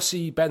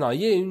 Yossi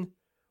Benayoun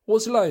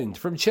was loaned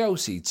from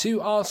Chelsea to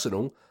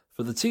Arsenal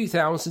for the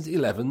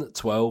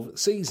 2011-12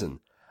 season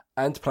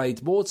and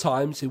played more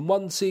times in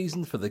one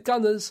season for the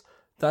Gunners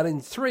than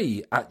in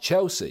 3 at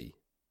Chelsea.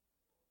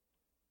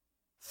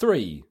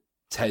 3.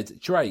 Ted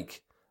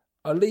Drake,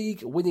 a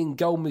league-winning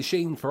goal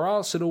machine for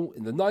Arsenal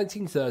in the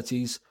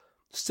 1930s,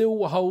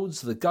 still holds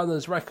the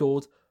Gunners'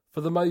 record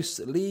for the most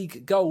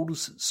league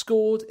goals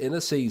scored in a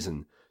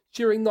season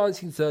during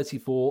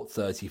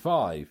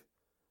 1934-35.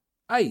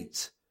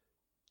 8.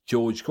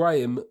 George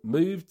Graham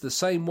moved the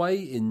same way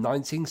in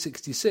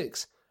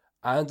 1966,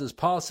 and as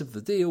part of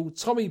the deal,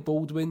 Tommy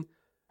Baldwin,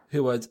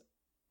 who had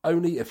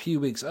only a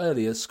few weeks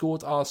earlier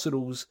scored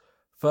Arsenal's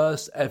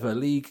first ever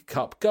League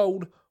Cup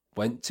goal,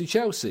 went to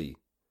Chelsea.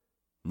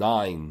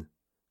 9.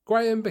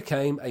 Graham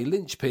became a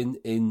linchpin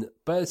in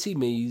Bertie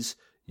Mee's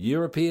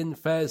European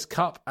Fairs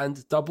Cup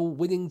and double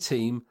winning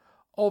team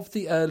of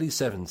the early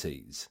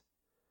 70s.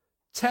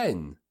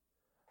 10.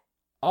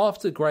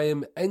 After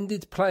Graham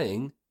ended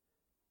playing,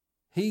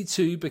 he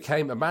too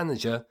became a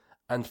manager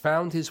and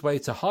found his way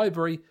to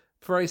Highbury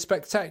for a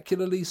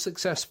spectacularly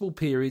successful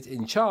period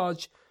in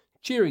charge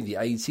during the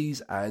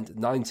 80s and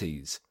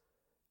 90s.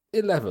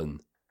 11.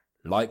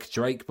 Like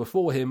Drake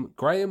before him,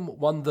 Graham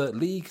won the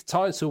league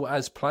title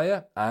as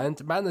player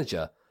and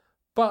manager,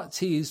 but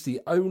he is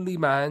the only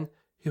man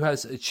who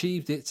has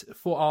achieved it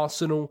for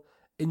Arsenal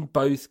in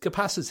both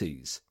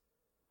capacities.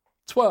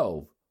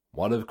 12.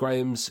 One of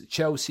Graham's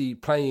Chelsea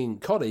playing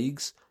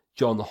colleagues,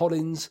 John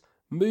Hollins,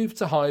 moved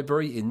to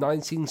Highbury in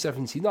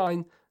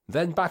 1979,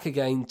 then back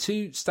again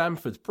to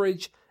Stamford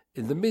Bridge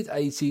in the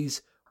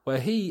mid-80s, where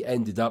he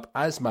ended up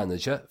as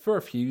manager for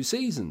a few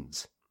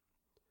seasons.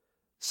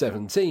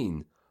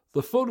 17.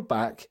 The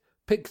full-back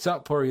picked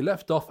up where he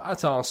left off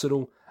at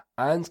Arsenal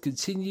and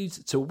continued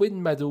to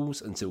win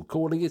medals until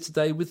calling it a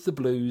day with the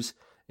Blues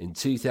in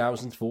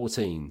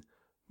 2014,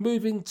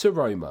 moving to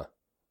Roma.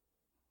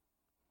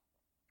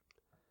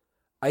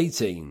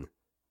 18.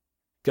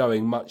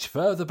 Going much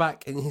further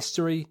back in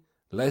history,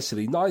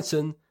 Leslie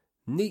Knighton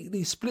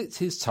neatly split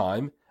his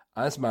time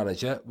as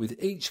manager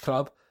with each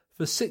club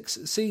for 6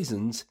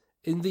 seasons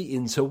in the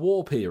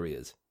interwar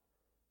period.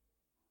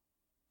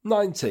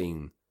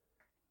 19.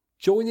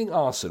 Joining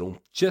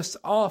Arsenal just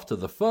after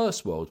the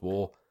First World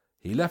War,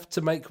 he left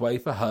to make way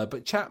for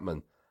Herbert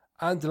Chapman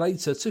and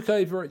later took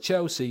over at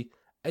Chelsea,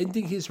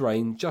 ending his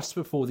reign just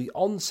before the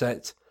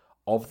onset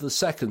of the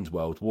Second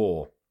World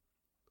War.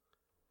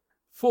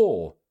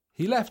 4.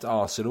 He left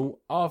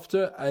Arsenal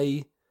after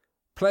a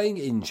playing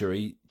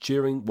injury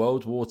during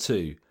World War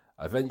II,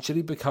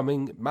 eventually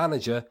becoming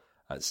manager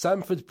at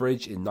Stamford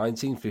Bridge in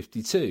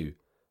 1952.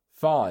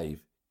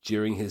 5.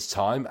 During his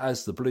time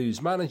as the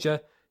Blues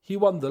manager, he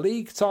won the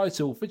league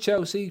title for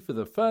Chelsea for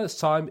the first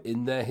time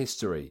in their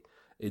history,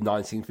 in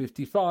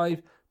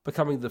 1955,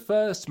 becoming the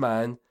first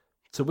man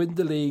to win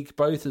the league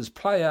both as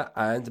player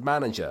and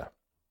manager.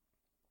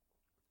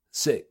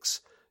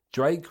 6.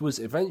 Drake was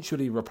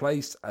eventually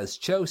replaced as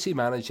Chelsea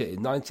manager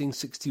in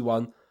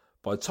 1961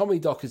 by Tommy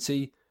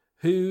Docherty,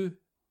 who,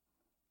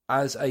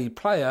 as a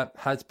player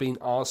had been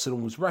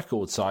Arsenal's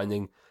record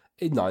signing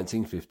in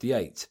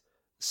 1958.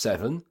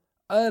 7.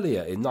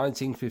 Earlier in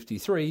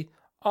 1953,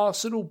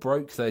 Arsenal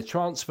broke their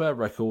transfer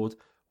record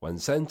when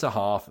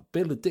centre-half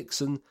Bill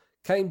Dixon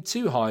came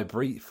to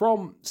Highbury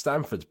from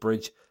Stamford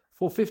Bridge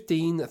for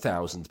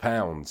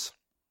 £15,000.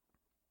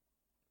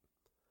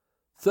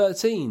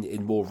 13.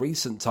 In more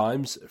recent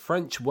times,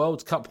 French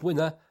World Cup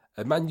winner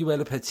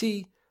Emmanuel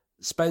Petit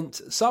spent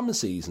some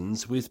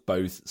seasons with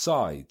both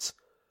sides.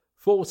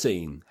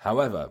 14.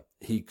 However,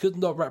 he could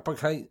not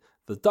replicate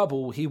the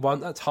double he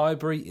won at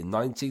Highbury in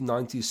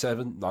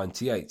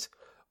 1997-98,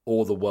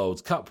 or the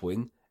World Cup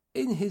win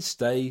in his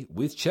stay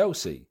with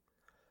Chelsea.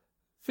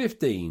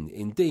 15.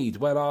 Indeed,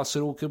 when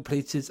Arsenal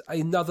completed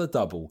another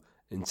double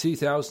in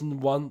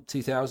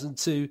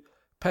 2001-2002,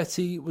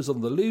 Petit was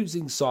on the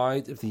losing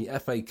side of the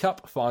FA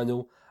Cup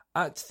final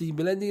at the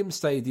Millennium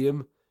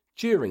Stadium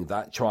during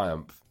that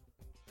triumph.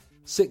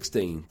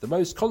 16. The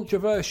most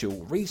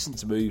controversial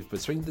recent move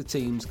between the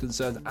teams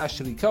concerned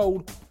Ashley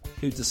Cole,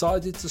 who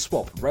decided to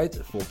swap red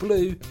for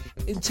blue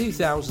in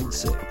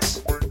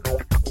 2006.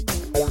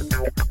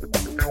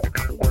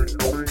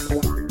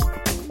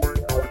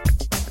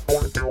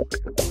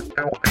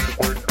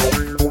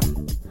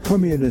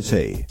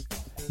 Community.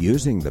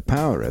 Using the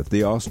power of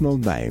the Arsenal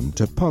name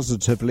to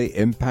positively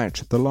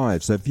impact the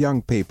lives of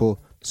young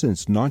people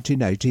since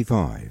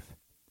 1985.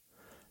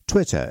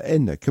 Twitter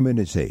in the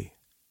community.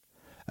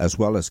 As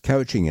well as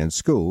coaching in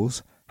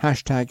schools,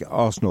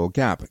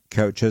 #ArsenalGap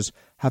coaches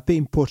have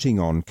been putting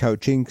on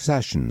coaching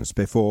sessions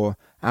before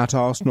at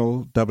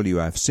Arsenal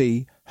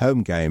WFC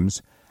home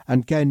games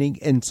and gaining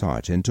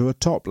insight into a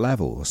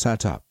top-level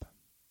setup.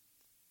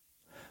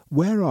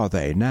 Where are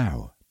they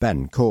now?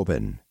 Ben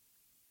Corbin.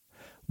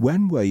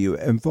 When were you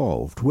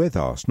involved with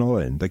Arsenal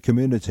in the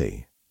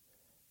community?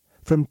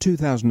 From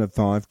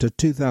 2005 to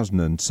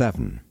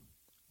 2007.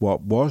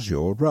 What was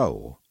your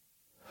role?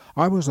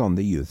 I was on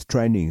the Youth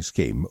Training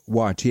Scheme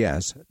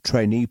YTS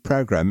trainee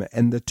programme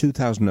in the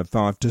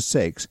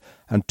 2005-6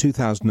 and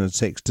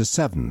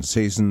 2006-7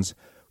 seasons,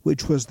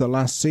 which was the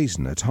last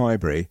season at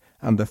Highbury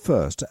and the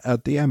first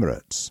at the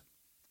Emirates.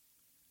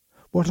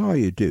 What are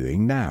you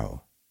doing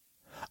now?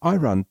 I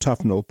run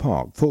Tufnell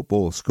Park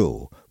Football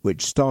School,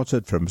 which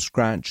started from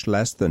scratch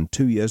less than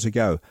 2 years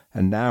ago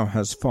and now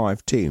has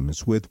 5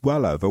 teams with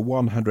well over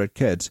 100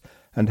 kids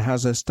and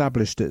has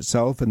established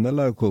itself in the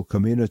local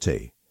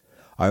community.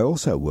 I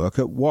also work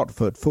at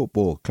Watford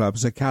Football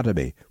Club's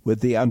academy with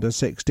the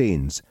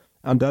under-16s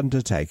and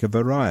undertake a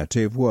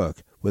variety of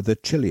work with the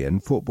Chilean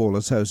Football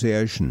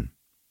Association.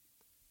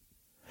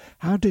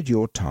 How did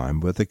your time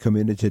with the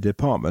community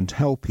department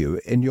help you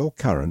in your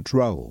current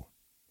role?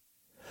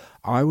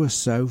 I was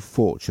so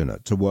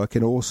fortunate to work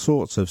in all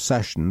sorts of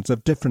sessions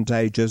of different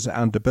ages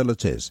and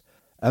abilities.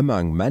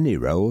 Among many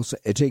roles,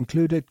 it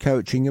included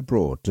coaching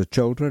abroad to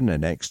children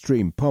in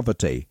extreme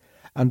poverty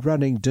and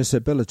running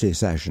disability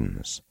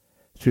sessions.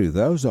 Through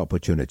those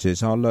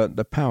opportunities, I learnt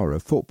the power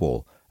of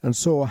football and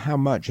saw how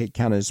much it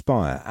can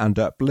inspire and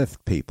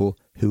uplift people,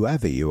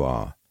 whoever you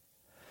are.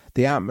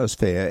 The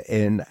atmosphere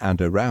in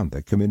and around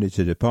the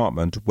community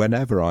department,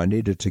 whenever I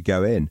needed to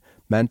go in,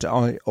 meant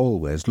I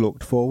always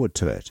looked forward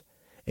to it.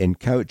 In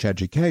coach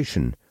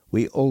education,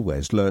 we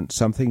always learnt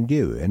something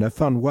new in a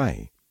fun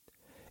way.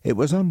 It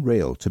was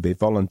unreal to be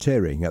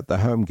volunteering at the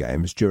home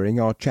games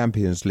during our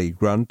Champions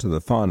League run to the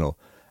final,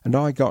 and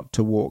I got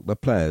to walk the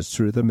players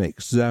through the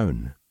mixed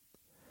zone.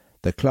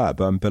 The club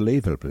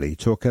unbelievably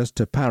took us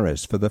to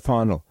Paris for the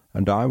final,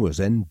 and I was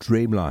in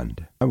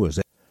dreamland.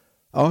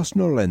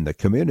 Arsenal in the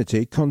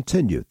community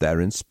continued their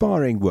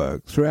inspiring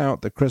work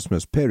throughout the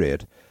Christmas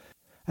period,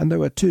 and there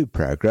were 2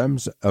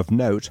 programmes of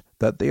note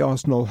that the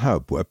Arsenal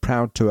Hub were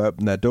proud to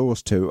open their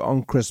doors to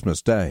on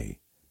Christmas Day.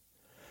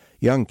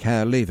 Young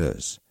Care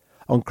Leavers.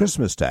 On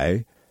Christmas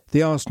Day,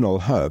 the Arsenal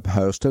Hub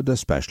hosted a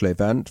special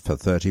event for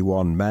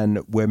 31 men,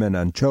 women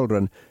and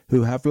children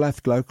who have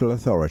left local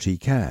authority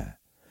care.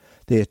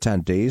 The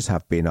attendees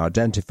have been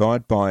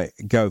identified by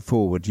Go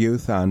Forward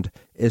Youth and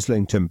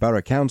Islington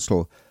Borough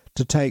Council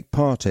to take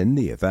part in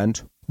the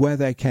event, where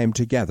they came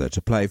together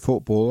to play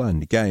football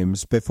and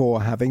games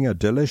before having a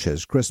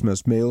delicious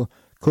Christmas meal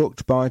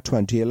cooked by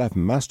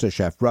 2011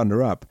 MasterChef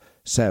runner-up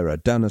Sarah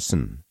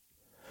Dennison.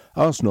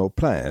 Arsenal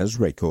players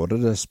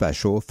recorded a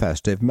special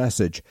festive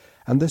message,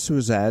 and this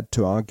was aired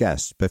to our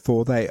guests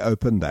before they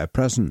opened their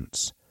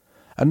presents.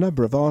 A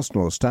number of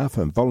Arsenal staff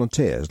and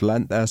volunteers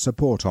lent their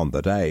support on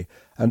the day,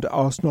 and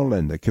Arsenal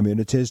in the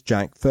Community's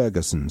Jack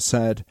Ferguson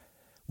said,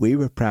 "We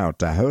were proud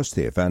to host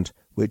the event,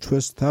 which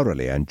was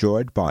thoroughly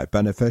enjoyed by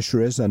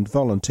beneficiaries and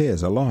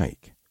volunteers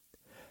alike."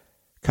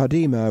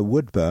 Kadima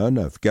Woodburn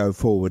of Go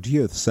Forward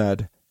Youth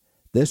said,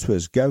 "This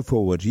was Go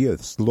Forward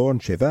Youth's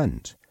launch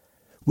event.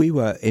 We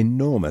were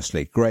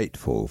enormously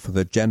grateful for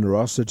the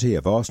generosity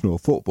of Arsenal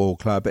Football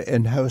Club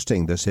in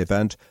hosting this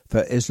event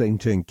for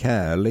Islington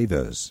Care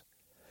Leavers.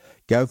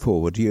 Go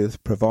Forward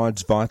Youth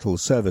provides vital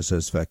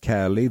services for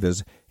care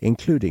leavers,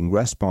 including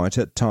respite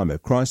at time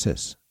of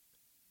crisis."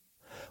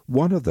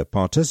 One of the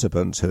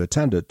participants who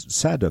attended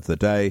said of the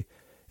day,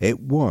 It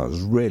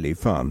was really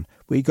fun.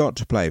 We got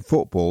to play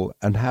football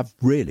and have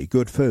really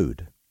good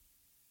food.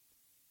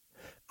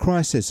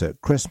 Crisis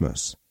at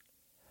Christmas.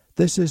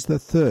 This is the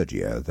third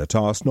year that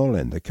Arsenal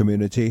in the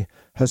community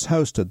has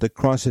hosted the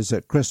Crisis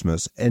at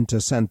Christmas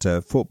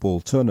Inter-Centre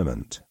Football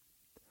Tournament.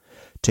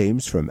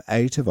 Teams from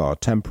 8 of our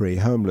temporary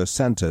homeless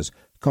centres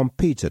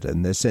competed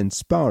in this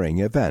inspiring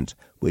event,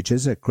 which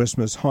is a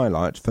Christmas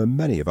highlight for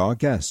many of our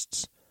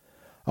guests.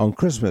 On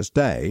Christmas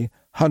Day,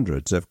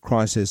 hundreds of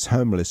Crisis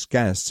homeless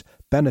guests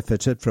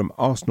benefited from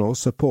Arsenal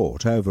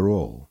support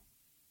overall.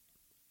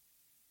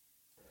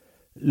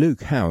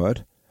 Luke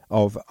Howard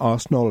of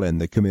Arsenal in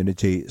the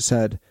Community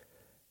said,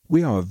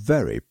 "We are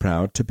very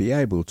proud to be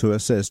able to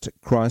assist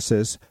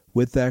Crisis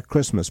with their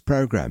Christmas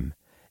programme.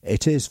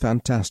 It is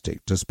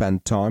fantastic to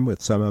spend time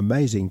with some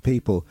amazing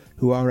people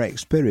who are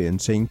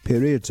experiencing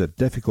periods of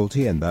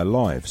difficulty in their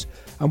lives,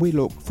 and we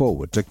look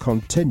forward to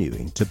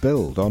continuing to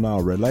build on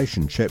our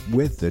relationship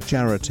with the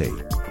charity."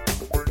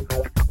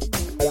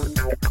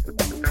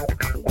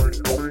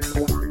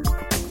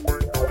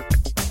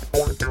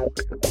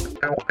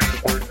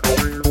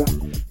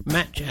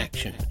 Match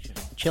action.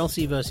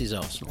 Chelsea vs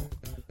Arsenal.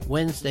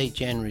 Wednesday,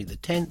 January the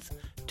 10th,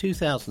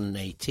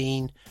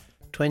 2018,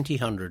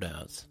 2000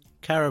 hours.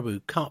 Carabao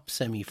Cup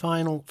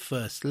semi-final,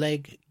 first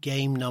leg,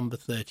 game number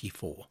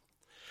 34.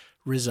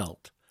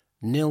 Result,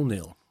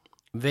 0-0.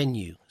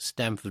 Venue,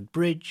 Stamford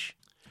Bridge.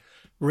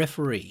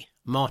 Referee,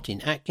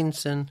 Martin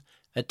Atkinson.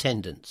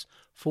 Attendance,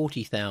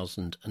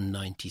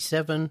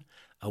 40,097.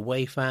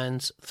 Away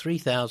fans,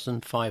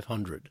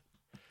 3,500.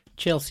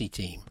 Chelsea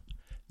team.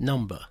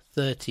 Number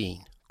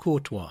 13,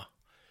 Courtois.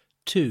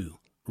 2,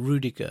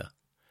 Rudiger.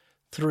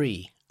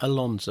 3,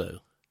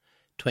 Alonso.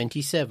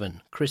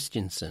 27,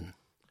 Christensen.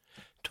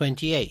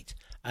 28,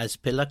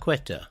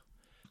 Azpilicueta.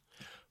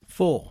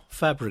 4,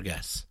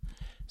 Fabregas.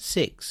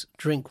 6,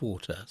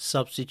 Drinkwater,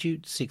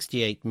 substitute,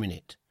 68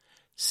 minute.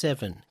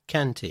 7,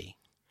 Kante.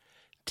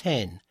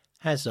 10,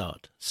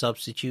 Hazard,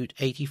 substitute,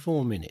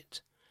 84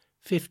 minute.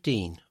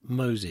 15,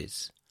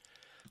 Moses.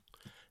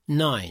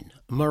 9,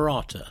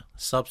 Morata,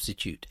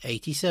 substitute,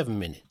 87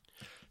 minute.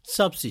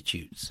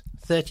 Substitutes,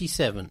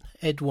 37,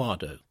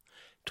 Eduardo.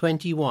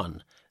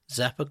 21,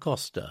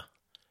 Zappacosta.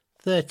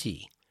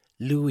 30,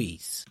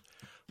 Luis.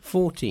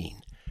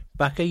 14,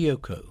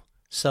 Bakayoko,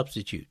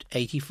 substitute,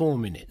 84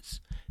 minutes.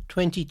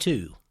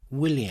 22,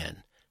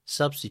 Willian,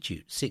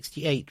 substitute,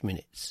 68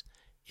 minutes.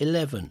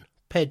 11,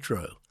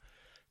 Pedro.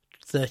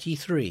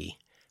 33,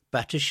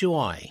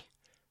 Batshuayi,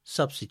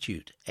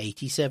 substitute,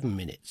 87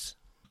 minutes.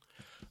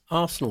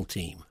 Arsenal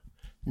team.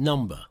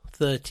 Number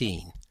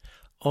 13,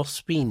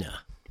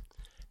 Ospina.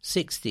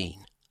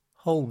 16,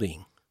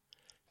 Holding.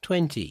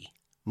 20,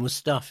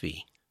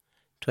 Mustafi.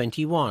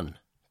 21,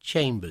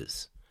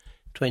 Chambers.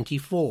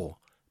 24,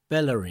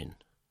 Bellerin.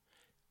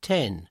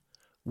 10,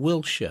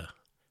 Wilshere,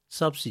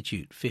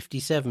 substitute,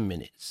 57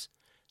 minutes.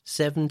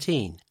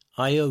 17,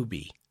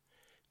 Iobi.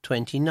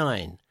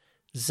 29,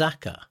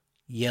 Xhaka,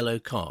 yellow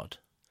card.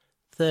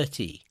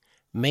 30,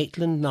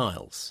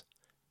 Maitland-Niles.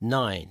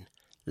 9,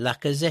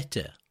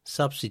 Lacazette,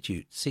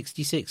 substitute,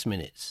 66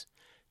 minutes.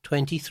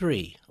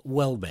 23,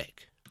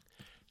 Welbeck.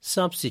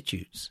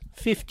 Substitutes,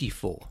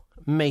 54,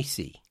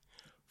 Macy.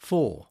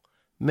 4,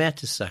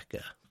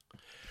 Mertesacker.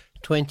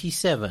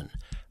 27,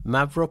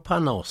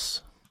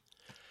 Mavropanos.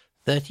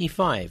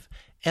 35,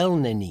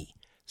 Elneny,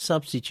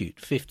 substitute,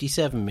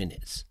 57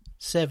 minutes.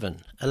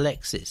 7,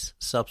 Alexis,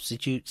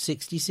 substitute,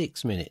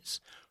 66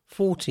 minutes.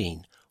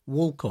 14,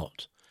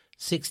 Walcott.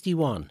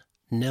 61,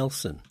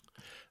 Nelson.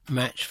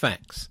 Match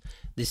facts.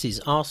 This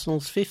is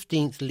Arsenal's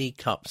 15th League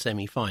Cup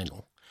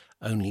semi-final.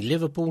 Only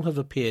Liverpool have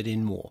appeared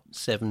in more,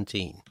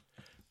 17.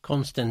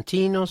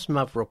 Konstantinos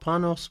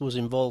Mavropanos was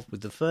involved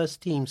with the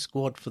first team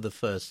squad for the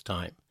first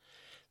time.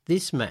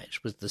 This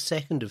match was the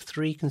second of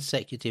 3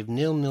 consecutive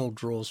 0-0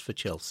 draws for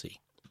Chelsea.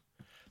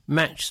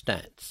 Match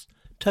stats.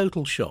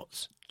 Total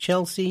shots.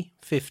 Chelsea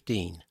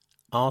 15,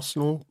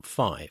 Arsenal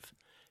 5.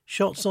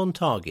 Shots on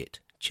target.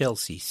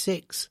 Chelsea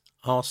 6,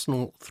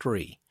 Arsenal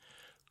 3.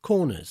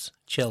 Corners.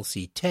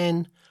 Chelsea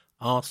 10,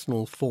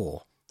 Arsenal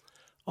 4.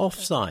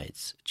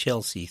 Offsides.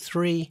 Chelsea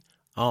 3,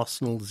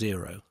 Arsenal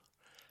 0.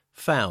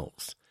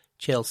 Fouls.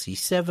 Chelsea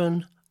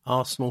 7,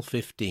 Arsenal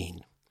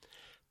 15.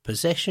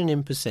 Possession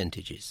in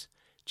percentages.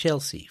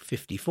 Chelsea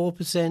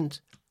 54%,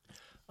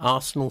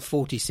 Arsenal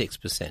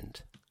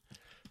 46%.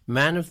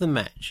 Man of the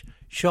match,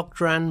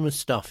 Shkodran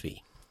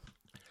Mustafi.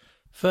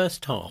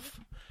 First half.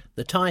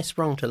 The tie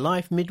sprung to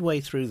life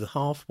midway through the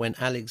half when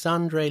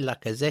Alexandre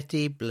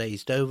Lacazette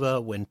blazed over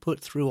when put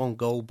through on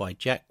goal by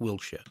Jack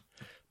Wilshere.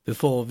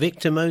 Before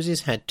Victor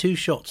Moses had 2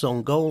 shots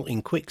on goal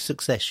in quick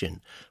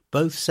succession,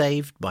 both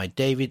saved by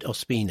David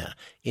Ospina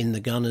in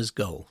the Gunners'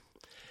 goal.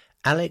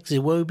 Alex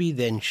Iwobi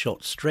then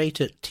shot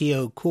straight at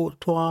Thiaut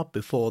Courtois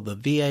before the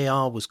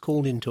VAR was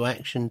called into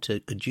action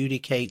to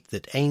adjudicate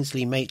that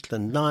Ainsley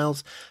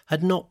Maitland-Niles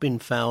had not been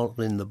fouled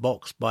in the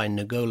box by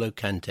N'Golo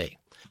Kante.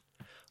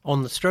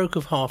 On the stroke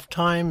of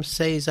half-time,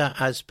 Cesar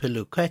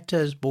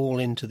Azpilicueta's ball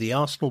into the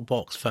Arsenal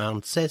box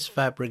found Cesc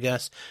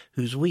Fabregas,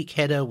 whose weak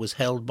header was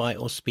held by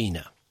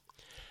Ospina.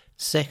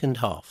 Second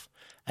half.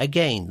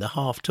 Again, the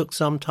half took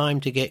some time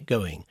to get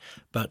going,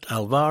 but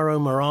Alvaro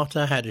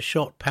Morata had a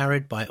shot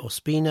parried by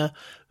Ospina,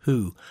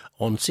 who,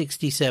 on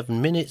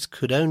 67 minutes,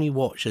 could only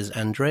watch as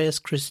Andreas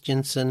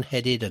Christensen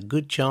headed a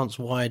good chance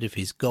wide of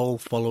his goal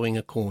following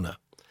a corner.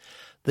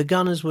 The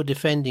Gunners were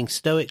defending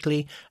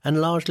stoically and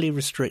largely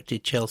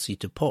restricted Chelsea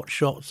to pot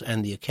shots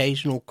and the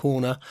occasional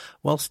corner,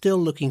 while still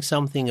looking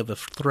something of a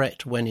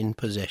threat when in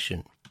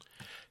possession.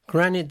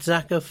 Granit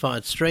Xhaka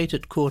fired straight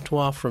at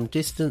Courtois from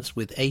distance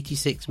with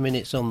 86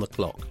 minutes on the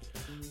clock.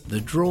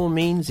 The draw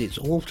means it's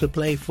all to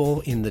play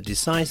for in the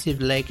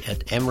decisive leg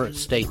at Emirates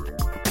Stadium.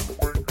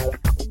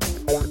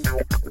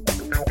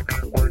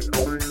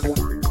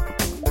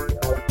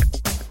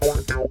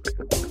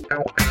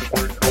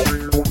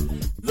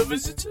 The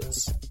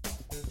visitors.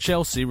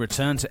 Chelsea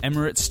return to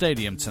Emirates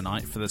Stadium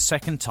tonight for the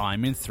second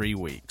time in 3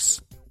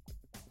 weeks.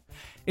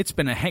 It's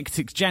been a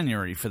hectic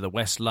January for the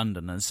West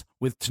Londoners,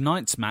 with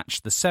tonight's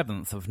match the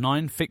 7th of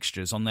 9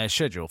 fixtures on their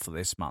schedule for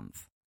this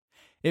month.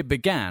 It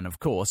began, of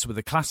course, with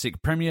a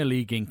classic Premier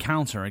League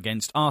encounter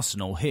against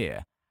Arsenal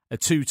here, a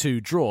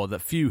 2-2 draw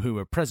that few who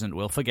were present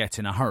will forget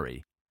in a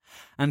hurry,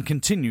 and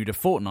continued a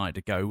fortnight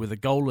ago with a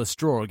goalless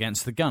draw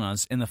against the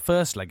Gunners in the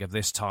first leg of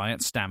this tie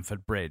at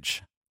Stamford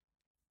Bridge.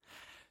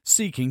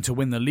 Seeking to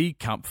win the League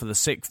Cup for the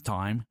 6th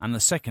time and the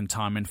second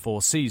time in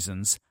 4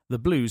 seasons, the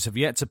Blues have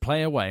yet to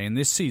play away in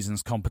this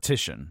season's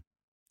competition.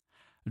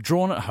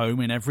 Drawn at home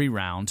in every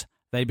round,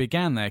 they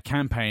began their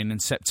campaign in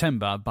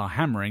September by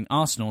hammering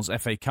Arsenal's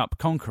FA Cup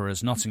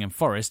conquerors Nottingham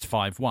Forest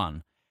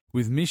 5-1,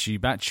 with Michy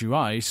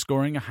Batshuayi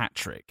scoring a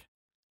hat-trick.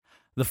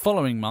 The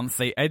following month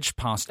they edged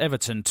past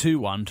Everton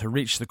 2-1 to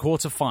reach the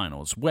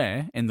quarter-finals,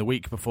 where, in the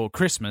week before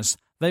Christmas,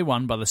 they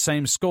won by the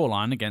same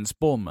scoreline against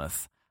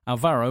Bournemouth,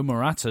 Alvaro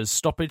Morata's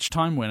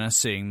stoppage-time winner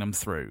seeing them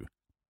through.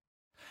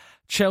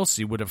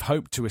 Chelsea would have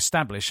hoped to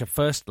establish a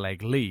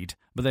first-leg lead,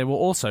 but they will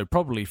also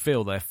probably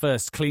feel their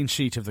first clean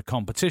sheet of the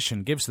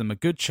competition gives them a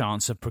good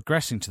chance of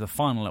progressing to the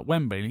final at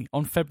Wembley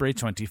on February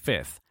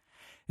 25th,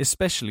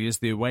 especially as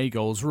the away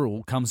goals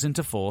rule comes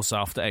into force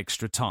after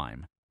extra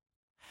time.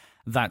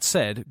 That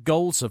said,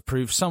 goals have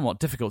proved somewhat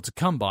difficult to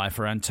come by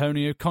for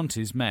Antonio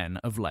Conte's men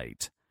of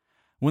late.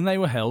 When they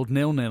were held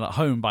 0-0 at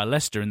home by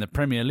Leicester in the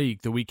Premier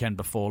League the weekend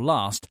before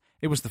last,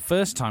 it was the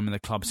first time in the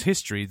club's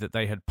history that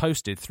they had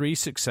posted 3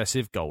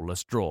 successive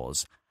goalless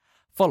draws,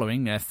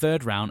 following their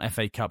third-round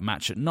FA Cup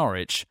match at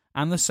Norwich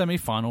and the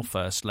semi-final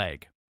first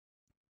leg.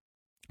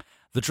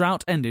 The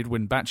drought ended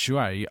when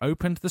Batshuayi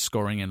opened the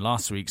scoring in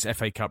last week's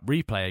FA Cup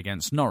replay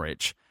against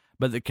Norwich,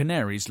 but the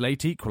Canaries'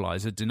 late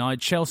equaliser denied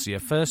Chelsea a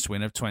first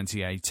win of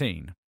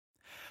 2018.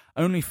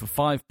 Only for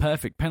 5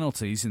 perfect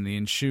penalties in the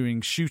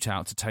ensuing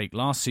shootout to take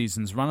last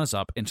season's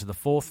runners-up into the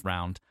 4th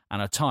round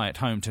and a tie at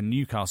home to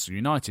Newcastle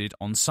United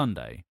on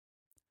Sunday.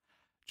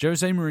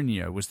 Jose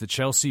Mourinho was the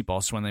Chelsea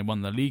boss when they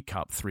won the League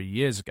Cup 3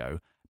 years ago,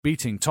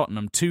 beating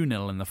Tottenham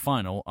 2-0 in the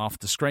final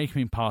after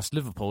scraping past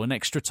Liverpool in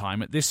extra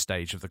time at this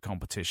stage of the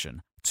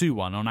competition,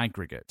 2-1 on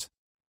aggregate.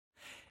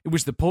 It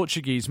was the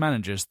Portuguese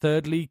manager's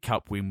 3rd League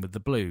Cup win with the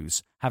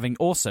Blues, having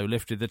also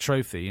lifted the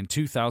trophy in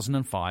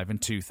 2005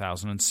 and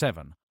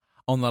 2007,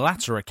 on the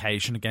latter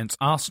occasion against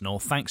Arsenal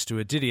thanks to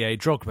a Didier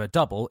Drogba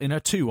double in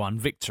a 2-1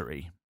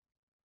 victory.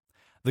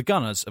 The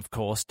Gunners, of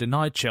course,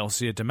 denied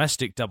Chelsea a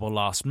domestic double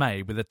last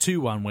May with a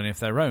 2-1 win of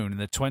their own in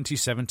the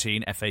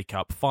 2017 FA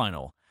Cup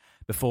final,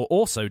 before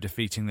also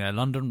defeating their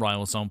London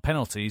rivals on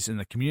penalties in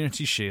the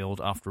Community Shield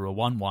after a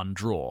 1-1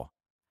 draw.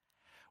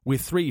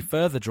 With 3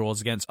 further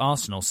draws against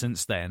Arsenal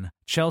since then,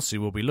 Chelsea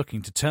will be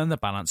looking to turn the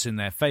balance in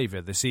their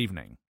favour this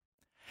evening.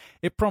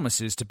 It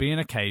promises to be an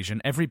occasion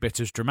every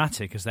bit as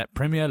dramatic as that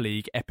Premier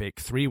League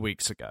epic 3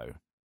 weeks ago.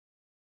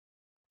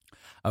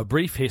 A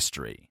brief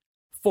history.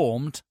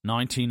 Formed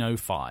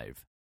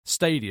 1905.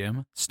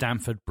 Stadium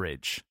Stamford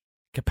Bridge.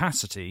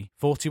 Capacity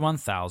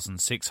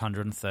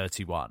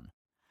 41,631.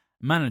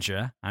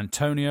 Manager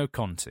Antonio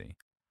Conte.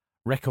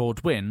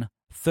 Record win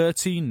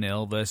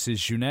 13-0 versus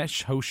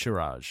Junesh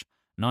Hosharaj,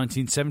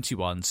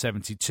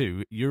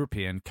 1971-72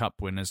 European Cup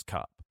Winners'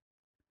 Cup.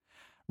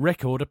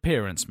 Record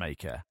appearance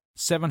maker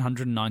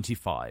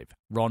 795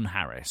 Ron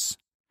Harris.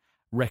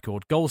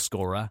 Record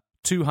goalscorer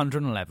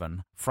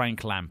 211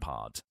 Frank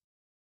Lampard.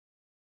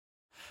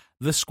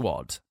 The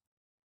squad.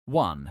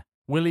 1.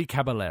 Willy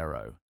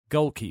Caballero,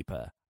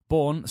 goalkeeper,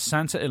 born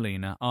Santa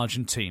Elena,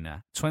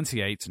 Argentina,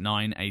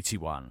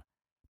 28/9/81.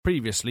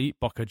 Previously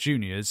Boca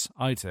Juniors,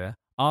 Inter,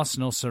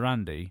 Arsenal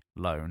Sarandi,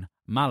 loan,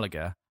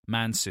 Malaga,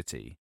 Man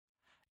City.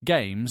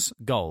 Games,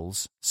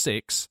 goals,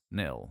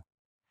 6-0.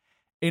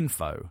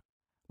 Info.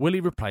 Willy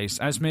replaced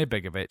Asmir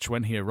Begovic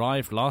when he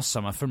arrived last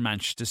summer from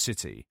Manchester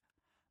City.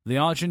 The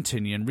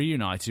Argentinian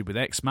reunited with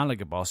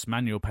ex-Malaga boss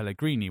Manuel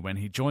Pellegrini when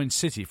he joined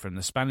City from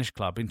the Spanish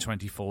club in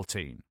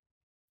 2014.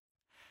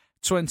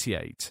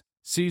 28.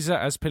 Cesar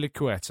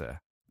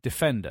Azpilicueta,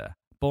 defender,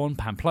 born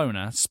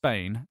Pamplona,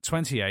 Spain,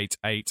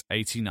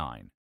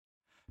 28/8/89.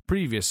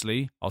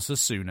 Previously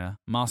Osasuna,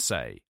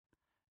 Marseille.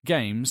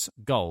 Games,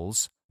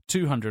 goals,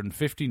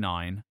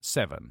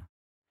 259-7.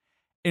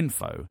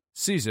 Info: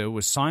 Cesar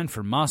was signed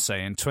from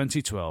Marseille in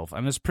 2012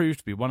 and has proved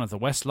to be one of the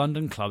West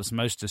London club's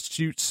most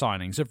astute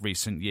signings of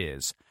recent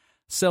years,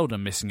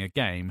 seldom missing a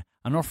game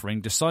and offering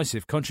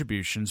decisive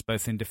contributions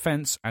both in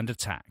defence and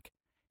attack.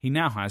 He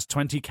now has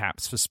 20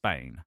 caps for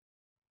Spain.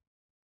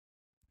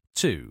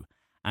 2.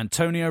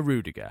 Antonio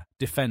Rüdiger,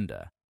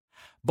 defender.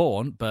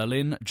 Born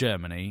Berlin,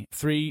 Germany,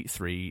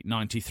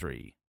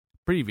 3-3-93.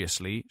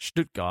 Previously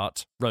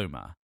Stuttgart,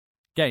 Roma.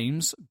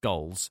 Games,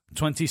 goals,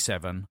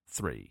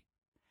 27-3.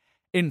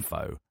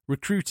 Info: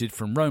 recruited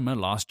from Roma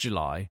last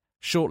July,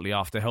 shortly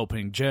after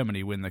helping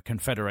Germany win the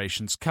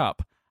Confederations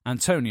Cup,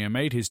 Antonio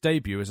made his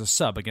debut as a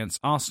sub against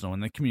Arsenal in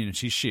the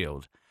Community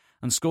Shield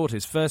and scored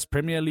his first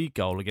Premier League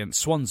goal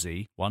against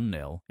Swansea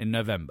 1-0 in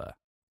November.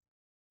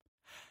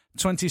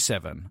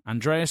 27.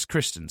 Andreas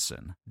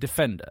Christensen,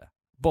 defender.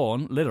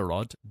 Born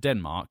Lillerod,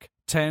 Denmark,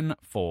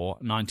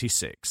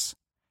 10-4-96.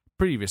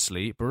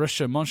 Previously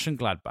Borussia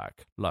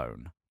Mönchengladbach,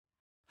 loan.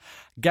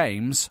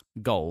 Games,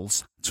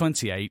 goals,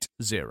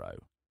 28-0.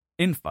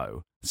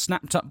 Info: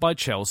 snapped up by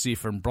Chelsea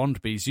from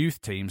Brondby's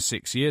youth team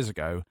 6 years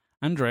ago,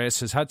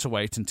 Andreas has had to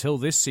wait until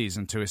this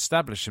season to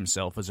establish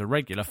himself as a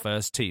regular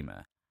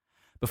first-teamer.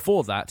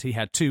 Before that, he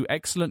had 2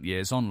 excellent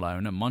years on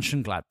loan at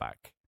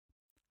Mönchengladbach.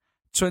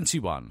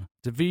 21.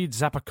 David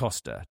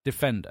Zappacosta,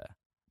 defender.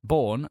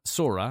 Born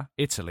Sora,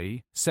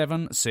 Italy,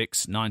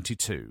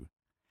 7-6-92.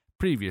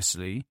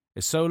 Previously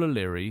Isola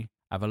Liri,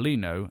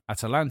 Avellino,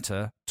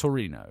 Atalanta,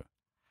 Torino.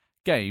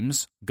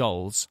 Games,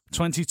 goals,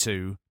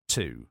 22-2.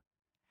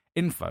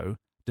 Info: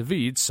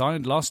 David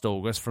signed last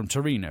August from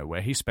Torino, where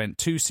he spent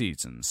 2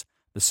 seasons,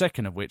 the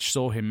second of which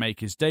saw him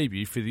make his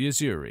debut for the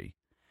Azzurri.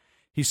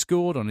 He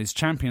scored on his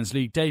Champions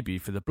League debut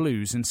for the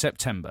Blues in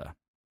September.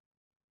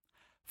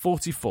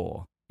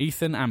 44.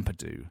 Ethan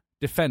Ampadu,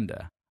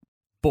 defender.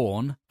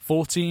 Born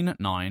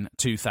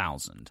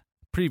 14-9-2000.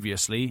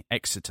 Previously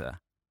Exeter.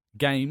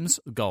 Games,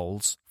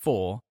 goals,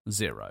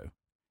 4-0.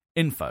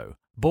 Info: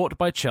 bought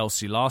by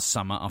Chelsea last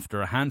summer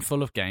after a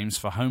handful of games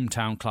for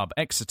hometown club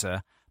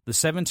Exeter, the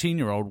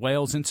 17-year-old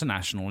Wales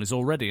international is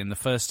already in the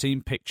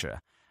first-team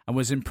picture and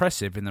was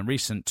impressive in the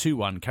recent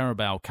 2-1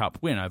 Carabao Cup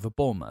win over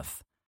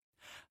Bournemouth.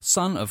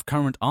 Son of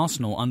current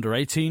Arsenal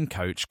under-18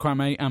 coach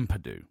Kwame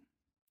Ampadu.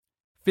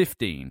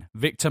 15.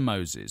 Victor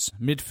Moses,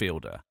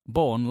 midfielder.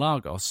 Born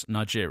Lagos,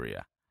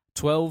 Nigeria.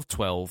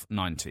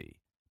 12-12-90.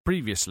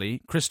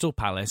 Previously Crystal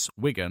Palace,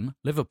 Wigan,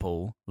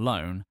 Liverpool,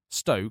 loan.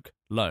 Stoke,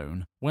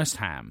 loan. West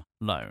Ham,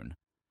 loan.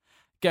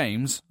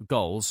 Games,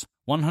 goals,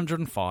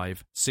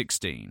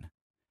 105-16.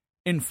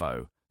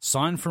 Info: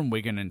 signed from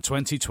Wigan in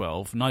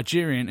 2012,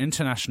 Nigerian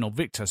international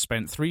Victor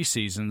spent 3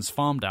 seasons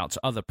farmed out to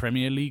other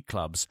Premier League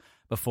clubs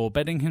before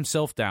bedding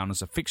himself down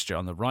as a fixture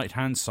on the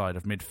right-hand side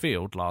of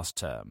midfield last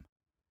term.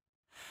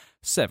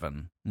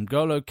 7.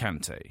 N'Golo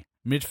Kante,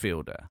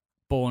 midfielder.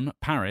 Born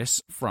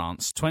Paris,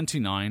 France,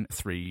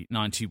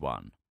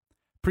 29-3-91.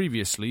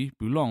 Previously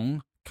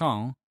Boulogne,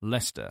 Caen,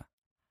 Leicester.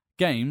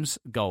 Games,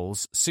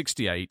 goals,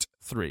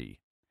 68-3.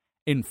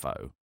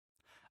 Info: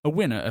 a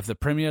winner of the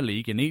Premier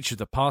League in each of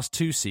the past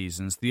 2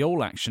 seasons, the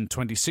all-action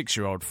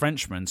 26-year-old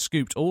Frenchman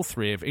scooped all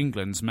 3 of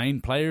England's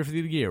main Player of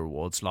the Year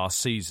awards last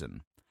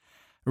season.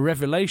 A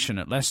revelation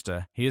at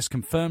Leicester, he has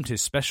confirmed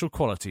his special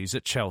qualities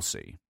at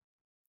Chelsea.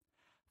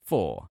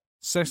 4.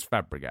 Cesc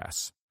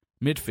Fabregas,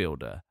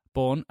 midfielder.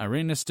 Born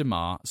Arenas de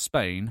Mar,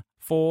 Spain,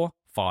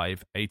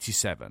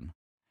 4-5-87.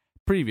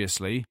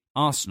 Previously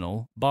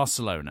Arsenal,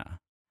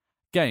 Barcelona.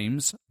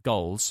 Games,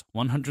 goals,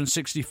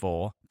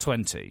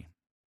 164-20.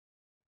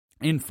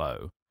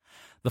 Info: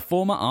 the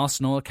former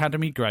Arsenal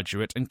Academy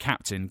graduate and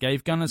captain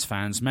gave Gunners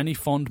fans many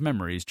fond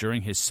memories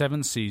during his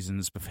 7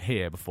 seasons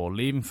here before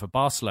leaving for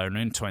Barcelona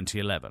in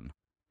 2011.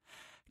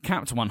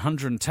 Capped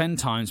 110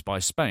 times by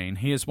Spain,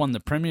 he has won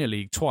the Premier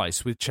League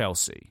twice with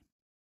Chelsea.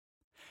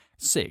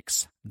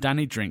 6.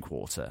 Danny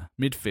Drinkwater,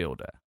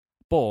 midfielder.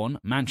 Born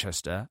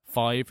Manchester,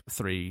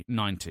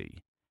 5-3-90.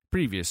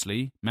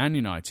 Previously Man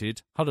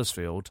United,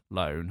 Huddersfield,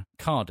 loan.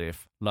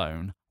 Cardiff,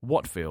 loan.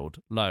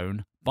 Watford,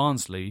 loan.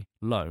 Barnsley,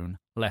 loan.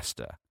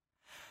 Leicester.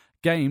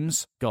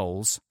 Games,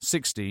 goals,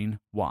 16-1.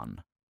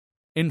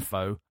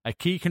 Info: a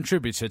key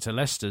contributor to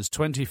Leicester's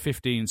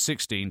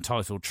 2015-16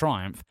 title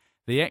triumph,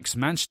 the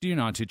ex-Manchester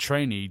United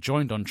trainee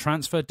joined on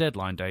transfer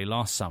deadline day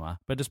last summer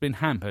but has been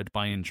hampered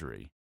by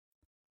injury.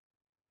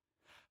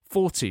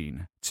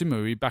 14.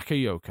 Timuri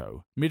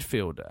Bakayoko,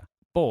 midfielder.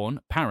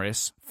 Born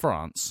Paris,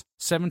 France,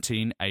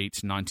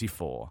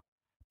 17-8-94.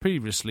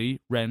 Previously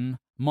Rennes,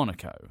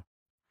 Monaco.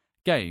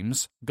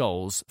 Games,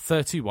 goals,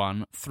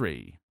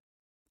 31-3.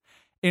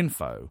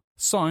 Info: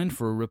 signed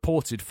for a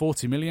reported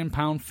 £40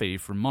 million fee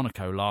from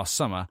Monaco last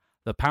summer,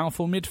 the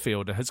powerful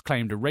midfielder has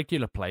claimed a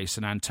regular place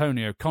in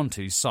Antonio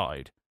Conte's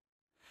side.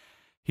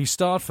 He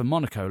starred for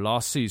Monaco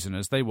last season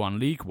as they won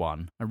League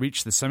One and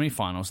reached the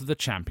semi-finals of the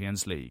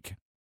Champions League.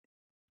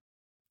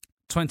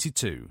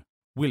 22.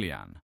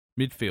 Willian,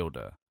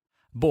 midfielder.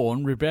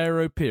 Born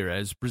Ribeirão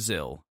Pires,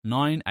 Brazil,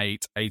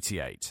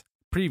 9-8-88.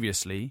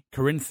 Previously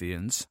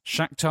Corinthians,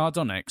 Shakhtar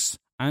Donetsk,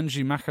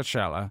 Anji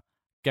Makachala.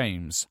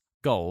 Games,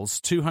 goals,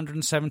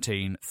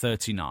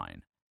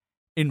 217-39.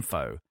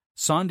 Info.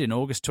 Signed in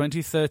August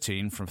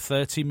 2013 from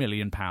 £30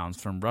 million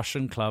from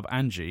Russian club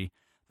Anzhi,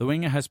 the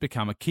winger has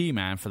become a key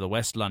man for the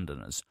West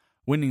Londoners,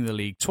 winning the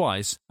league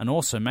twice and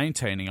also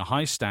maintaining a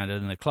high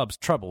standard in the club's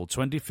troubled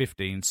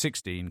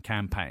 2015-16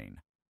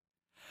 campaign.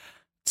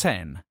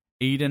 10.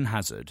 Eden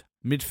Hazard,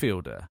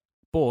 midfielder,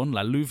 born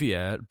La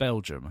Louvière,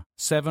 Belgium,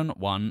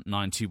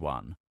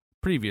 7-1-91,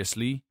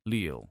 previously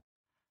Lille.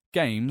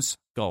 Games,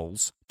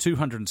 goals,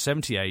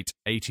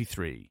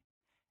 278-83.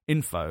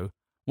 Info.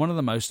 One of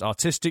the most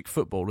artistic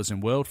footballers in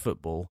world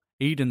football,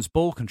 Eden's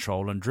ball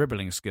control and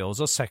dribbling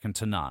skills are second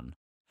to none.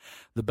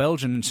 The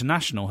Belgian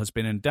international has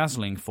been in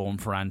dazzling form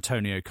for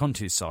Antonio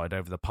Conte's side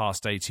over the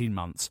past 18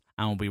 months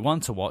and will be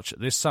one to watch at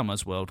this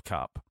summer's World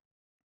Cup.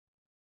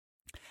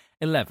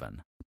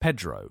 11.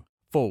 Pedro,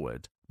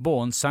 forward,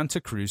 born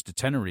Santa Cruz de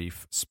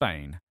Tenerife,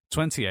 Spain,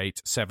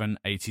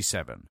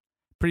 28-7-87,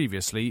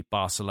 previously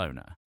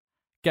Barcelona.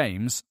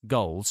 Games,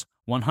 goals,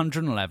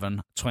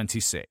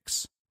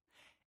 111-26.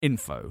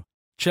 Info.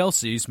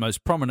 Chelsea's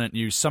most prominent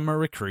new summer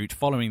recruit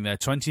following their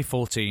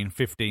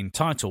 2014-15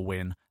 title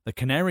win, the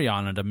Canary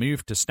Islander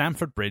moved to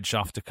Stamford Bridge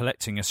after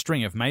collecting a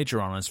string of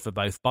major honours for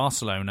both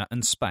Barcelona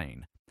and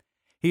Spain.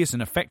 He is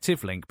an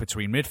effective link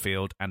between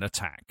midfield and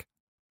attack.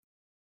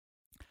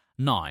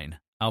 9.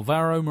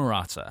 Alvaro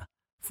Morata,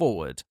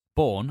 forward,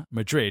 born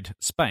Madrid,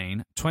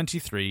 Spain,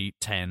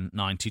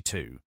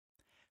 23-10-92.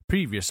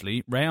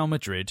 Previously Real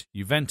Madrid,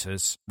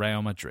 Juventus,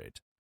 Real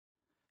Madrid.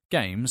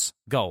 Games,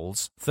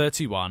 goals,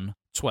 31-12.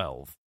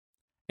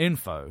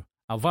 Info.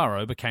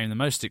 Alvaro became the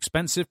most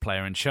expensive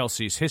player in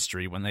Chelsea's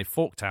history when they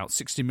forked out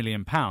 £60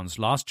 million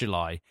last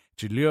July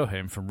to lure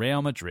him from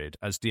Real Madrid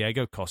as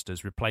Diego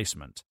Costa's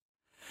replacement.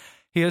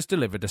 He has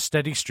delivered a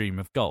steady stream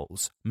of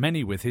goals,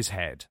 many with his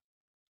head.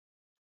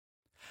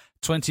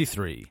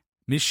 23.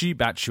 Michy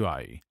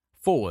Batshuayi,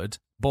 forward,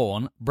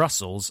 born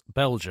Brussels,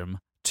 Belgium,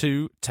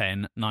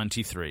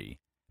 2-10-93.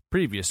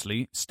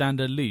 Previously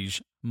Standard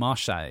Liège,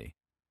 Marseille.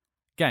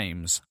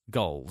 Games,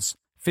 goals,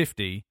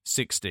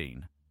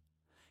 50-16.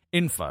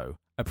 Info.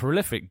 A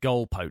prolific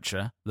goal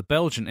poacher, the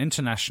Belgian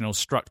international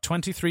struck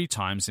 23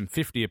 times in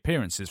 50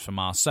 appearances for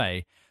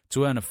Marseille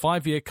to earn a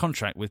 5-year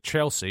contract with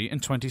Chelsea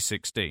in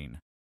 2016.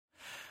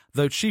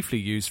 Though chiefly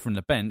used from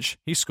the bench,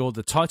 he scored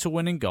the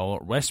title-winning goal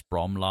at West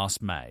Brom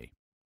last May.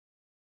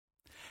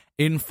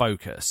 In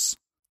focus.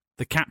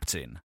 The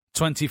captain,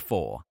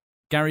 24,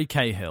 Gary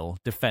Cahill,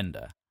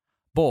 defender.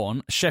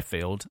 Born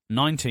Sheffield,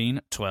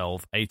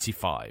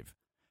 19-12-85.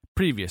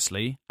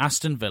 Previously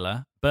Aston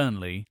Villa,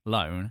 Burnley,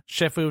 loan,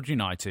 Sheffield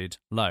United,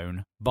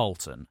 loan,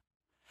 Bolton.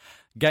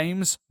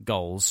 Games,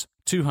 goals,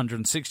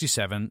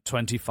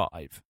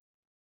 267-25.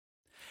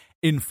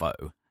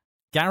 Info.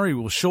 Gary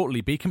will shortly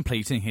be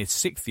completing his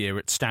 6th year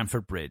at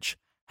Stamford Bridge,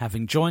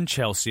 having joined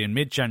Chelsea in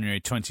mid-January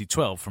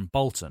 2012 from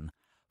Bolton,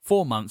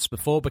 4 months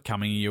before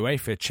becoming a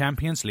UEFA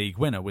Champions League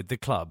winner with the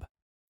club.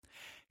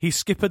 He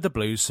skippered the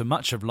Blues for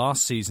much of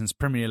last season's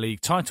Premier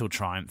League title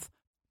triumph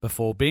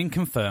before being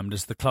confirmed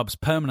as the club's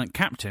permanent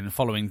captain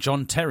following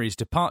John Terry's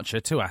departure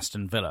to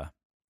Aston Villa.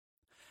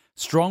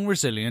 Strong,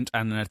 resilient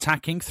and an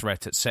attacking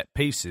threat at set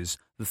pieces,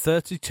 the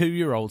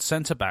 32-year-old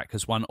centre-back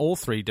has won all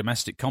 3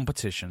 domestic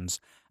competitions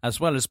as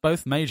well as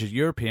both major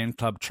European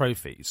club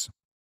trophies.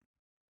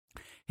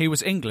 He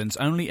was England's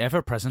only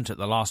ever present at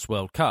the last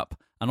World Cup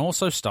and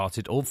also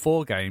started all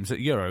 4 games at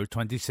Euro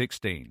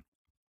 2016.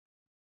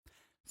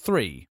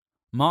 3.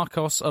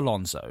 Marcos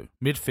Alonso,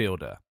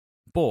 midfielder.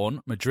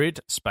 Born Madrid,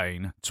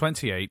 Spain,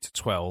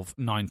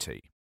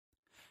 28-12-90.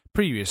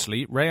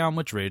 Previously Real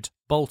Madrid,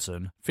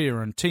 Bolton,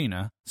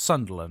 Fiorentina,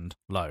 Sunderland,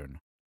 loan.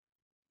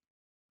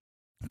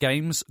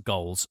 Games,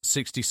 goals,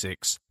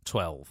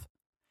 66-12.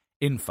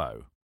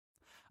 Info.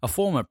 A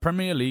former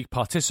Premier League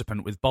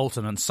participant with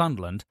Bolton and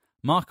Sunderland,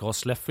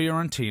 Marcos left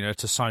Fiorentina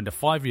to sign a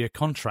 5-year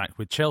contract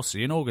with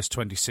Chelsea in August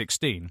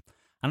 2016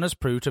 and has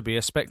proved to be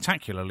a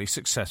spectacularly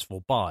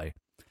successful buy,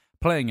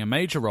 playing a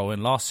major role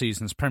in last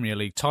season's Premier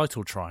League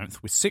title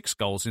triumph with 6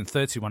 goals in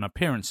 31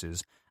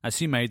 appearances as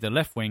he made the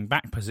left-wing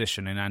back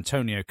position in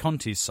Antonio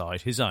Conte's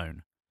side his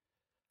own.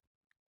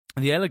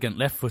 The elegant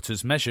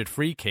left-footer's measured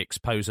free kicks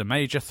pose a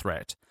major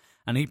threat,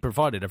 and he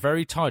provided a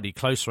very tidy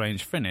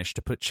close-range finish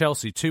to put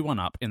Chelsea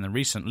 2-1 up in the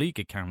recent league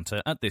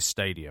encounter at this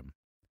stadium.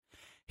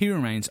 He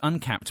remains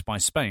uncapped by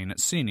Spain at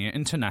senior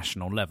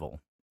international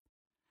level.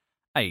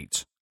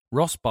 8.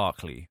 Ross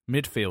Barkley,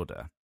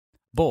 midfielder.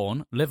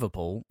 Born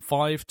Liverpool,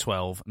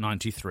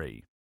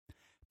 5-12-93.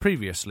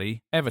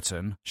 Previously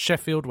Everton,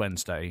 Sheffield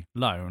Wednesday,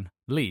 loan,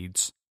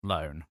 Leeds,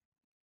 loan.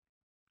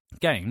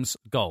 Games,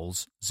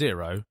 goals,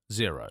 0-0.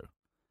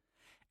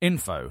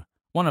 Info.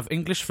 One of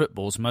English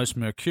football's most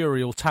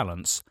mercurial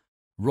talents,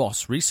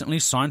 Ross recently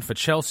signed for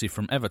Chelsea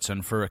from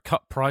Everton for a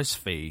cut price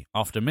fee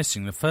after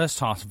missing the first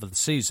half of the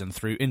season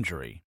through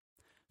injury.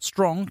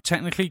 Strong,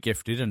 technically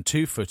gifted and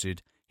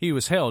 2-footed, he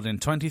was hailed in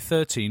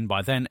 2013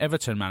 by then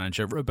Everton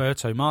manager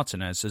Roberto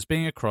Martinez as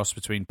being a cross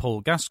between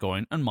Paul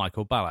Gascoigne and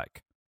Michael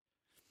Ballack.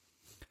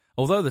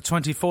 Although the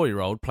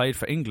 24-year-old played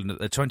for England at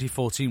the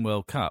 2014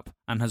 World Cup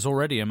and has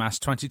already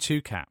amassed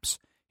 22 caps,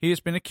 he has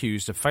been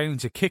accused of failing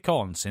to kick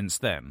on since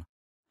then.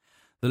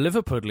 The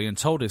Liverpudlian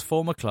told his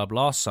former club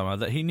last summer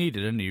that he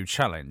needed a new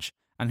challenge,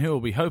 and he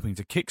will be hoping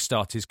to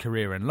kick-start his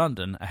career in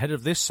London ahead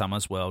of this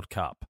summer's World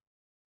Cup.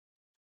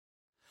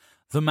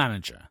 The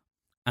manager,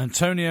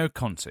 Antonio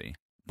Conte,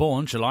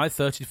 born July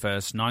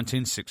 31st,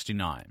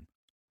 1969.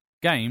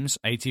 Games,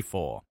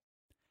 84.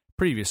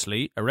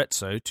 Previously,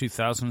 Arezzo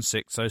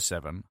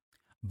 2006-07,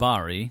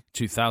 Bari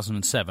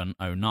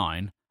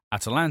 2007-09,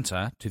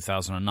 Atalanta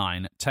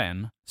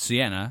 2009-10,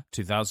 Siena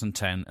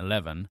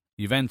 2010-11,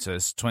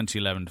 Juventus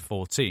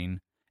 2011-14,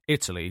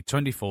 Italy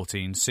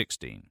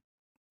 2014-16.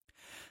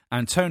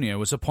 Antonio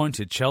was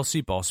appointed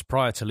Chelsea boss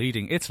prior to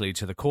leading Italy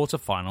to the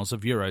quarter-finals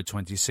of Euro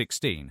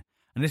 2016,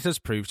 and it has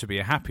proved to be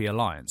a happy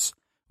alliance,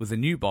 with the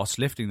new boss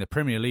lifting the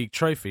Premier League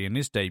trophy in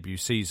his debut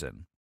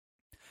season.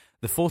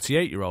 The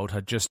 48-year-old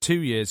had just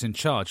 2 years in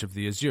charge of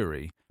the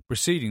Azzurri,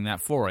 preceding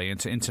that foray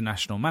into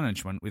international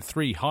management with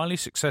 3 highly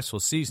successful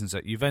seasons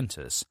at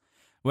Juventus,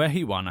 where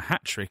he won a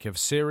hat-trick of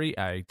Serie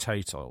A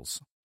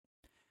titles.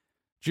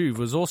 Juve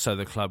was also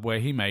the club where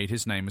he made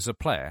his name as a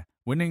player,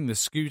 winning the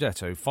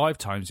Scudetto 5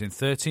 times in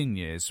 13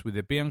 years with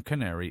the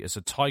Bianconeri as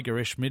a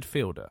tigerish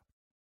midfielder.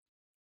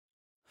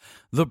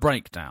 The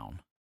breakdown.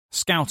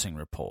 Scouting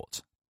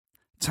report.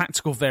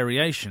 Tactical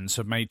variations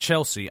have made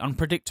Chelsea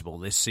unpredictable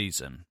this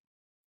season.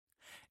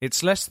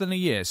 It's less than a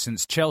year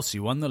since Chelsea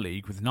won the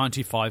league with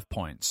 95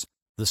 points,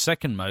 the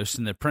second most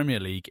in the Premier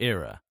League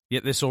era,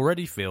 yet this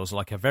already feels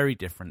like a very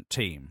different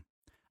team.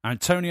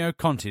 Antonio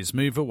Conte's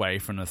move away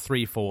from a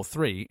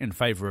 3-4-3 in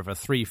favour of a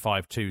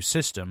 3-5-2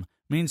 system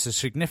means a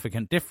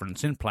significant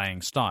difference in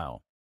playing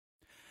style.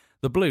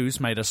 The Blues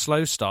made a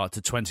slow start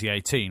to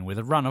 2018 with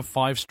a run of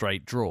 5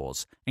 straight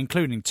draws,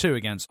 including 2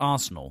 against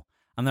Arsenal,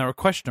 and there are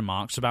question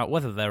marks about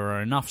whether there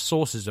are enough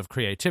sources of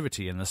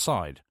creativity in the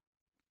side.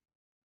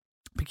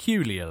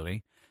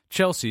 Peculiarly,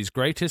 Chelsea's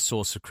greatest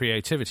source of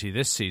creativity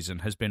this season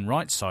has been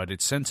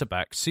right-sided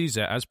centre-back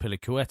Cesar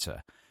Azpilicueta,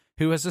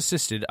 who has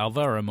assisted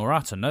Alvaro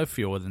Morata no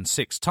fewer than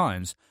 6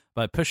 times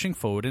by pushing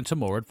forward into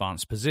more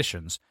advanced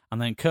positions and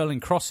then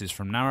curling crosses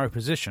from narrow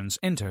positions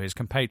into his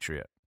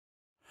compatriot.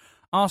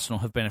 Arsenal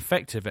have been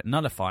effective at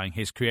nullifying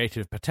his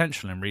creative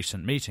potential in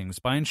recent meetings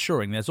by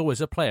ensuring there's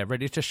always a player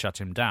ready to shut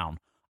him down,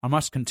 and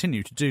must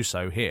continue to do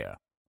so here.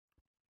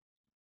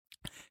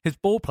 His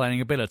ball-playing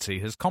ability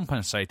has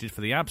compensated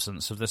for the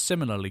absence of the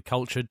similarly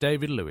cultured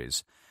David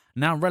Luiz,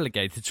 now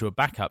relegated to a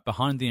backup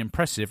behind the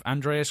impressive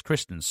Andreas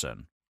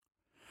Christensen.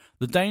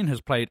 The Dane has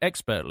played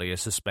expertly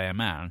as a spare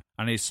man,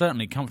 and is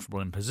certainly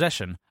comfortable in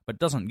possession, but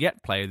doesn't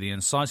yet play the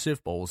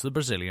incisive balls the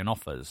Brazilian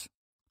offers.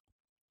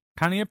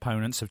 Canny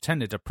opponents have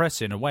tended to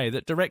press in a way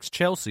that directs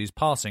Chelsea's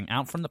passing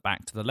out from the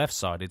back to the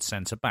left-sided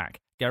centre-back,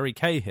 Gary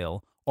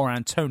Cahill or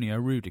Antonio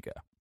Rudiger.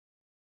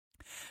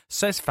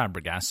 Cesc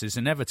Fabregas is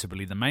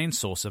inevitably the main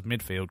source of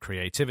midfield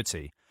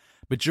creativity,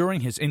 but during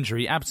his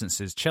injury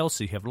absences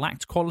Chelsea have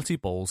lacked quality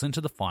balls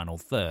into the final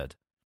third.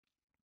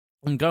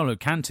 N'Golo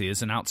Kante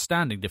is an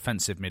outstanding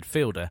defensive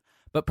midfielder,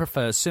 but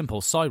prefers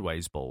simple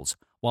sideways balls,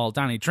 while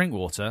Danny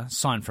Drinkwater,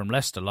 signed from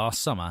Leicester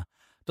last summer,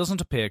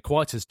 doesn't appear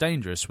quite as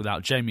dangerous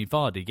without Jamie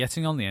Vardy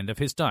getting on the end of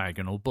his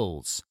diagonal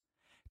balls.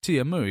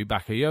 Tiamui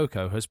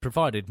Bakayoko has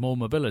provided more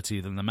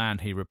mobility than the man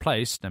he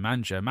replaced,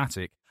 Nemanja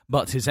Matic,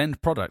 but his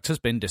end product has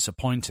been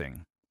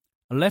disappointing.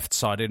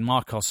 Left-sided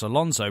Marcos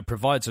Alonso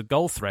provides a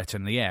goal threat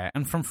in the air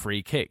and from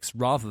free kicks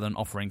rather than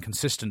offering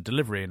consistent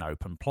delivery in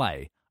open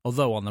play,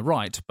 although on the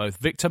right, both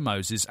Victor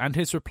Moses and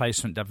his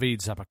replacement David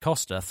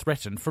Zappacosta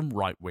threaten from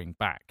right wing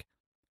back.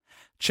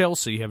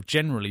 Chelsea have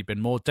generally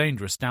been more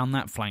dangerous down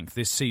that flank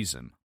this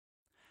season.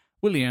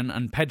 Willian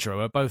and Pedro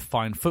are both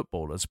fine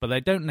footballers, but they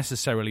don't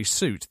necessarily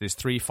suit this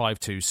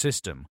 3-5-2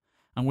 system,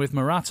 and with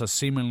Morata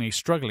seemingly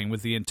struggling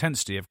with the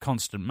intensity of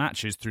constant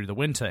matches through the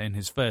winter in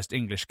his first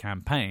English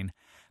campaign,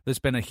 there's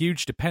been a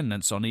huge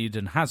dependence on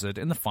Eden Hazard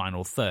in the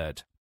final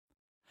third.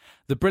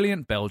 The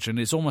brilliant Belgian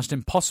is almost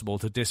impossible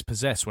to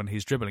dispossess when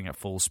he's dribbling at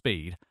full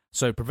speed,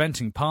 so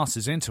preventing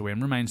passes into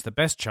him remains the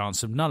best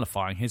chance of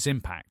nullifying his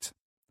impact.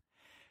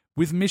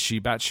 With Michy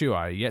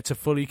Batshuayi yet to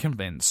fully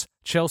convince,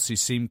 Chelsea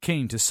seem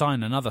keen to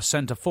sign another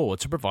centre-forward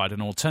to provide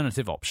an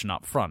alternative option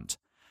up front.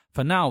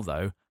 For now,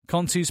 though,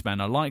 Conte's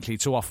men are likely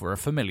to offer a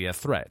familiar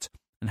threat,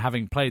 and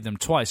having played them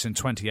twice in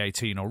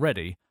 2018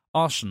 already,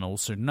 Arsenal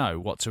should know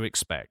what to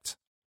expect.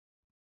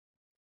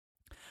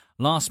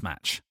 Last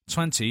match,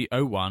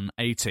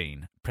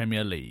 20-01-18,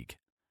 Premier League.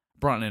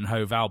 Brighton and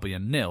Hove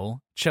Albion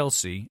 0,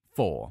 Chelsea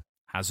 4,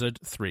 Hazard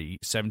 3,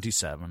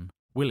 77,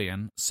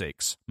 Willian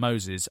 6,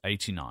 Moses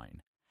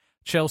 89.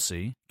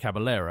 Chelsea,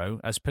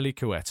 Caballero,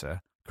 Azpilicueta,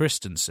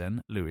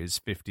 Christensen, Luiz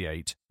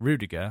 58,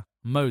 Rudiger,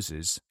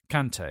 Moses,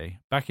 Kante,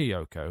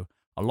 Bakayoko,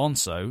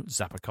 Alonso,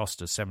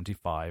 Zappacosta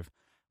 75,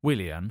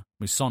 Willian,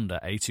 Musonda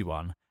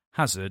 81,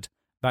 Hazard,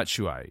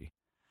 Batshuayi.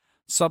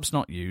 Subs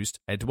not used,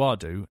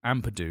 Eduardo,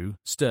 Ampadu,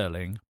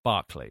 Sterling,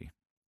 Barkley.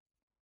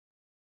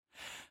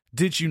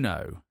 Did you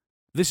know?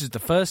 This is the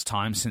first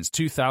time since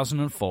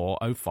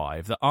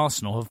 2004-05 that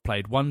Arsenal have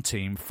played one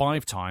team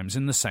 5 times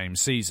in the same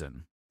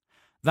season.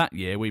 That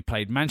year we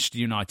played Manchester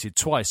United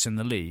twice in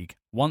the league,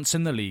 once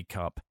in the League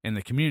Cup, in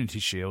the Community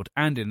Shield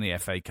and in the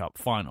FA Cup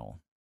final.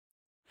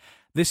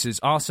 This is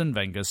Arsene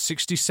Wenger's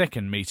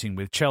 62nd meeting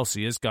with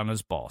Chelsea as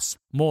Gunners' boss,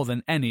 more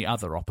than any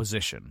other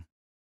opposition.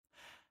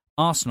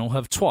 Arsenal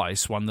have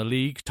twice won the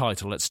league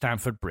title at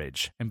Stamford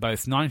Bridge, in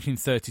both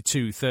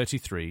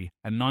 1932-33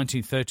 and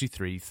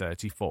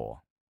 1933-34.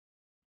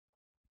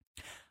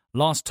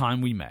 Last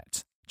time we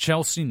met,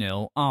 Chelsea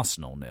 0,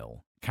 Arsenal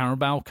 0,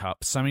 Carabao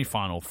Cup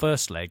semi-final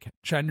first leg,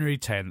 January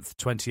 10th,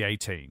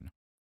 2018.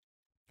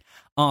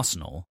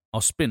 Arsenal,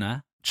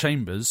 Ospina,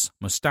 Chambers,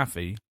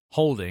 Mustafi,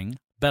 Holding,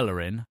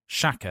 Bellerin,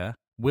 Xhaka,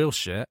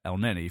 Wilshere,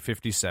 Elneny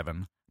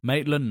 57,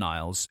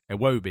 Maitland-Niles,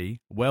 Iwobi,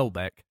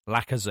 Welbeck,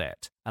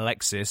 Lacazette,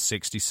 Alexis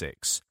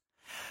 66.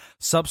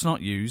 Subs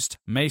not used,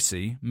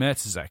 Macy,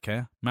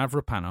 Mertesacker,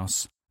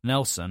 Mavropanos,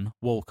 Nelson,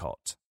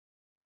 Walcott.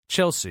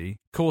 Chelsea,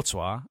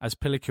 Courtois as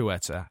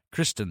Piliqueta,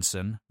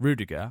 Christensen,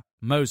 Rudiger,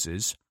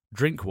 Moses,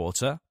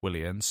 Drinkwater,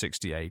 Willian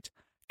 68,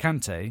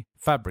 Kante,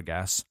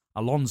 Fabregas,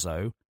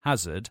 Alonso,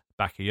 Hazard,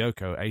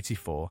 Bakayoko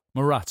 84,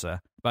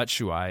 Morata,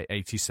 Batshuayi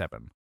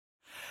 87.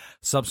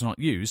 Subs not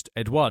used,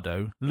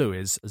 Eduardo,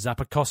 Luiz,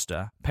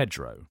 Zappacosta,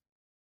 Pedro.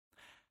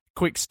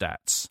 Quick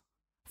stats.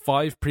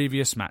 5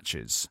 previous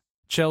matches.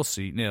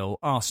 Chelsea 0,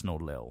 Arsenal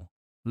 0.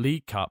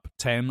 League Cup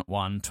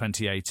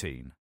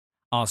 10-1-2018.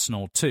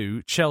 Arsenal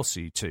 2,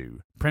 Chelsea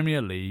 2.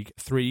 Premier League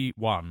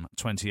 3-1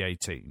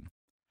 2018.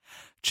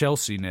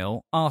 Chelsea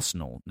 0,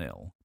 Arsenal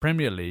 0.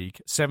 Premier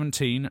League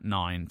 17-9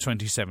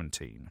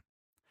 2017.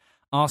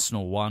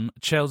 Arsenal 1,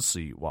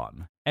 Chelsea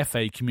 1.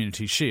 FA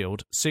Community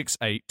Shield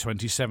 6-8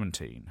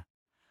 2017.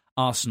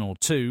 Arsenal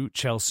 2,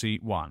 Chelsea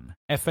 1.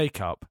 FA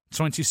Cup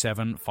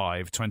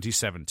 27-5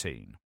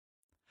 2017.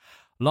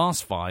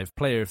 Last 5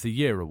 Player of the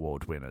Year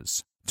award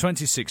winners.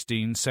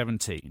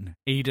 2016-17,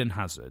 Eden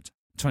Hazard.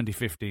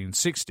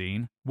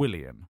 2015-16,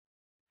 Willian.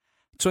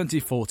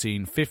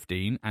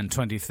 2014-15 and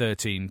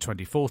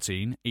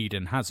 2013-2014,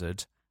 Eden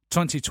Hazard.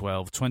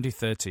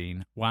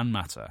 2012-2013, Juan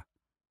Mata.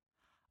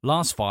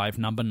 Last 5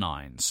 number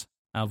 9s.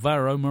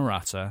 Alvaro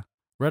Morata,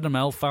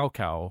 Radamel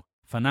Falcao,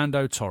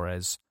 Fernando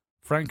Torres,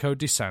 Franco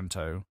Di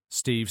Santo,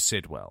 Steve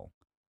Sidwell.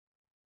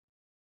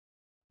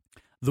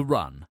 The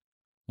run.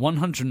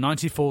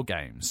 194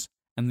 games,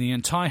 and the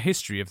entire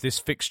history of this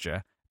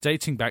fixture,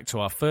 dating back to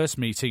our first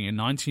meeting in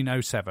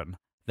 1907,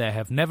 there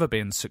have never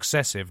been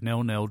successive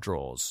 0-0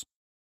 draws.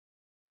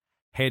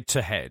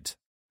 Head-to-head.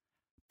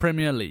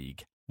 Premier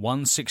League,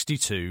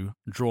 162,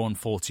 drawn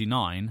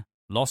 49,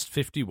 lost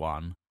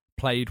 51,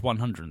 played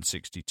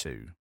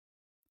 162.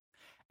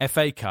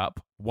 FA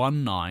Cup,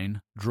 1-9,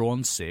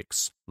 drawn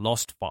 6,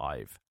 lost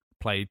 5,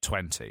 played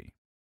 20.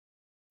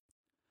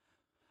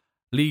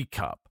 League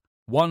Cup,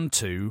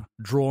 1-2,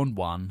 drawn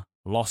 1,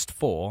 lost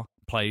 4,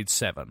 played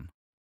 7.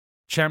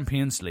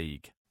 Champions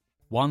League,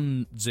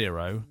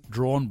 1-0,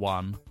 drawn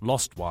 1,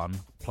 lost 1,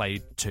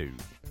 played 2.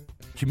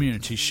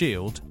 Community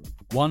Shield,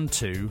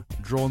 1-2,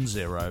 drawn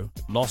 0,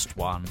 lost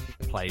 1,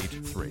 played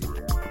 3.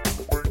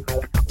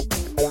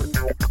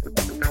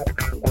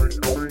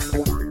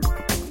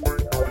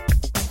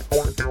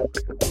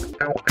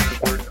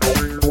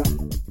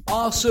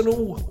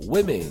 Arsenal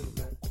Women.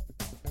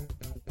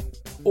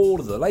 All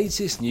of the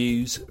latest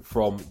news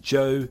from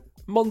Joe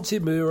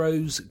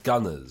Montemuro's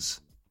Gunners.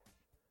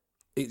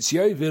 It's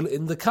Yeovil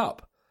in the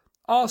Cup.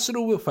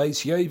 Arsenal will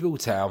face Yeovil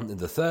Town in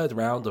the third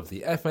round of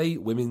the FA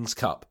Women's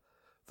Cup.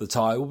 The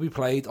tie will be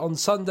played on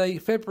Sunday,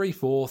 February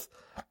 4th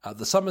at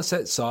the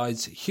Somerset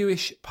Sides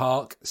Hewish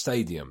Park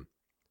Stadium.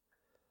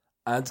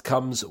 And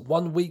comes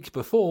 1 week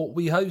before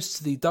we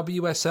host the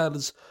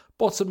WSL's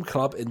bottom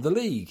club in the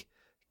league.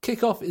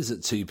 Kick-off is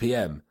at 2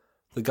 p.m.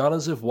 The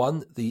Gunners have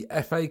won the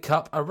FA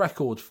Cup a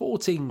record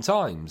 14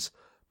 times,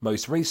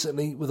 most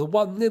recently with a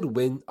 1-0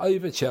 win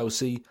over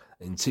Chelsea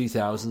in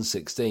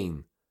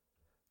 2016.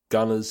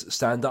 Gunners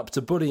stand up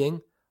to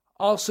bullying.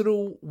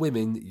 Arsenal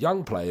women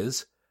young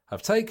players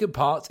have taken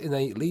part in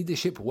a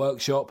leadership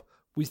workshop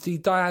with the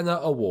Diana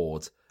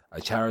Award, a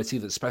charity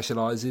that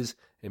specialises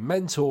in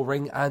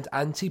mentoring and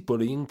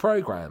anti-bullying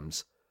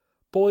programmes.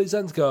 Boys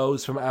and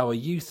girls from our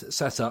youth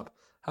setup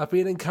have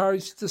been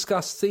encouraged to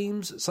discuss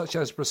themes such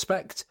as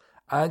respect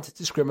and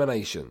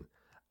discrimination,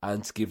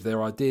 and to give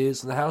their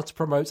ideas on how to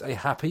promote a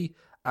happy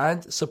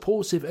and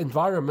supportive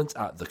environment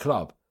at the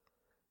club.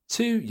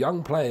 2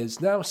 young players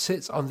now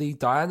sit on the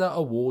Diana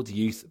Award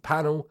Youth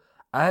panel,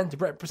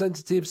 and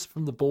representatives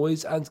from the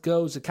boys and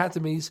girls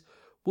academies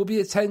will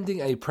be attending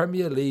a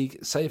Premier League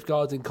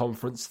safeguarding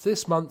conference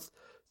this month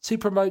to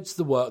promote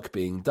the work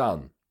being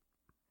done.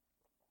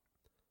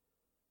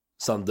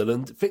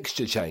 Sunderland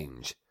fixture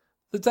change.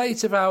 The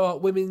date of our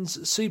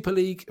Women's Super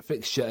League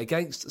fixture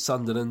against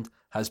Sunderland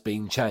has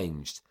been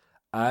changed,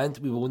 and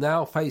we will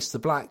now face the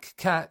Black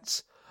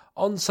Cats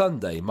on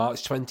Sunday,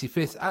 March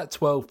 25th at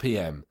 12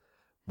 p.m.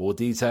 More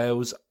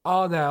details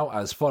are now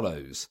as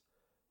follows.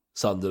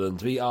 Sunderland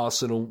v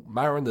Arsenal,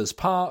 Mariners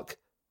Park,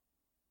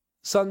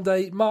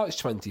 Sunday, March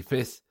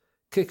 25th,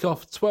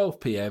 kick-off 12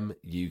 p.m.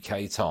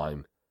 UK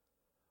time.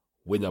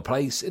 Winner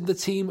place in the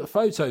team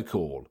photo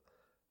call.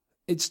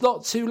 It's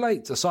not too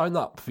late to sign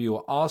up for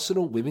your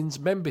Arsenal Women's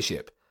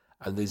membership,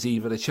 and there's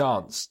even a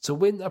chance to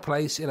win a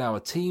place in our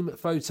team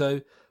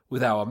photo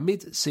with our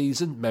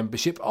mid-season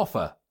membership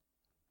offer.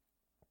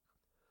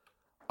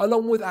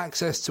 Along with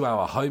access to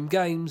our home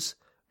games,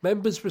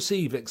 members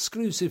receive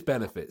exclusive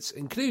benefits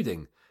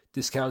including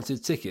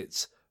discounted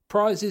tickets,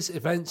 prizes,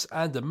 events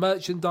and a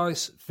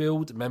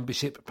merchandise-filled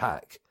membership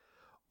pack.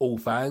 All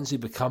fans who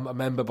become a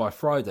member by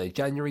Friday,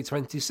 January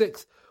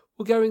 26th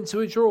will go into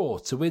a draw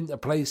to win a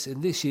place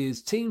in this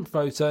year's team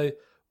photo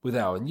with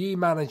our new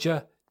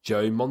manager,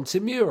 Joe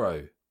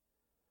Montemuro.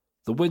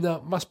 The winner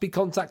must be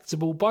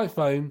contactable by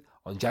phone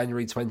on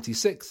January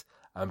 26th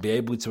and be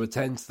able to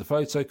attend the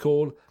photo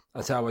call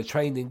at our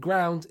training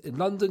ground in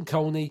London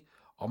Colney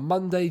on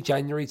Monday,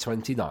 January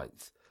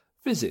 29th.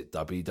 Visit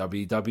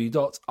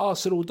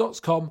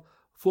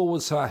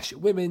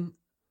www.arsenal.com/women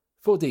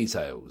for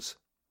details.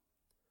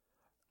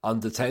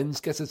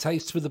 Under-10s get a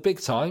taste for the big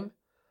time.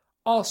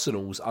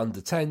 Arsenal's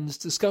under-10s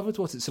discovered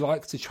what it's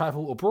like to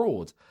travel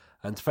abroad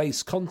and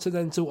face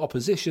continental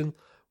opposition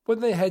when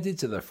they headed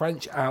to the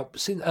French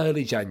Alps in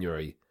early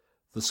January.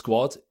 The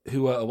squad,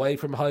 who were away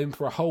from home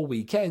for a whole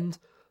weekend,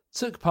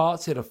 took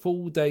part in a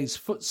full day's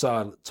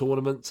futsal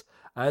tournament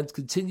and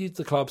continued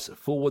the club's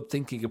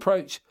forward-thinking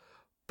approach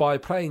by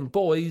playing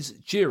boys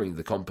during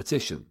the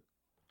competition.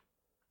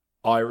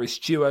 Irish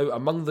duo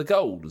among the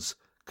goals.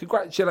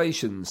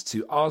 Congratulations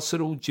to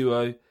Arsenal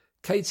duo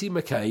Katie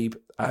McCabe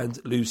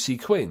and Lucy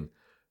Quinn,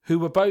 who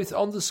were both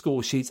on the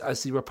scoresheet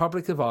as the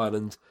Republic of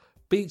Ireland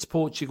beat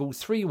Portugal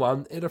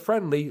 3-1 in a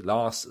friendly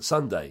last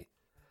Sunday.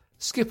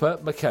 Skipper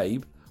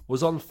McCabe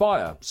was on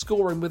fire,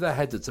 scoring with a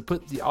header to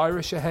put the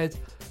Irish ahead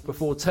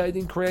before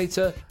turning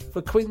creator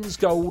for Quinn's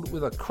goal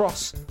with a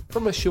cross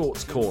from a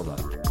short corner.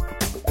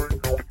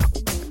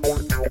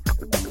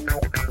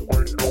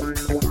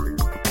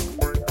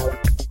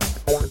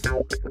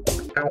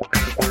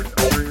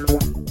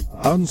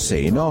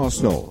 Unseen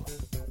Arsenal.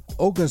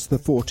 August the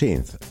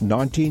 14th,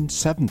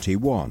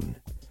 1971.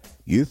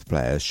 Youth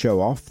players show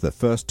off the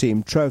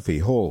first-team trophy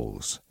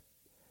hauls.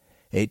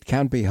 It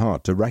can be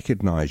hard to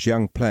recognise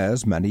young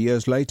players many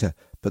years later,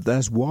 but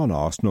there's one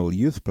Arsenal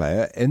youth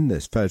player in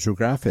this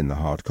photograph in the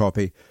hard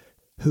copy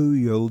who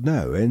you'll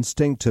know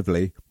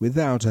instinctively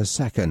without a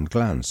second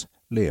glance,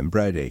 Liam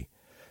Brady.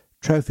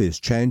 Trophies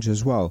change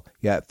as well,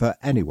 yet for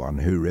anyone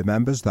who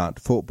remembers that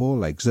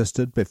football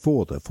existed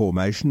before the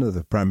formation of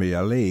the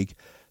Premier League,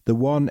 the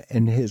one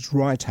in his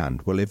right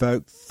hand will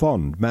evoke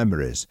fond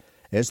memories.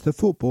 It's the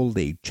Football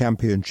League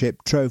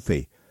Championship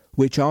trophy,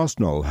 which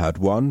Arsenal had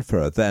won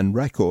for a then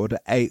record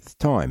 8th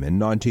time in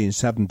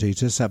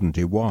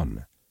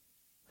 1970-71.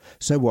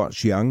 So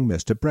what's young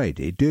Mr.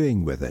 Brady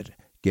doing with it,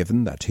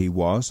 given that he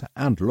was,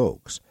 and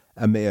looks,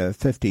 a mere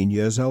 15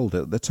 years old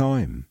at the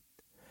time?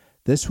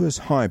 This was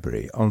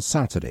Highbury on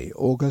Saturday,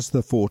 August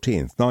the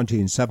 14th,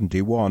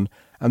 1971,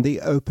 and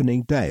the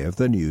opening day of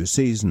the new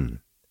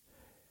season.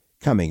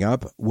 Coming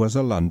up was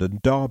a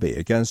London derby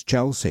against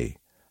Chelsea,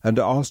 and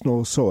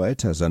Arsenal saw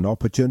it as an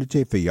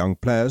opportunity for young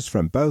players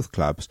from both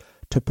clubs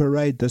to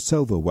parade the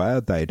silverware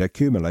they'd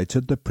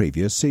accumulated the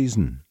previous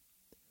season.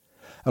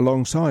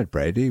 Alongside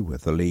Brady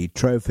with the lead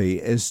trophy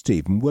is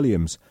Stephen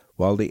Williams,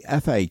 while the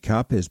FA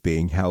Cup is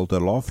being held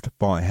aloft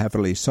by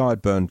heavily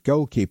sideburnt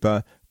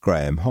goalkeeper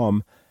Graham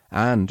Homme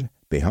and,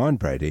 behind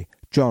Brady,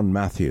 John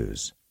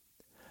Matthews.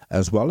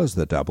 As well as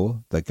the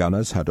double, the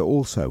Gunners had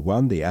also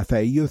won the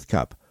FA Youth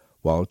Cup,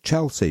 while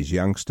Chelsea's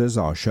youngsters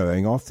are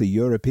showing off the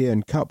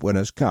European Cup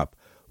Winners' Cup,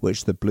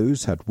 which the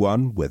Blues had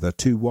won with a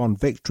 2-1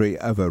 victory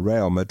over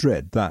Real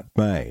Madrid that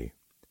May.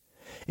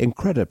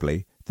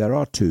 Incredibly, there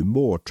are 2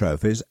 more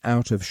trophies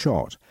out of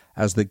shot,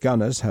 as the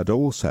Gunners had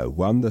also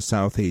won the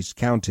South East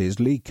Counties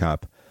League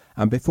Cup,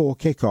 and before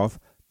kick-off,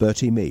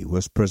 Bertie Mee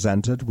was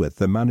presented with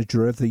the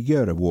Manager of the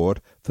Year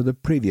award for the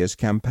previous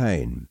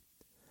campaign.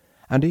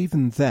 And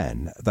even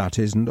then, that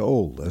isn't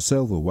all the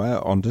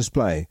silverware on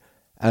display,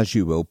 as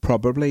you will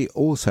probably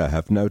also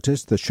have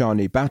noticed the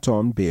shiny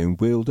baton being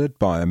wielded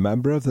by a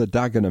member of the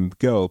Dagenham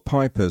Girl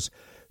Pipers,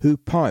 who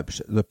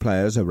piped the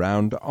players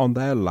around on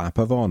their lap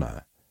of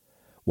honour.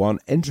 One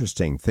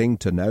interesting thing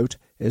to note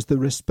is the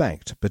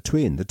respect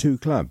between the two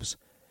clubs.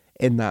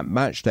 In that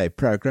matchday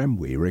programme,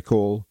 we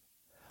recall,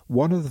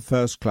 one of the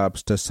first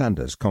clubs to send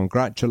us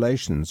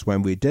congratulations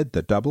when we did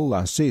the double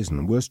last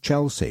season was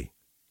Chelsea,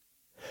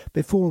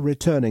 before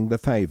returning the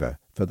favour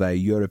for their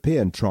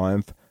European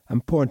triumph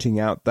and pointing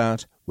out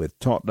that, with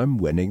Tottenham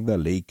winning the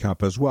League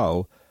Cup as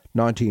well,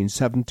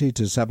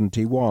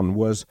 1970-71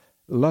 was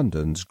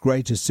London's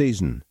greatest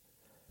season.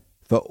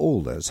 For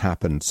all that's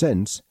happened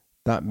since,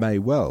 that may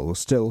well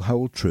still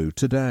hold true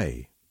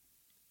today.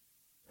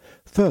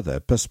 Further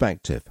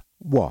perspective.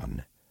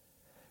 1.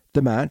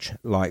 The match,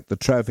 like the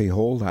trophy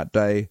haul that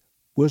day,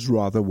 was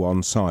rather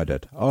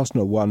one-sided.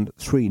 Arsenal won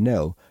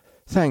 3-0,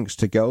 thanks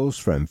to goals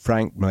from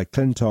Frank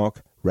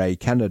McClintock, Ray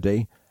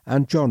Kennedy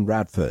and John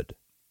Radford.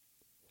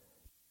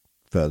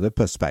 Further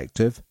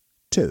perspective.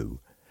 2.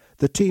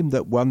 The team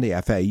that won the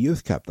FA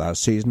Youth Cup that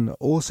season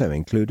also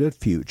included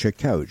future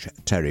coach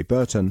Terry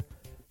Burton,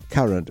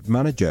 current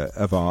manager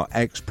of our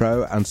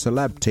ex-pro and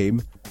celeb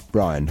team,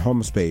 Brian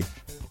Homsby,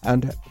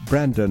 and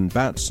Brandon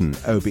Batson,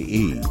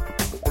 OBE.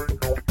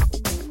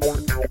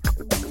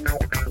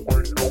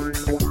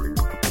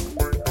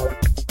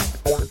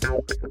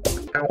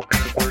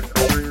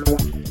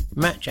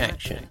 Match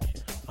action.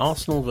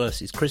 Arsenal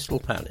versus Crystal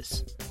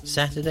Palace.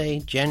 Saturday,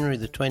 January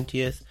the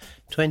 20th,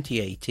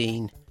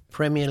 2018.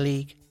 Premier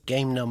League,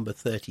 game number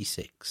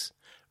 36.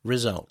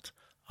 Result: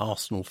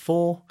 Arsenal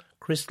 4,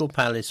 Crystal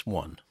Palace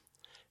 1.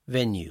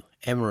 Venue: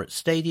 Emirates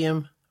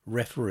Stadium.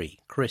 Referee: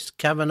 Chris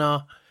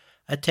Kavanagh.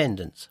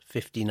 Attendance: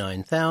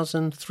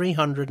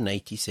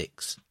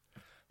 59,386.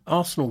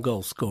 Arsenal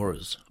goal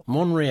scorers: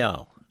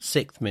 Monreal,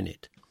 6th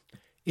minute.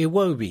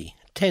 Iwobi,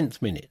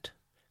 10th minute.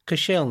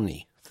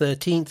 Koscielny,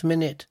 13th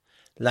minute.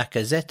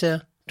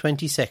 Lacazette,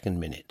 22nd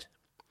minute.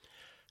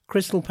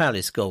 Crystal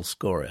Palace goal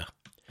scorer: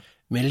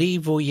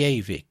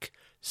 Milivojevic,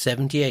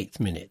 78th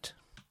minute.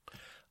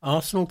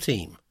 Arsenal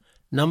team: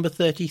 number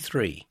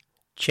 33,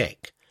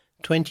 Cech.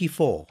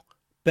 24,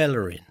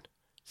 Bellerin.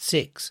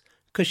 6,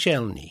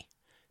 Koscielny.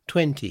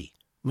 20,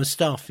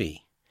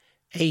 Mustafi.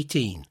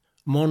 18,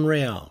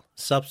 Monreal,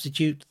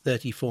 substitute,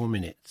 34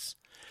 minutes.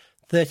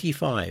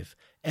 35,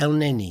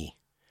 Elneny.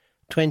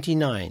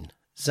 29,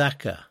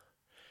 Xhaka.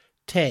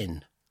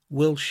 10,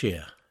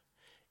 Wilshere.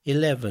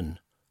 11,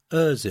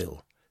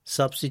 Ozil,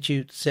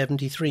 substitute,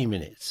 73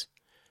 minutes.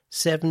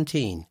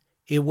 17,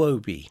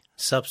 Iwobi,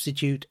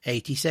 substitute,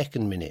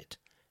 82nd minute.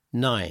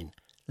 9,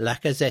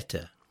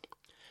 Lacazette.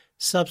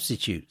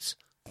 Substitutes: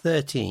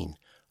 13,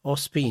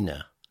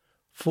 Ospina.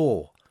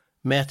 4,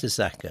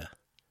 Mertesacker.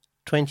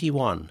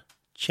 21,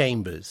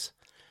 Chambers.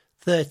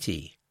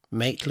 30,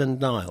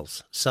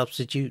 Maitland-Niles,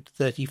 substitute,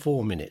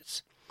 34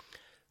 minutes.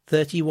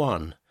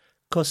 31,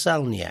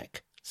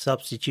 Kosalniak,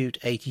 substitute,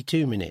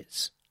 82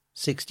 minutes.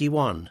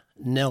 61,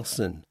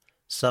 Nelson,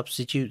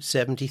 substitute,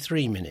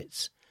 73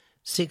 minutes.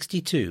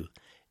 62,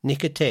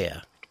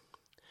 Nicotea.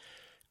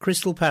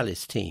 Crystal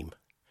Palace team: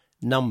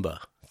 number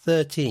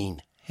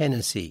 13,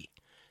 Hennessy.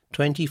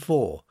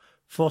 24,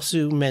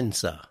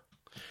 Fosu-Mensah.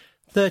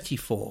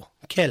 34,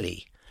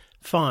 Kelly.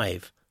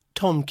 5,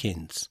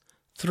 Tompkins.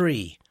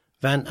 3,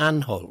 Van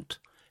Aanholt.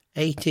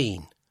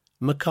 18,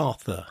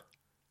 MacArthur.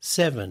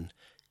 7,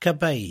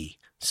 Kabay,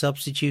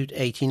 substitute,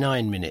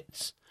 89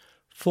 minutes.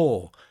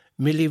 4,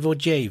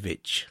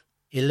 Milivojevic.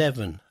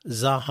 11,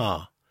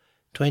 Zaha.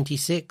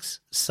 26,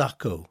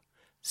 Sacco.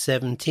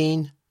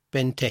 17,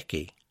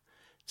 Benteke.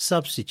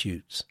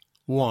 Substitutes: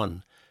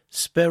 1,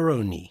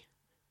 Speroni.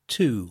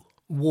 2,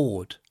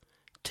 Ward.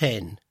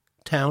 10,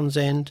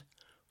 Townsend.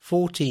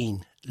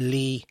 14,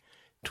 Lee.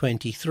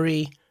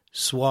 23,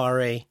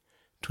 Suarez.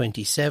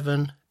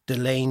 27,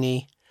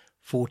 Delaney.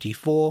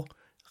 44,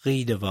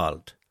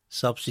 Riedewald.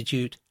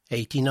 Substitute,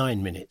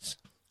 89 minutes.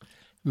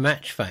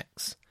 Match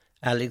facts.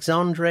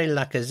 Alexandre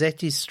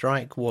Lacazette's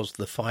strike was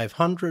the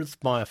 500th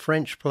by a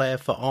French player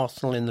for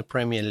Arsenal in the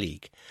Premier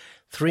League,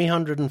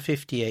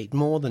 358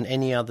 more than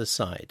any other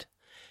side.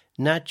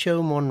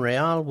 Nacho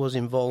Monreal was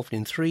involved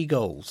in 3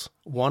 goals,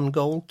 1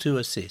 goal, 2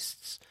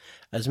 assists,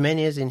 as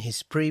many as in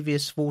his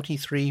previous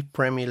 43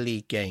 Premier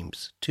League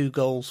games, 2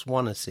 goals,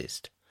 1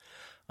 assist.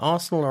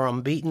 Arsenal are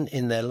unbeaten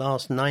in their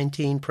last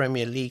 19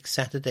 Premier League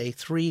Saturday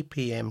 3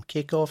 p.m.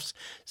 kickoffs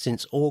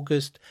since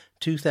August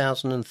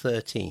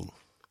 2013.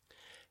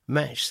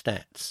 Match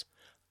stats.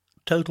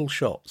 Total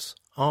shots: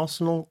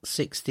 Arsenal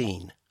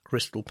 16,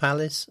 Crystal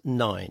Palace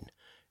 9.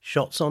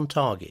 Shots on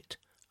target: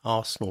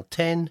 Arsenal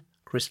 10,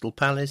 Crystal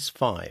Palace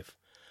 5.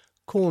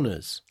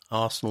 Corners: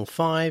 Arsenal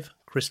 5,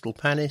 Crystal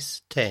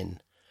Palace 10.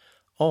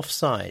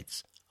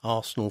 Offsides: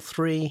 Arsenal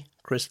 3,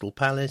 Crystal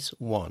Palace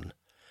 1.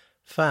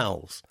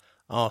 Fouls: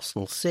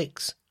 Arsenal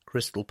 6,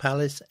 Crystal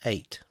Palace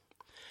 8.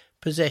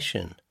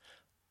 Possession: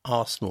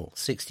 Arsenal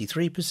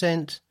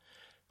 63%,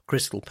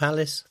 Crystal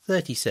Palace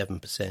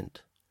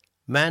 37%.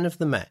 Man of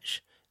the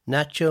match: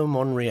 Nacho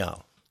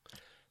Monreal.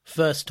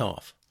 First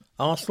half.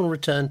 Arsenal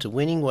returned to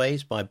winning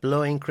ways by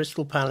blowing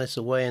Crystal Palace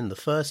away in the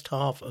first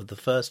half of the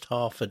first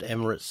half at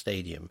Emirates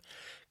Stadium,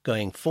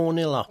 going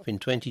 4-0 up in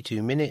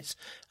 22 minutes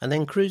and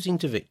then cruising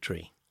to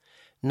victory.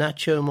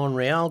 Nacho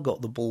Monreal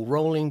got the ball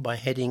rolling by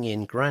heading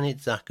in Granit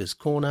Xhaka's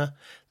corner,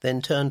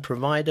 then turned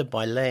provider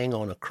by laying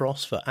on a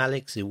cross for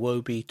Alex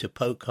Iwobi to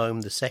poke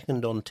home the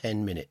second on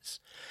 10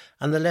 minutes,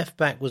 and the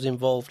left-back was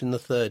involved in the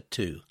third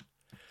too,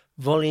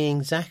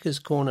 volleying Xhaka's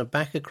corner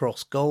back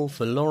across goal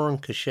for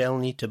Laurent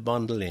Koscielny to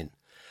bundle in.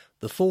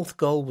 The fourth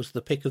goal was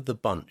the pick of the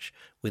bunch,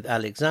 with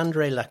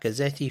Alexandre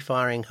Lacazette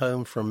firing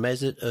home from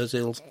Mesut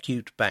Ozil's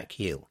cute back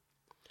heel.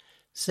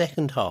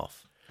 Second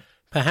half.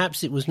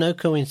 Perhaps it was no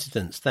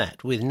coincidence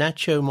that, with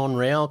Nacho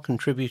Monreal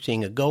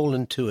contributing a goal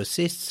and 2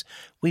 assists,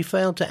 we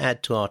failed to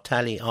add to our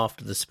tally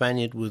after the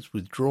Spaniard was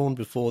withdrawn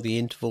before the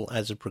interval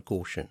as a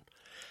precaution.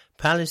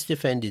 Palace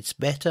defended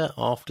better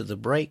after the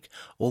break,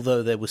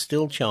 although there were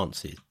still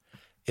chances.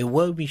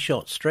 Iwobi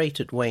shot straight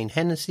at Wayne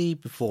Hennessy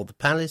before the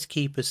Palace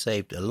keeper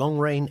saved a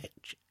long-range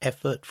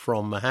effort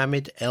from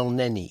Mohamed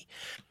Elneny.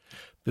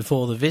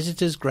 before the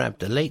visitors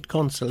grabbed a late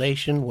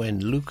consolation when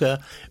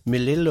Luka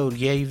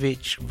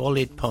Milivojevic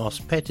volleyed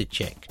past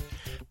Petacek.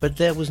 But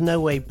there was no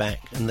way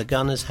back, and the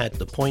Gunners had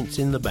the points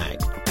in the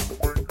bag.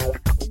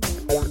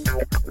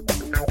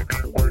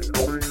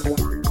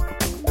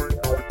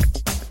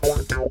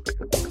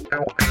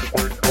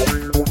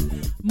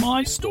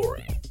 My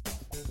story.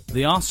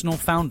 The Arsenal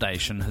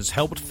Foundation has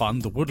helped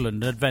fund the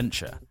Woodland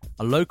Adventure,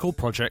 a local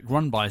project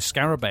run by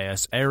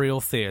Scarabaeus Aerial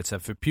Theatre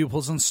for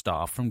pupils and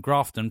staff from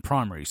Grafton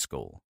Primary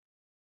School.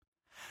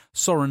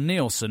 Soren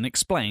Nielsen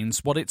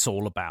explains what it's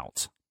all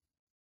about.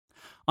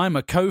 I'm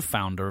a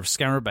co-founder of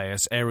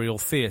Scarabaeus Aerial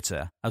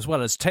Theatre, as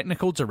well as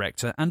technical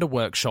director and a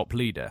workshop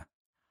leader.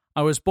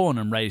 I was born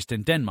and raised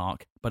in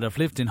Denmark, but have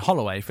lived in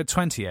Holloway for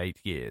 28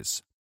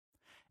 years.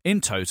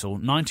 In total,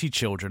 90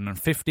 children and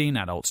 15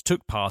 adults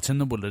took part in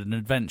the Woodland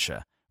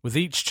Adventure, with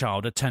each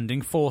child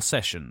attending 4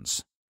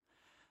 sessions.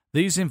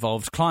 These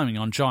involved climbing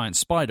on giant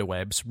spider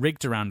webs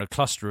rigged around a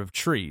cluster of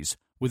trees,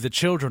 with the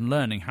children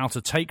learning how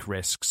to take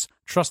risks,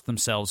 trust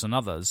themselves and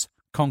others,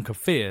 conquer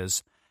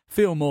fears,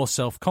 feel more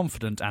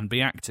self-confident and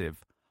be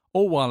active,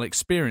 all while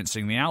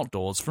experiencing the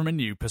outdoors from a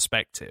new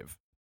perspective.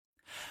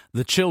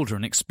 The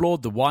children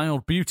explored the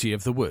wild beauty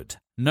of the wood,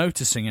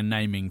 noticing and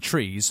naming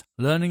trees,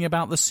 learning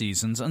about the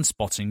seasons and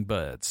spotting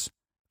birds.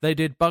 They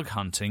did bug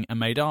hunting and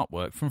made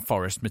artwork from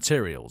forest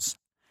materials.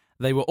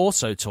 They were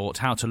also taught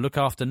how to look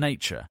after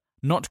nature,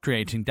 not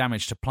creating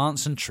damage to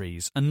plants and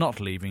trees and not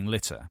leaving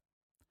litter.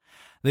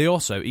 They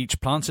also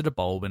each planted a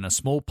bulb in a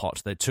small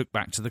pot they took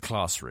back to the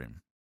classroom.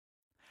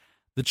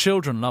 The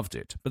children loved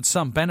it, but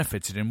some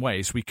benefited in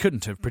ways we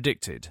couldn't have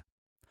predicted.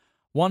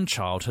 One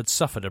child had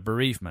suffered a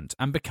bereavement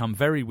and become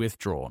very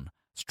withdrawn,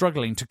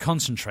 struggling to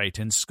concentrate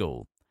in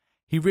school.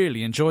 He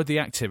really enjoyed the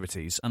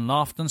activities and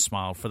laughed and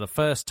smiled for the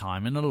first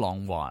time in a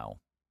long while.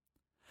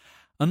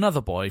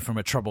 Another boy from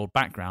a troubled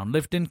background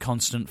lived in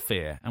constant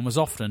fear and was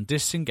often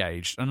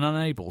disengaged and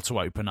unable to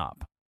open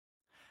up.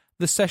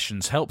 The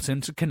sessions helped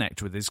him to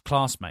connect with his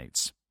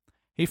classmates.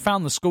 He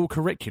found the school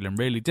curriculum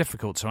really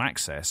difficult to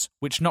access,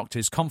 which knocked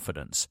his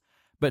confidence,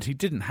 but he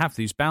didn't have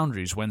these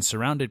boundaries when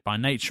surrounded by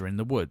nature in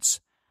the woods,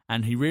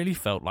 and he really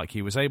felt like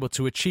he was able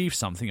to achieve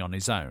something on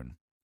his own.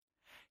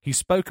 He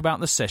spoke about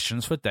the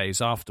sessions for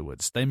days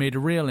afterwards. They made a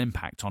real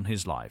impact on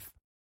his life.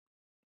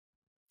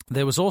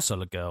 There was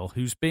also a girl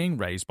who's being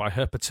raised by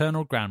her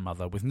paternal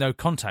grandmother with no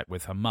contact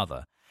with her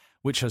mother,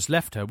 which has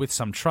left her with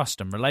some trust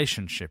and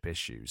relationship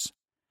issues.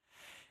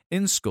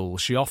 In school,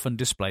 she often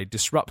displayed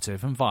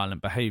disruptive and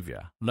violent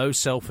behaviour, low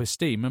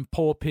self-esteem and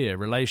poor peer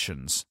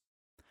relations.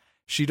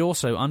 She'd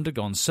also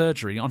undergone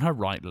surgery on her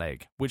right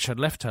leg, which had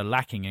left her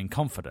lacking in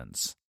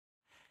confidence.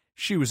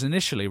 She was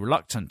initially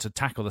reluctant to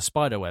tackle the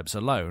spiderwebs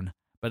alone,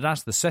 but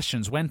as the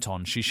sessions went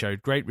on, she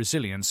showed great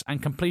resilience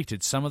and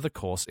completed some of the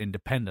course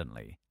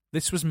independently.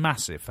 This was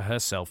massive for her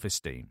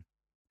self-esteem.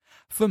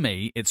 For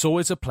me, it's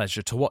always a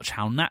pleasure to watch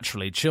how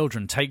naturally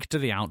children take to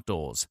the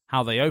outdoors,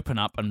 how they open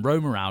up and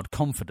roam around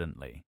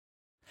confidently.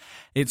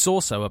 It's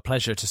also a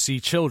pleasure to see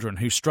children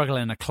who struggle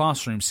in a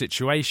classroom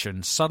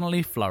situation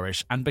suddenly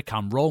flourish and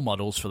become role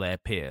models for their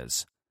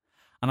peers.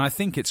 And I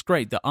think it's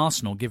great that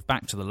Arsenal give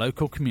back to the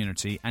local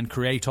community and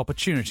create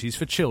opportunities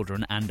for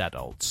children and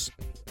adults.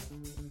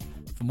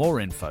 For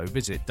more info,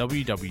 visit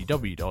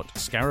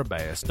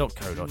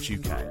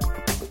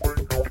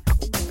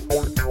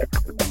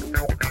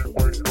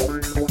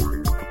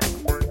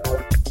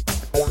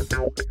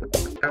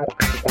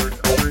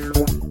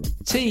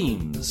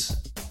Teams.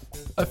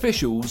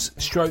 Officials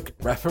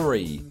 /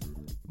 referee.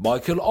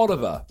 Michael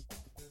Oliver.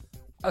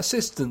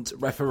 Assistant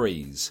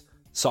referees.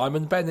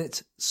 Simon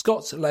Bennett,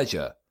 Scott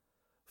Ledger.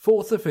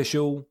 Fourth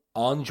official,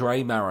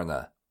 Andre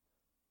Mariner.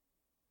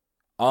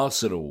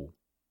 Arsenal.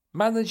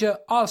 Manager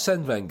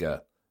Arsene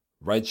Wenger.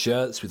 Red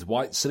shirts with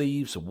white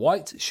sleeves,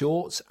 white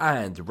shorts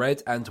and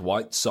red and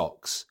white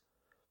socks.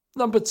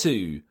 Number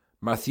 2,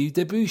 Matthew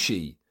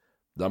Debuchy.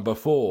 Number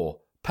 4,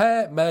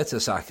 Per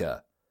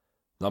Mertesacker.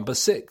 Number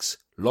 6,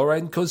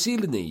 Loren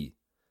Kozilny.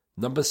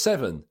 Number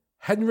 7,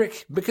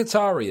 Henrik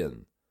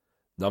Mkhitaryan.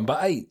 Number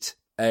 8,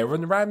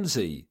 Aaron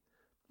Ramsey.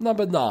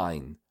 Number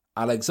 9,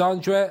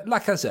 Alexandre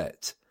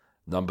Lacazette.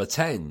 Number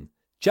 10,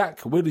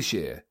 Jack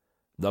Wilshere.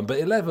 Number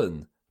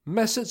 11,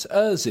 Mesut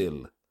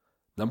Ozil.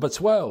 Number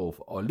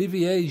 12,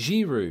 Olivier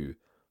Giroud.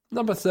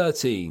 Number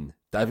 13,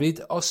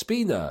 David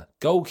Ospina,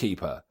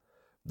 goalkeeper.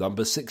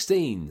 Number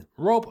 16,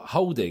 Rob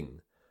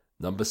Holding.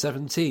 Number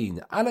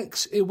 17,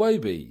 Alex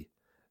Iwobi.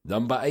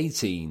 Number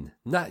 18,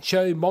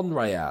 Nacho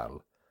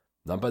Monreal.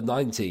 Number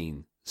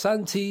 19,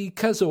 Santi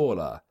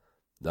Cazorla.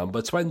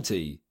 Number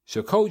 20,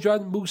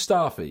 Shkodran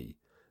Mustafi.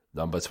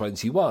 Number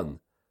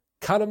 21,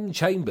 Callum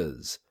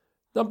Chambers.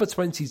 Number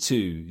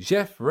 22,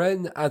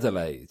 Jeff-Ren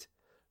Adelaide.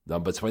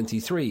 Number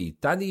 23,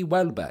 Danny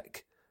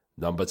Welbeck.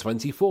 Number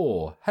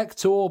 24,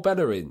 Hector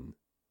Bellerin.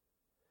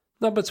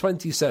 Number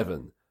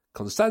 27,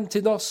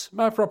 Konstantinos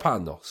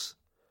Mavropanos.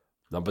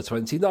 Number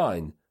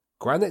 29,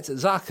 Granit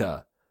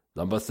Xhaka.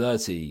 Number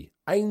 30,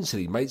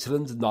 Ainsley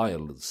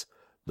Maitland-Niles.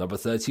 Number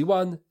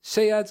 31,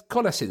 Sead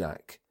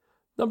Kolasinac.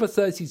 Number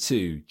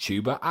 32,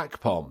 Chuba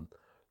Akpom.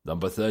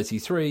 Number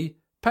 33,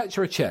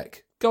 Petr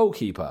Cech,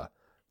 goalkeeper.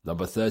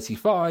 Number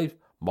 35,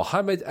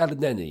 Mohamed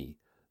El-Neni.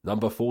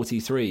 Number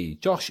 43,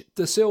 Josh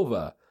Da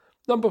Silva.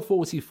 Number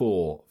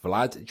 44,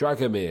 Vlad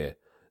Dragomir.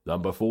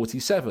 Number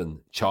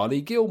 47,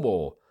 Charlie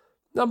Gilmore.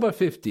 Number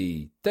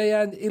 50,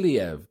 Dejan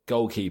Iliev,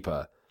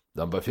 goalkeeper.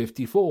 Number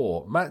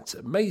 54, Matt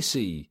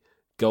Macy,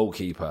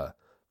 goalkeeper.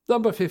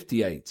 Number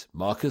 58,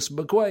 Marcus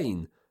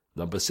McGuane.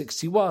 Number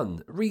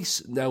 61,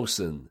 Reece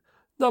Nelson.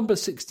 Number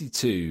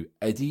 62,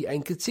 Eddie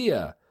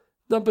Nketiah.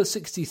 Number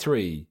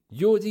 63,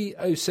 Jordi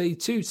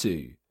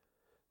Osei-Tutu.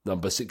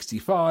 Number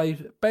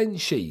 65, Ben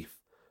Sheaf.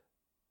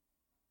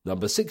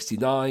 Number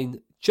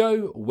 69,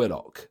 Joe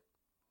Willock.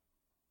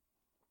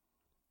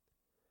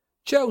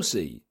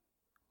 Chelsea.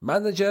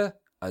 Manager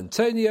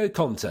Antonio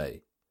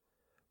Conte.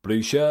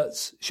 Blue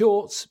shirts,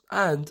 shorts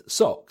and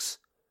socks.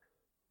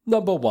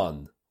 Number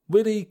 1,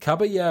 Willy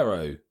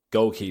Caballero,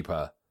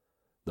 goalkeeper.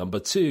 Number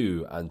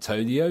 2,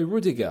 Antonio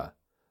Rudiger.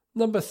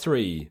 Number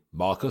 3,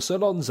 Marcos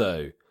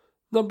Alonso.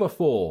 Number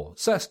 4,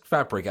 Cesc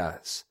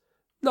Fabregas.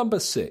 Number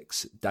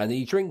 6,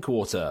 Danny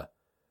Drinkwater.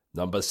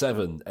 Number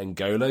 7,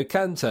 N'Golo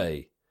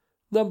Kante.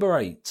 Number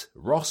 8,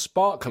 Ross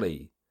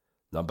Barkley.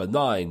 Number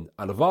 9,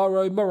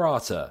 Alvaro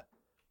Morata.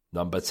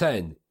 Number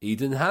 10,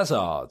 Eden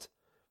Hazard.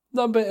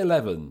 Number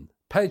 11,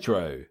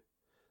 Pedro.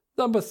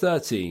 Number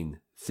 13,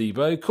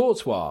 Thibaut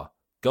Courtois,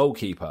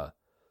 goalkeeper.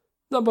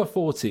 Number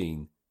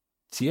 14,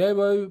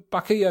 Tiemoue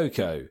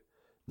Bakayoko.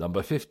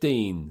 Number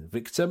 15,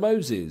 Victor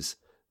Moses.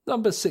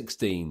 Number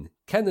 16,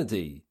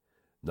 Kennedy.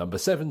 Number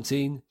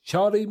 17,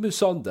 Charlie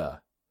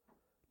Musonda.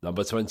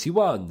 Number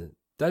 21,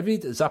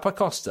 David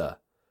Zappacosta.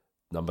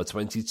 Number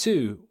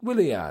 22,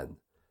 Willian.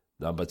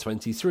 Number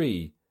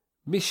 23,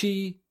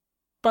 Michy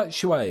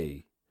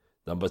Batshuayi.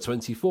 Number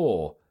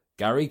 24,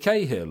 Gary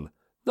Cahill.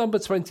 Number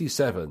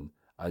 27,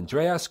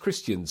 Andreas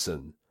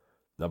Christensen.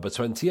 Number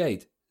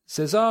 28,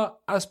 Cesar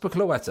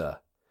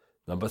Azpilicueta.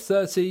 Number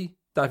 30,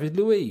 David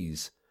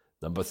Luiz.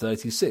 Number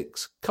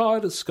 36,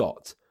 Kyle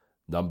Scott.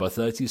 Number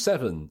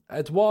 37,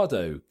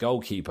 Eduardo,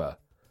 goalkeeper.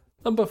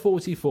 Number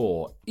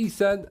 44,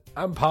 Ethan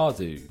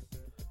Ampadu.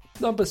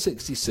 Number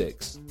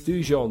 66,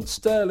 Dujon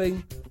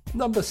Sterling.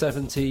 Number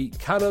 70,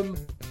 Callum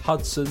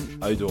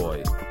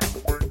Hudson-Odoi.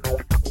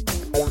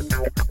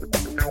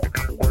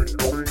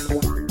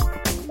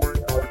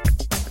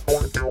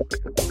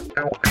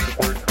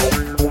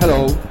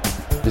 Hello,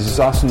 this is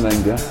Arsene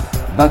Wenger.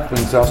 That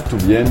brings us to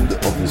the end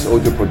of this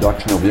audio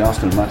production of the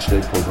Arsenal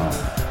Matchday program.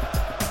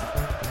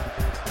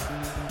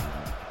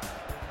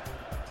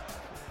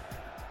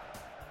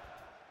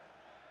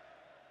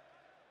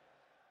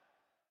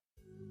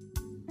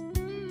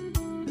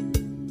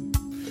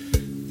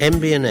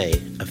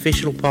 MBNA,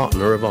 official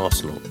partner of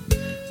Arsenal.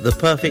 The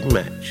perfect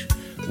match,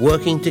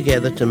 working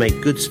together to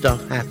make good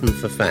stuff happen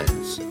for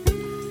fans.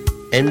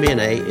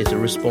 MBNA is a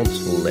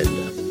responsible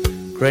lender.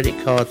 Credit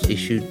cards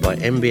issued by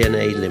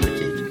MBNA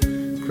Limited.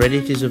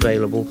 Credit is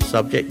available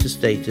subject to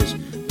status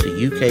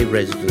to UK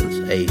residents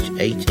aged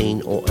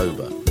 18 or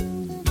over.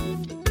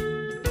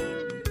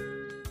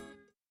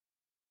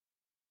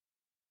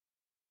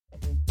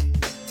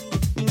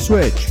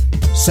 Switch,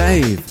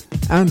 save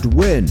and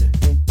win.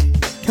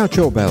 Catch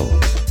your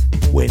bells,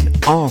 win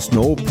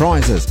Arsenal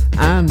prizes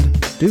and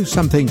do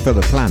something for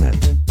the planet.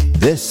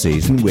 This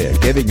season we're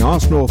giving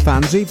Arsenal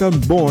fans even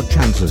more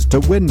chances to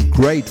win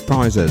great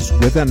prizes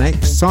with an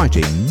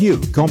exciting new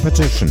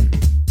competition.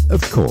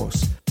 Of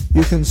course,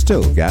 you can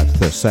still get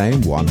the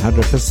same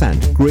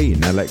 100%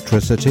 green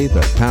electricity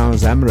that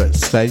powers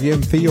Emirates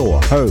Stadium for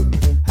your home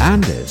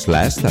and is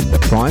less than the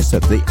price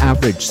of the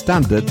average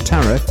standard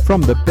tariff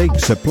from the big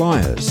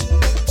suppliers.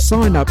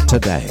 Sign up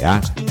today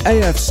at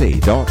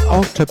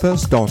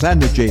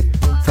afc.octopus.energy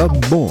for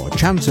more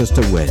chances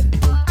to win.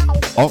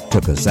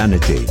 Octopus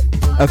Energy,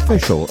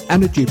 official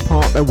energy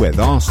partner with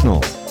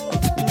Arsenal.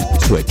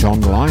 Switch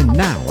online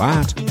now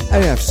at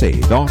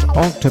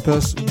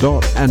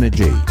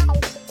afc.octopus.energy.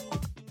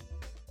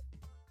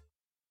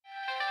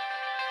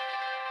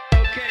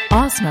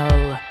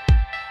 Arsenal,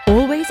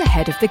 always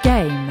ahead of the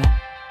game.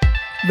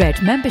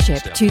 Red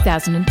membership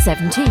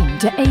 2017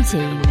 to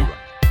 18.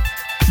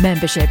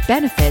 Membership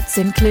benefits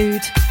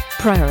include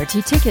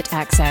priority ticket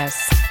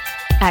access,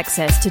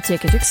 access to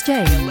ticket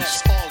exchange,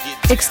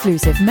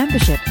 exclusive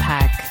membership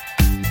pack,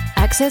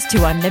 access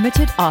to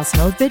unlimited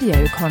Arsenal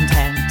video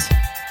content.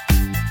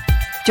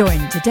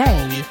 Join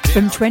today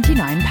from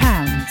 £29.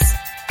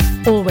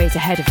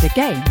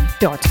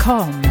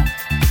 alwaysaheadofthegame.com.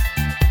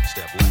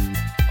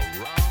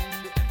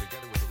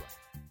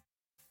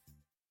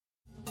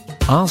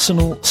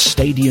 Arsenal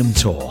Stadium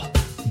Tour.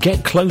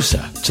 Get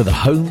closer to the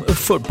home of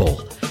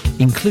football.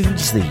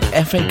 Includes the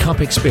FA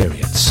Cup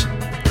experience.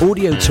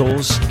 Audio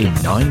tours in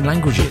 9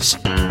 languages.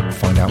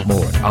 Find out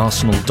more at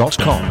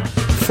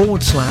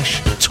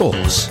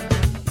arsenal.com/tours.